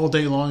all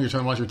day long. You're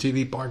trying to watch your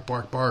TV. Bark,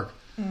 bark, bark.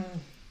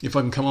 You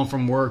fucking come home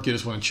from work, you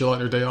just want to chill out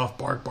your day off,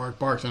 bark, bark,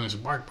 bark, and it's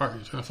bark, bark.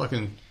 You're trying to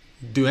fucking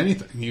do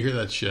anything. You hear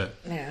that shit.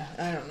 Yeah,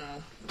 I don't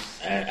know.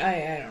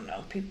 I don't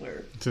know. People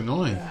are... It's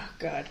annoying. Oh,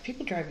 God.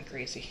 People drive me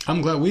crazy.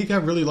 I'm glad we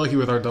got really lucky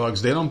with our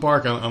dogs. They don't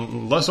bark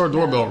unless our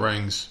doorbell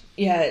rings.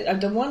 Yeah,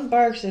 the one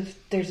barks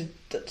if there's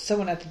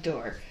someone at the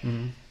door.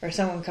 Mm-hmm. Or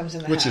someone comes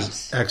in the house. Which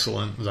is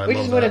excellent. Which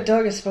is what a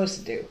dog is supposed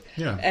to do.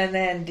 Yeah. And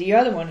then the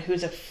other one,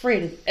 who's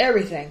afraid of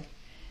everything...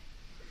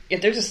 If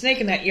there's a snake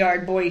in that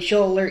yard, boy,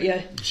 she'll alert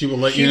you. She will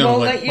let you know,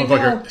 like,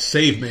 motherfucker,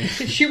 save me.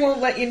 She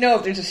won't let you know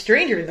if there's a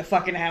stranger in the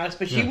fucking house,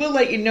 but she will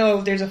let you know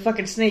if there's a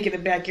fucking snake in the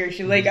backyard.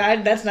 She's like,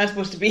 that's not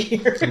supposed to be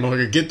here.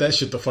 Motherfucker, get that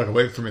shit the fuck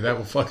away from me. That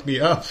will fuck me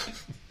up.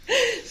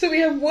 So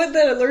we have one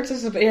that alerts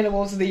us with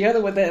animals and the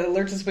other one that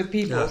alerts us with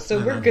people. Yeah, so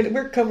we're good.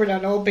 We're covered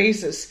on all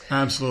bases.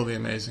 Absolutely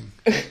amazing.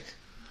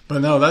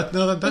 But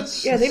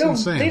that's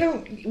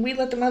insane. We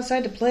let them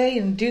outside to play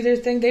and do their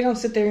thing. They don't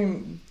sit there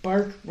and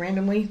bark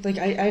randomly. Like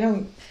I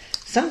don't.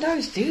 Some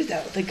dogs do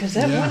though, because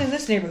that one in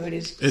this neighborhood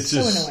is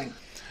so annoying.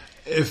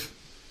 If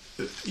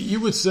You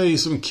would say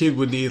some kid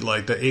would need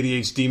like the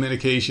ADHD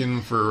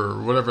medication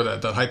for whatever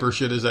that hyper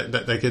shit is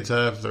that kids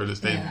have. They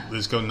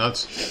just go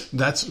nuts.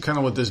 That's kind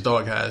of what this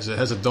dog has. It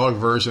has a dog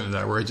version of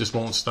that where it just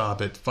won't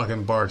stop. It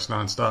fucking barks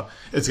nonstop.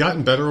 It's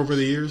gotten better over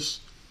the years.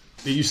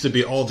 It used to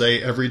be all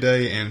day, every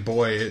day, and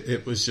boy,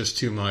 it was just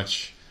too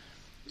much.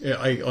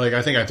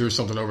 I think I threw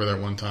something over there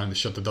one time to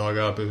shut the dog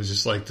up. It was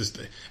just like this,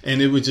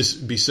 and it would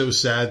just be so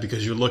sad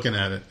because you're looking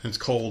at it and it's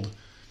cold.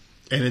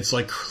 And it's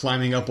like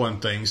climbing up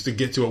on things to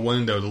get to a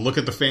window, to look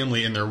at the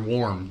family, and they're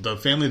warm. The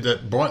family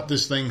that brought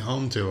this thing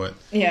home to it.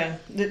 Yeah,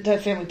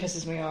 that family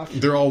pisses me off.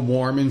 They're all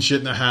warm and shit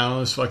in the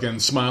house, fucking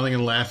smiling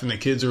and laughing. The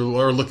kids are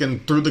looking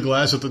through the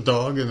glass at the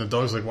dog, and the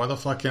dog's like, why the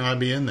fuck can't I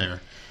be in there?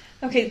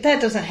 Okay,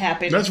 that doesn't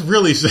happen. That's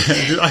really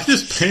sad, dude. I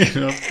just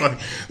painted a fuck.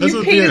 That's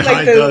what being like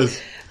high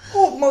does.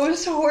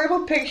 Most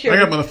horrible picture. I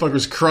got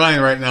motherfuckers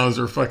crying right now as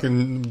they're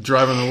fucking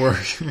driving to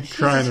work.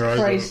 Crying their eyes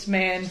out. Christ,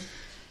 man.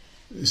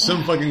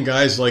 Some fucking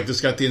guys like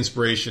this got the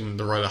inspiration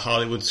to write a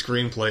Hollywood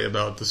screenplay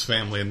about this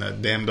family and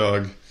that damn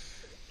dog.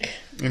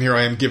 And here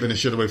I am giving this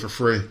shit away for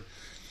free.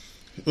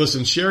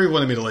 Listen, Sherry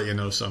wanted me to let you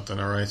know something,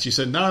 alright? She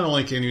said not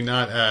only can you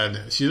not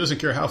add, she doesn't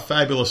care how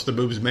fabulous the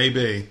boobs may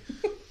be.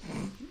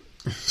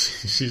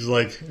 She's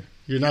like,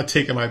 you're not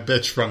taking my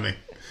bitch from me.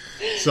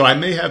 So I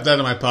may have that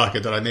in my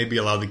pocket that I may be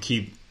allowed to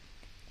keep.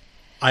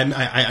 I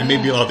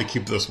may be allowed to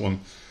keep this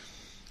one.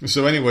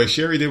 So anyway,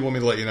 Sherry did want me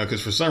to let you know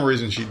because for some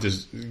reason she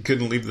just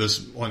couldn't leave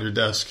this on your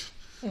desk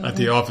at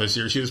the office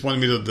here. She just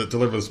wanted me to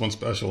deliver this one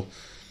special.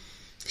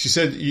 She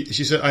said,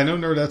 I know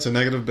Nerdette's a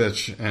negative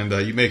bitch, and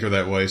you make her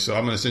that way, so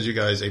I'm going to send you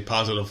guys a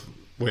positive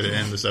way to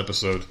end this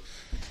episode.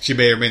 She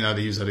may or may not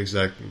have used that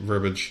exact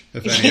verbiage,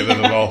 if any of it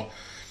at all.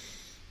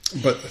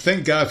 But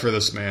thank God for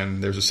this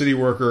man. There's a city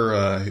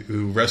worker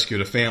who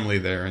rescued a family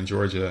there in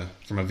Georgia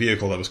from a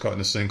vehicle that was caught in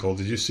a sinkhole.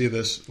 Did you see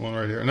this one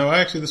right here? No,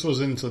 actually, this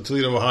was in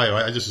Toledo, Ohio.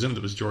 I just assumed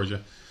it was Georgia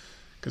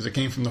because it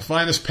came from the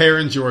finest pair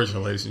in Georgia,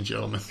 ladies and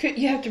gentlemen.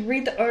 You have to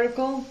read the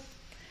article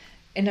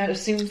and not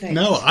assume things.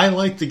 No, I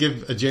like to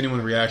give a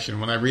genuine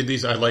reaction. When I read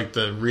these, I like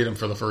to read them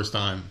for the first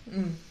time.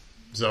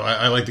 So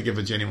I like to give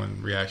a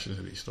genuine reaction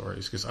to these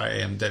stories because I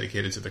am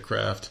dedicated to the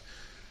craft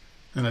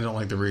and I don't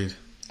like to read.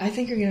 I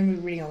think you're going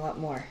to be reading a lot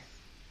more.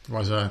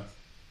 Why's that?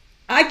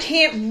 I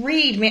can't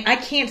read, man. I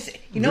can't see.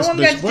 You know what I'm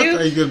going to do?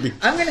 Are you gonna be...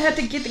 I'm going to have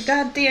to get the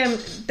goddamn...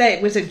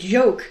 That was a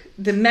joke.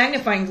 The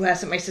magnifying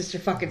glass that my sister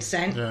fucking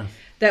sent. Yeah.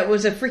 That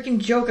was a freaking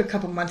joke a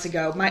couple months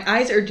ago. My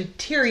eyes are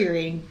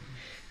deteriorating.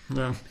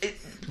 Yeah.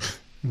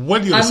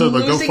 What do you say?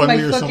 Like GoFundMe or something? I'm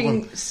losing my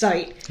fucking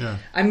sight. Yeah.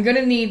 I'm going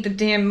to need the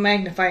damn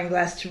magnifying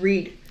glass to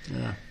read.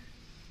 Yeah.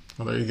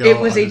 Well, there you go. It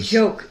was a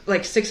joke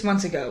like 6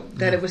 months ago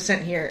that it was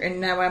sent here,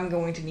 and now I'm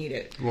going to need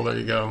it. Well, there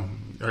you go.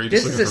 Are you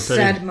this just is a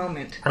sad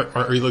moment.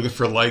 Are you looking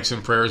for likes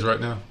and prayers right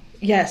now?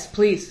 Yes,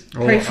 please.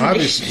 Pray for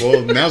me.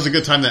 Well, now's a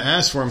good time to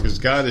ask for him because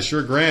God is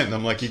sure granting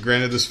them like he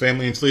granted this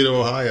family in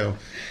Toledo, Ohio.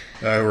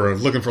 We're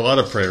looking for a lot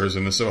of prayers,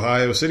 and this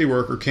Ohio city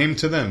worker came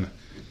to them.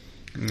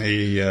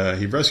 He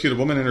rescued a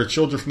woman and her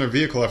children from their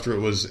vehicle after it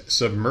was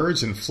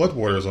submerged in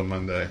floodwaters on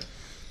Monday.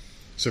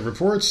 So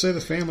reports say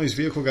the family's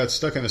vehicle got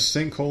stuck in a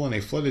sinkhole in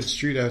a flooded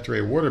street after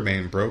a water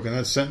main broke, and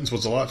that sentence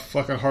was a lot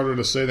fucking harder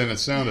to say than it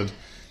sounded.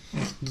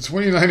 The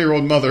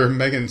 29-year-old mother,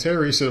 Megan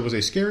Terry, said it was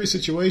a scary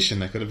situation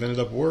that could have ended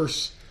up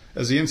worse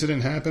as the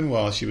incident happened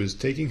while she was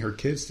taking her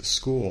kids to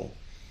school.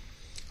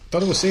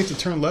 Thought it was safe to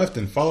turn left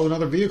and follow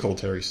another vehicle,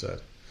 Terry said.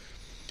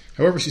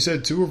 However, she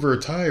said 2 of her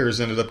tires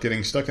ended up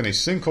getting stuck in a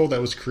sinkhole that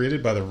was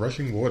created by the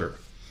rushing water.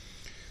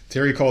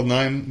 Terry called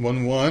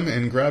 911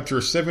 and grabbed her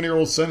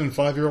 7-year-old son and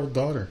 5-year-old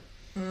daughter.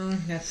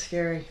 That's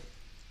scary.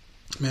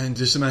 Man,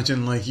 just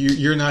imagine, like,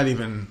 you're not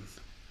even...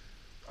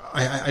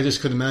 I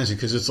just couldn't imagine,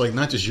 because it's like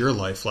not just your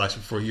life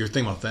flashing before you, you're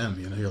thinking about them,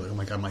 you know, you're like, oh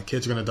my God, my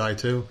kids are going to die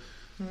too.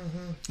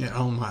 Yeah,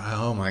 oh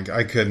my God,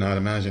 I could not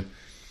imagine.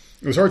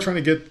 It was hard trying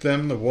to get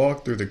them to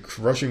walk through the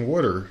rushing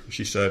water,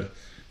 she said.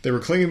 They were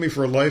clinging to me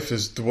for life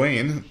as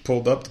Dwayne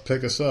pulled up to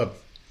pick us up.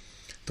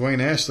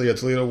 Dwayne Ashley, a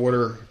Toledo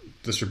water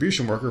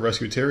distribution worker,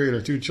 rescued Terry and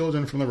her 2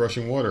 children from the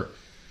rushing water.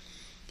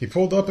 He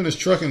pulled up in his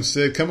truck and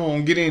said, come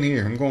on, get in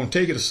here, I'm going to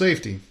take you to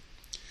safety.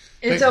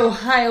 It's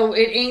Ohio,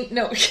 it ain't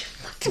no...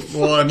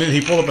 Well, I mean,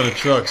 he pulled up in a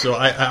truck, so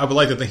I would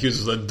like to think he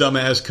was a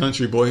dumbass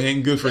country boy. He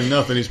ain't good for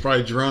nothing. He's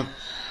probably drunk.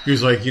 He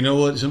was like, you know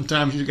what?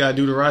 Sometimes you gotta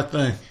do the right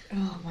thing.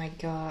 Oh my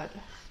God!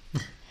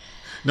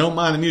 Don't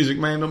mind the music,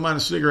 man. Don't mind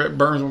the cigarette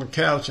burns on the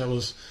couch. I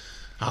was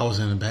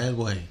in a bad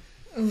way.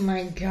 Oh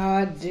my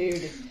God,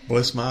 dude!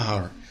 Bless my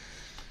heart.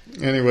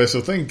 Anyway,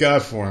 so thank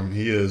God for him.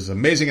 He is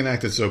amazing and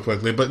acted so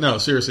quickly. But no,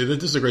 seriously,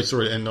 this is a great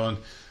story to end on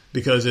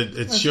because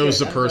it shows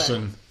the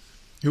person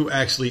who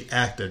actually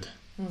acted.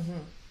 Mm-hmm.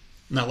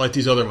 Not like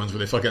these other ones where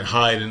they fucking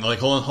hide and like,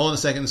 hold on a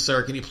second,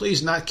 sir. Can you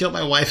please not kill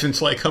my wife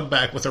until I come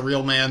back with a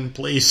real man,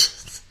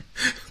 please?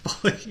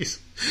 Please.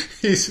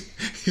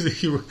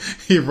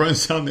 He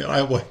runs down the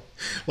highway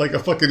like a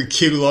fucking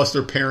kid who lost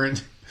their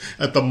parent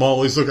at the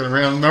mall. He's looking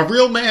around. My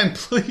real man,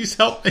 please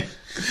help me.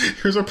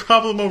 There's a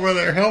problem over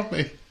there. Help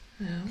me.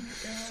 Oh my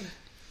God.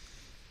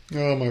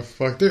 Oh my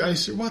fuck!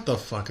 What the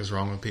fuck is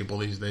wrong with people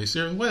these days?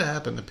 Seriously, what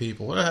happened to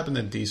people? What happened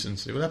to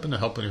decency? What happened to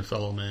helping your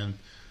fellow man?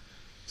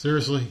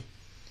 Seriously,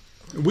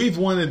 we've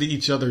wanted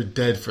each other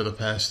dead for the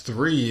past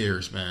 3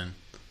 years, man.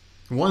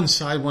 One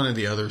side wanted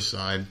the other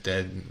side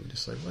dead. And we're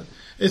just like, what?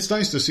 It's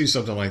nice to see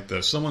something like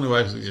this. Someone who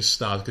actually just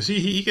stopped. Because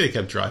he could have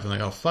kept driving. Like,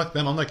 oh, fuck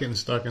them. I'm not getting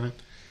stuck in it.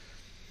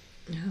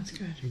 Yeah, that's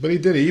good. But he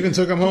did. He even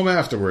took him home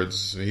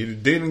afterwards. He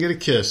didn't even get a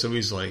kiss. So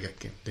he's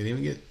like, didn't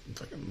even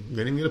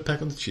get a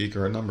peck on the cheek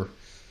or a number.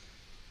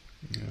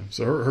 Yeah.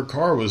 So her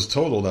car was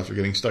totaled after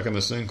getting stuck in the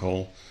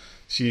sinkhole.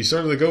 She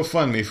started a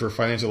GoFundMe for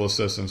financial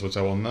assistance, which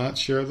I will not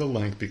share the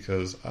link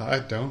because I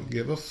don't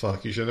give a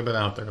fuck. You should have been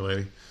out there,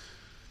 lady.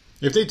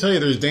 If they tell you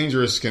there's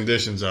dangerous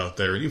conditions out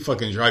there and you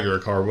fucking drive your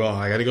car, well,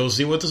 I gotta go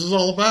see what this is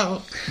all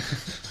about.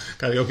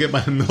 Gotta go get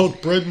my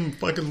milk, bread, and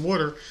fucking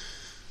water.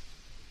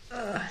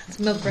 It's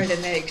milk, bread,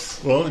 and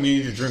eggs. Well, and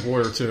you need to drink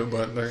water too,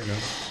 but there you go.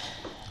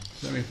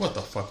 I mean, what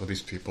the fuck with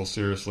these people?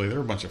 Seriously, they're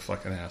a bunch of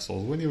fucking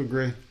assholes. Wouldn't you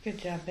agree? Good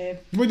job, babe.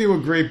 Wouldn't you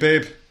agree,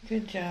 babe?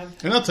 Good job.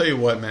 And I'll tell you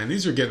what, man,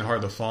 these are getting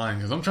hard to find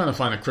because I'm trying to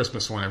find a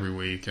Christmas one every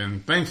week,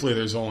 and thankfully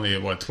there's only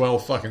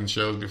 12 fucking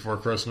shows before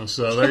Christmas.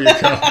 So there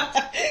you go.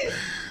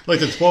 Like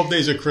the 12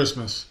 days of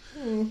Christmas.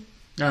 I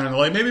don't know,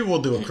 like maybe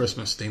we'll do a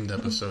Christmas themed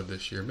episode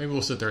this year. Maybe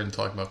we'll sit there and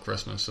talk about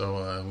Christmas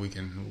so we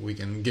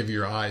can give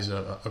your eyes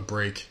a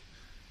break.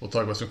 We'll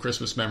talk about some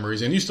Christmas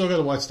memories, and you still got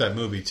to watch that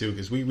movie too,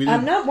 because we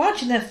I'm not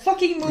watching that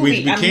fucking movie.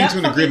 We came to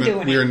an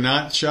agreement. We are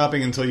not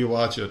shopping until you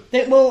watch it.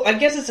 Well, I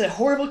guess it's a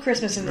horrible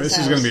Christmas in this house.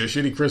 This is going to be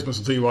a shitty Christmas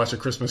until you watch A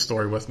Christmas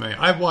Story with me.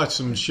 I've watched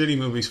some shitty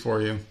movies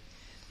for you.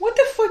 What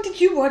the fuck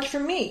did you watch for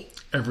me?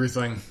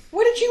 Everything.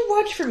 What did you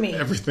watch for me?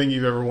 Everything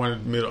you've ever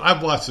wanted me to.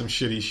 I've watched some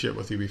shitty shit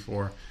with you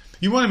before.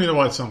 You wanted me to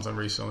watch something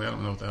recently. I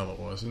don't know what the hell it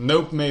was.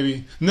 Nope,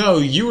 maybe. No,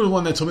 you were the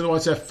one that told me to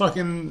watch that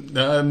fucking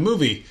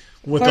movie.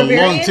 With the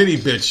long titty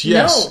bitch,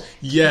 yes. No.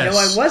 Yes. No,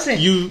 I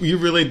wasn't. You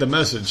relayed the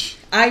message.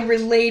 I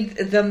relayed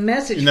the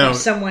message from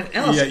someone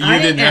else. Yeah,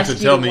 you didn't have to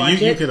tell me.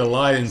 You could have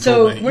lied and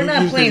told me. So we're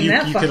not playing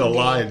that fucking game. You could have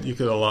lied. You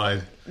could have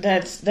lied.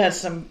 That's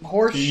some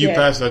horse shit. You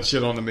passed that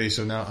shit on to me,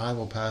 so now I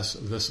will pass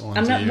this on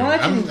to you. I'm not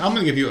watching. I'm going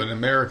to give you an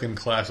American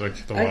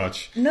classic to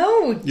watch.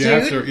 No, dude.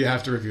 You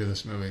have to review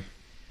this movie.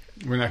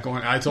 We're not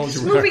going. I told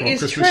you we're not going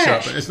Christmas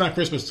trash. shopping. It's not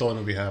Christmas till the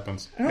movie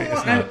happens.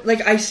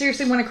 I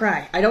seriously want to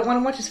cry. I don't want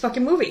to watch this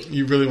fucking movie.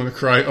 You really want to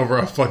cry over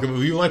a fucking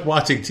movie? You like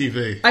watching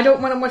TV? I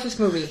don't want to watch this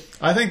movie.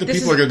 I think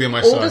people are going to be on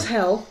my side. Old as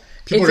hell.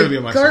 People are going to be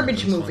on my side.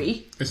 Garbage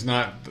movie. It's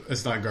not.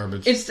 It's not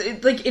garbage.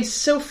 It's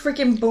so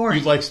freaking boring.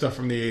 You like stuff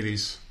from the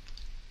 80s?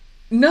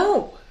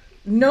 No.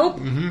 Nope.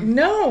 Mm-hmm.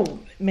 No,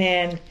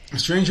 man.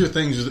 Stranger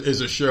Things is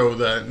a show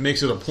that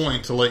makes it a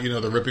point to let you know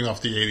they're ripping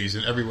off the 80s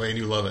in every way, and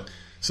you love it.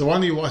 So why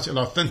don't you watch an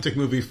authentic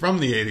movie from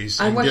the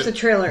 80s? I watched the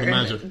trailer,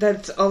 and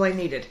that's all I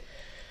needed.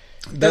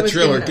 That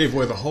trailer gave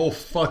away the whole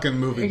fucking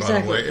movie,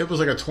 by the way. It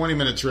was like a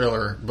 20-minute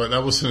trailer, but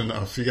that wasn't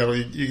enough.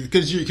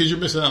 Because you're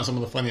missing out on some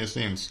of the funniest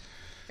scenes.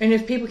 And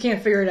if people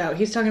can't figure it out,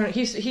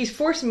 he's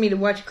forcing me to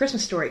watch A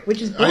Christmas Story,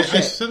 which is bullshit.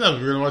 I said that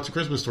we were going to watch A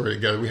Christmas Story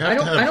together. We have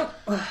to have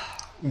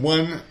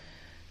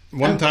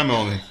one time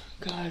only.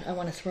 God, I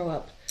want to throw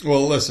up.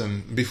 Well,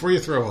 listen, before you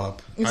throw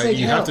up, you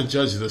have to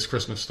judge this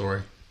Christmas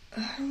Story.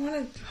 I don't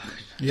want to...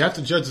 You have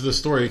to judge the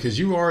story because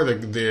you are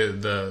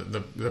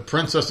the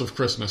princess of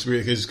Christmas.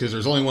 Because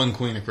there's only one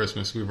queen of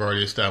Christmas we've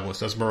already established.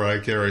 That's Mariah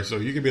Carey. So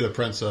you could be the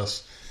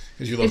princess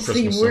because you love Christmas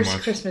so much. It's the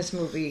worst Christmas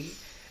movie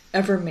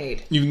ever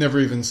made. You've never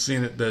even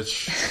seen it,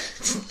 bitch.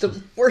 It's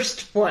the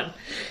worst one.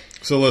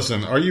 So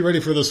listen, are you ready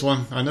for this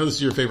one? I know this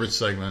is your favorite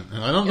segment,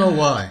 and I don't know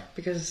why.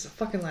 Because it's the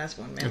fucking last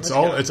one, man.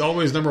 It's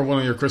always number one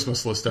on your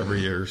Christmas list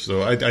every year.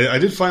 So I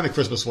did find the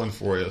Christmas one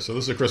for you. So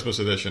this is a Christmas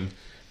edition.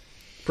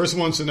 Person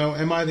wants to know,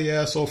 am I the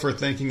asshole for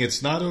thinking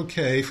it's not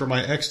okay for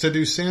my ex to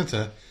do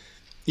Santa,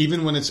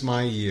 even when it's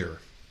my year?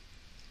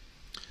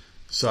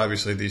 So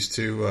obviously these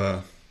two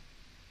are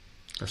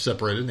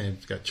separated.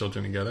 They've got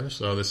children together,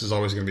 so this is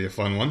always going to be a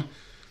fun one.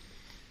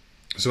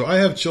 So I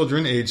have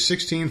children aged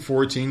 16,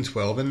 14,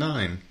 12, and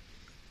 9.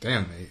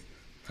 Damn,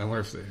 I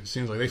wonder if it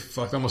seems like they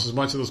fucked almost as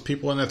much of those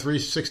people in that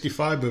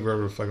 365 movie,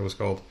 whatever the fuck it was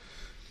called.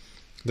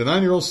 The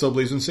 9-year-old still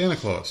believes in Santa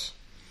Claus.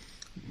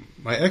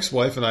 My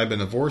ex-wife and I have been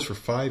divorced for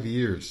 5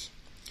 years.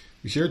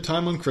 We share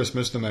time on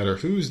Christmas no matter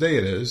whose day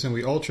it is, and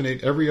we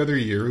alternate every other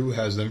year who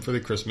has them for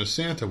the Christmas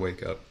Santa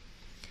wake-up.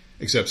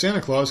 Except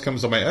Santa Claus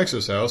comes to my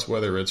ex's house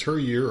whether it's her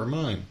year or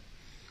mine.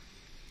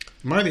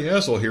 Am I the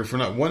asshole here for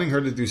not wanting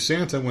her to do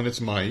Santa when it's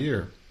my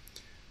year?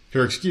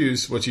 Her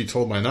excuse, what she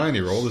told my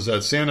 9-year-old, is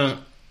that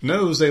Santa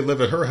knows they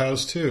live at her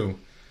house too.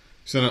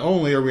 So not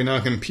only are we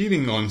not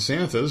competing on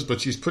Santas,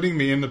 but she's putting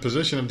me in the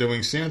position of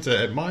doing Santa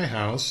at my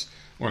house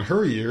on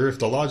her year if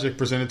the logic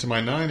presented to my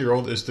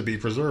 9-year-old is to be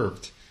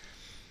preserved.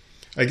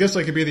 I guess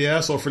I could be the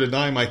asshole for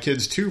denying my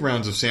kids 2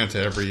 rounds of Santa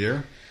every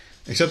year,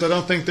 except I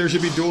don't think there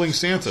should be dueling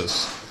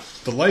Santas.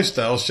 The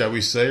lifestyles, shall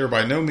we say, are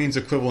by no means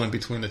equivalent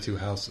between the 2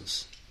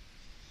 houses.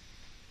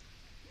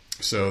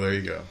 So there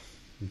you go.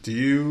 Do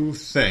you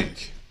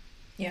think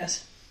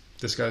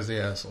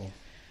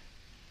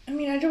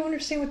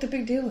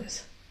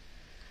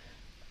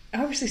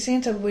obviously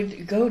Santa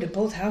would go to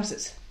both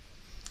houses.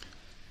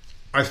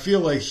 I feel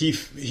like he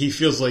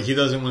feels like he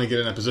doesn't want to get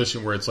in a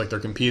position where it's like they're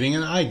competing,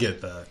 and I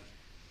get that.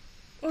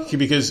 Well,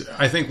 because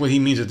I think what he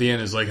means at the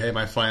end is like, hey,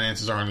 my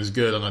finances aren't as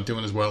good. I'm not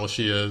doing as well as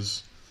she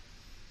is.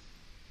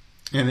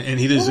 And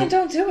he doesn't... Well,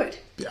 then don't do it.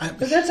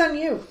 But that's on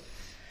you.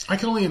 I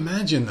can only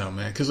imagine, though,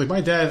 man. Because like my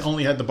dad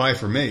only had to buy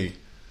for me.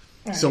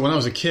 Right. So when I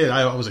was a kid,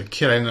 I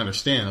didn't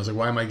understand. I was like,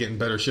 why am I getting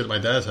better shit at my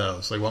dad's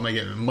house? Like, why am I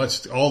getting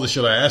all the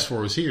shit I asked for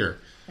was here,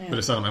 but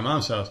it's not at my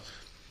mom's house.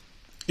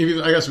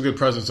 Even I got some good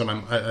presents at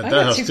that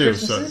house too.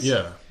 So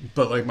yeah,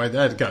 but like my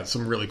dad got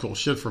some really cool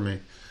shit for me,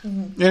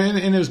 and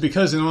it was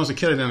because when I was a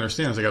kid I didn't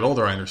understand. As I got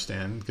older, I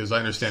understand because I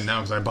understand now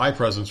because I buy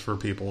presents for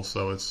people.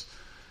 So it's,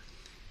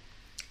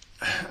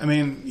 I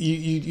mean,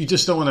 you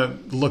just don't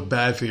want to look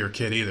bad for your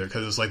kid either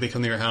because it's like they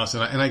come to your house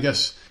and I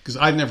guess because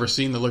I've never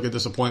seen the look of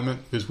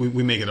disappointment because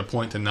we make it a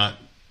point to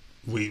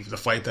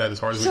fight that as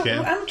hard as we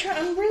can.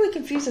 I'm really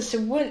confused as to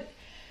what.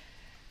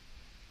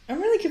 I'm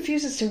really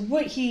confused as to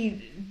what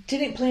he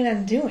didn't plan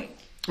on doing.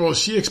 Well,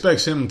 she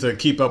expects him to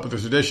keep up with the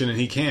tradition, and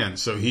he can.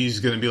 So he's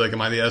going to be like,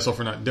 am I the asshole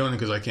for not doing it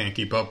because I can't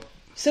keep up?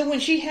 So when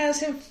she has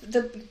him,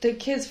 the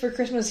kids for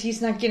Christmas,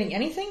 he's not getting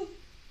anything?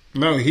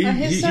 No, he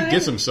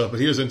gets him stuff,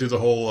 but he doesn't do the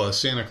whole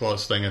Santa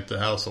Claus thing at the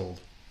household.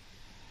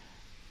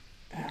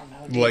 I don't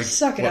know. Dude,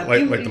 suck it up.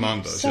 Like the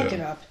mom does. Suck it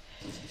up.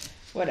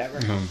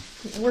 Whatever.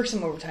 Work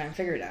some overtime.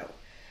 Figure it out.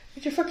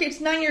 It's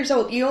 9 years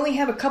old. You only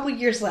have a couple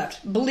years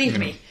left. Believe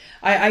me.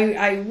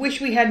 I wish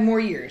we had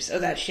more years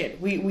of that shit.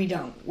 We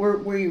don't.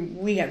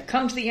 We have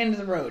come to the end of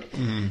the road.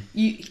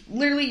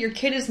 Literally, your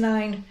kid is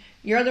 9.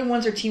 Your other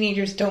ones are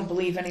teenagers. Don't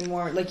believe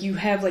anymore. Like you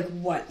have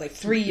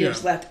 3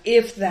 years left,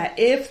 if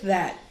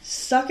that.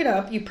 Suck it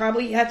up. You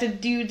probably have to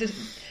do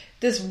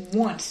this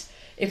once.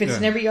 If it's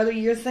an every other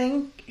year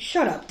thing,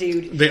 shut up,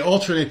 dude. They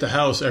alternate the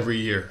house every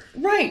year,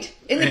 right?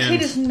 And the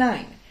kid is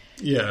 9.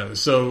 Yeah,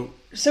 so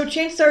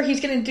chances are he's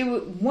going to do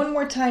it one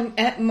more time,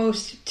 at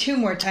most 2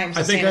 more times.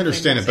 I think I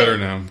understand it better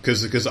now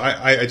because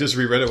I just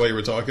reread it while you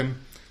were talking.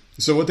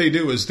 So what they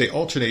do is they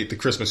alternate the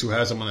Christmas who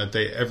has them on that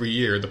day every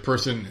year. The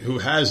person who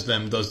has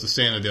them does the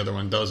Santa, the other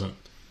one doesn't.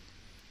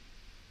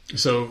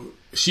 So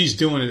she's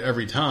doing it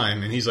every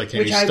time, and he's like,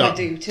 "Can you stop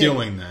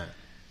doing that?"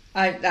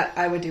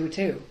 I would do it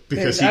too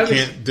because he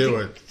can't do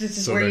it. This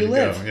is where you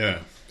live. Go. Yeah.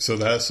 So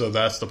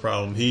that's the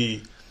problem.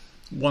 He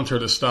wants her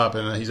to stop,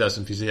 and he's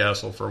asking if he's the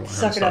asshole for wanting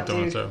her to stop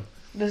doing it too.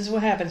 This is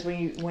what happens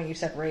when you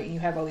separate and you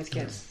have all these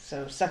kids.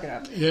 So suck it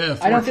up. Yeah,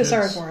 I don't feel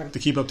sorry for him. To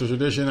keep up the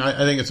tradition,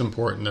 I think it's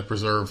important to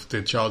preserve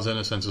the child's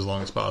innocence as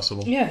long as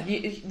possible. Yeah,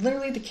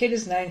 literally the kid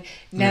is 9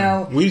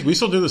 now. Yeah. We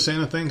still do the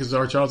Santa thing because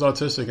our child's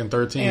autistic and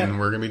 13, and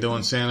we're gonna be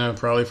doing Santa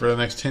probably for the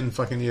next 10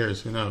 fucking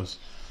years. Who knows?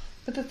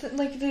 But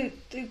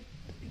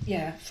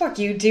yeah, fuck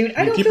you, dude.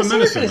 I don't feel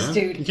sorry for this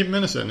dude. You keep him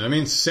innocent. I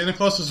mean, Santa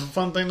Claus is a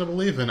fun thing to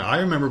believe in. I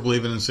remember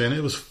believing in Santa.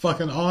 It was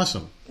fucking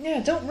awesome. Yeah,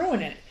 don't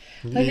ruin it.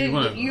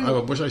 I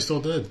wish I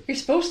still did. You're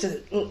supposed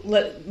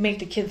to make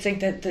the kid think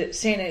that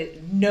Santa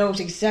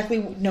knows exactly,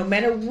 no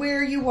matter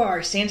where you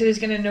are, Santa is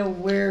going to know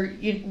where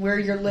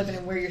you're living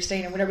and where you're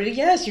staying and whatever.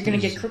 Yes, you're going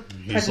to get presents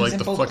in both places. He's like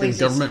the fucking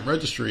government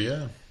registry,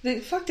 yeah.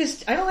 Fuck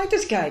this. I don't like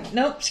this guy.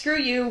 Nope, screw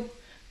you.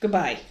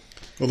 Goodbye.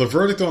 Well, the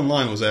verdict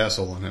online was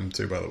asshole on him,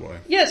 too, by the way.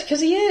 Yes,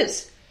 because he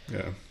is.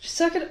 Yeah.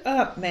 Suck it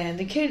up, man.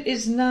 The kid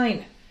is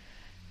 9.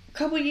 A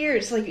couple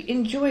years,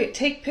 enjoy it.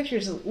 Take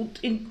pictures.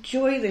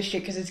 Enjoy this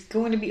shit because it's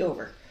going to be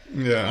over.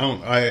 Yeah,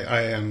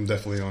 I am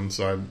definitely on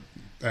side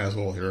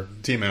asshole here.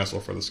 Team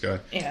asshole for this guy.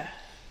 Yeah.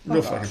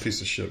 Real fucking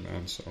piece of shit,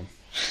 man. So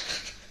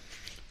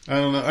I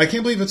don't know. I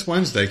can't believe it's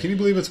Wednesday. Can you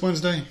believe it's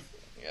Wednesday?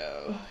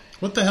 Oh.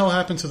 What the hell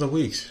happened to the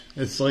weeks?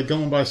 It's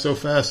going by so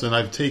fast, and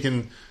I've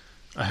taken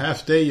a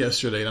half day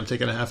yesterday, and I'm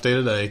taking a half day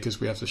today because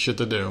we have shit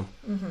to do.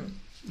 Mm-hmm.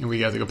 And we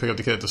got to go pick up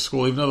the kid at the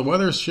school. Even though the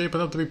weather's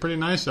shaping up to be pretty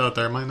nice out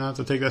there, I might not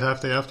have to take that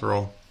half day after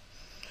all.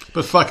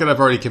 But fuck it, I've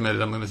already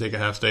committed. I'm going to take a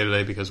half day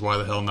today because why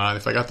the hell not?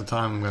 If I got the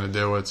time, I'm going to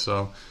do it.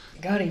 So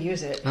gotta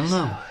use it. I don't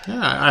know.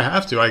 Yeah, I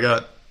have to.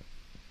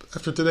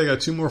 After today, I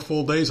got 2 more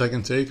full days I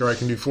can take, or I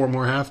can do 4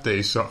 more half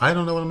days. So I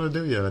don't know what I'm going to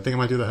do yet. I think I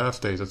might do the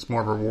half days. It's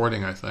more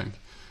rewarding, I think.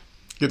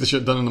 Get the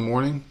shit done in the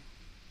morning,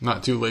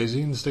 not too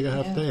lazy, and just take a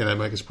half day. That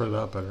might spread it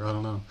out better. I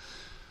don't know.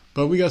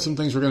 But we got some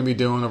things we're going to be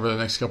doing over the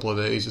next couple of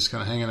days, just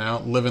kind of hanging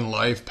out, living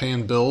life,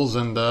 paying bills,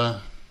 and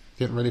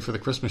getting ready for the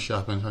Christmas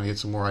shopping, trying to get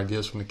some more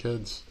ideas from the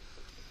kids.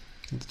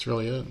 I think that's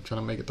really it. I'm trying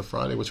to make it to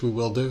Friday, which we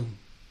will do.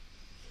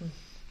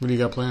 What do you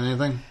got planned?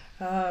 Anything?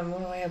 What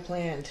do I have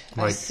planned?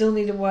 I still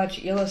need to watch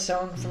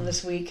Yellowstone from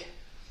this week.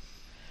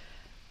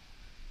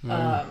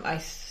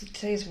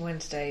 Today's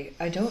Wednesday.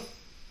 I don't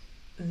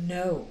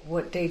know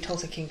what day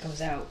Tulsa King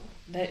comes out.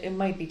 It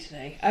might be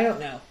today. I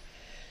don't know.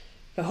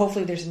 But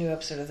hopefully there's a new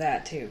episode of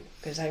that, too,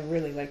 because I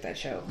really like that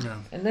show. Yeah.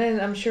 And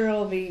then I'm sure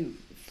I'll be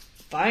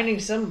finding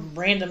some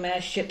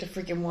random-ass shit to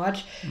freaking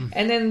watch.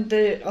 And then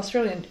the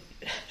Australian...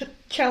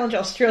 Challenge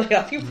Australia.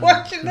 I'll be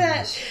watching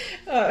that.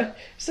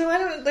 So I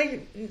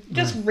don't,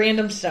 just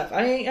random stuff.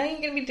 I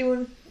ain't going to be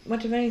doing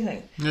much of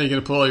anything. Yeah, you're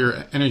going to put all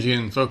your energy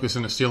and focus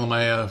into stealing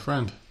my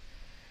friend.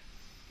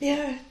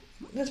 Yeah.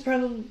 That's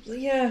probably,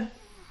 yeah.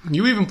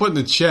 You even put in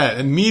the chat,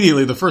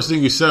 immediately the first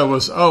thing you said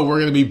was, oh, we're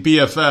going to be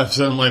BFFs.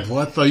 And I'm like,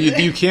 what the?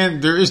 You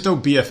can't, there is no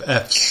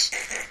BFFs.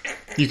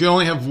 You can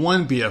only have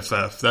one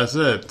BFF. That's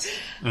it.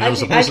 And I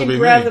can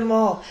grab them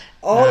all.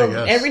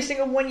 Every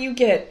single one you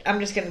get, I'm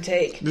just going to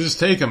take. Just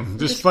take them.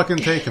 Just fucking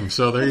take them.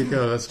 So there you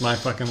go. That's my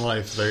fucking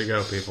life. There you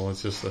go, people.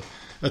 It's just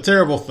a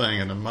terrible thing.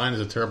 And mine is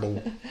a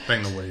terrible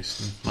thing to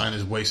waste. And mine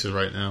is wasted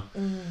right now.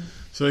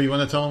 So you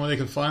want to tell them where they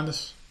can find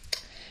us?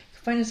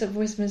 Find us at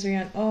Voice Misery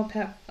on all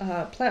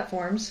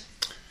platforms.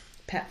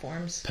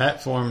 Platforms.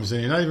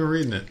 And you're not even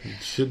reading it.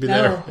 It should be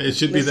there. It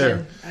should be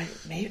there.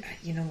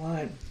 You know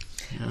what?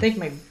 Yeah. I think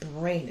my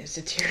brain is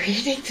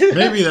deteriorating.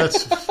 maybe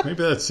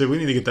that's it. We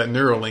need to get that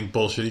Neuralink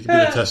bullshit. You can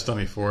be the test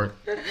dummy for it.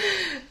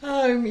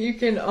 You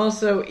can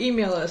also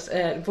email us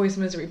at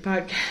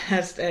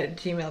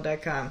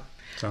voicemiserypodcast@gmail.com.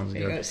 Sounds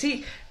good.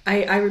 See,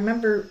 I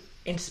remember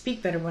and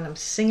speak better when I'm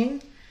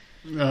singing.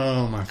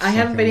 Oh my! I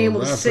haven't been able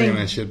to sing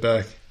that shit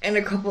back in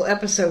a couple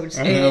episodes.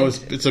 I know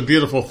it's a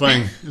beautiful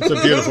thing. It's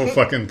a beautiful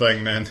fucking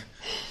thing, man.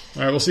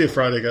 All right, we'll see you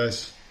Friday,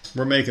 guys.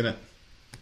 We're making it.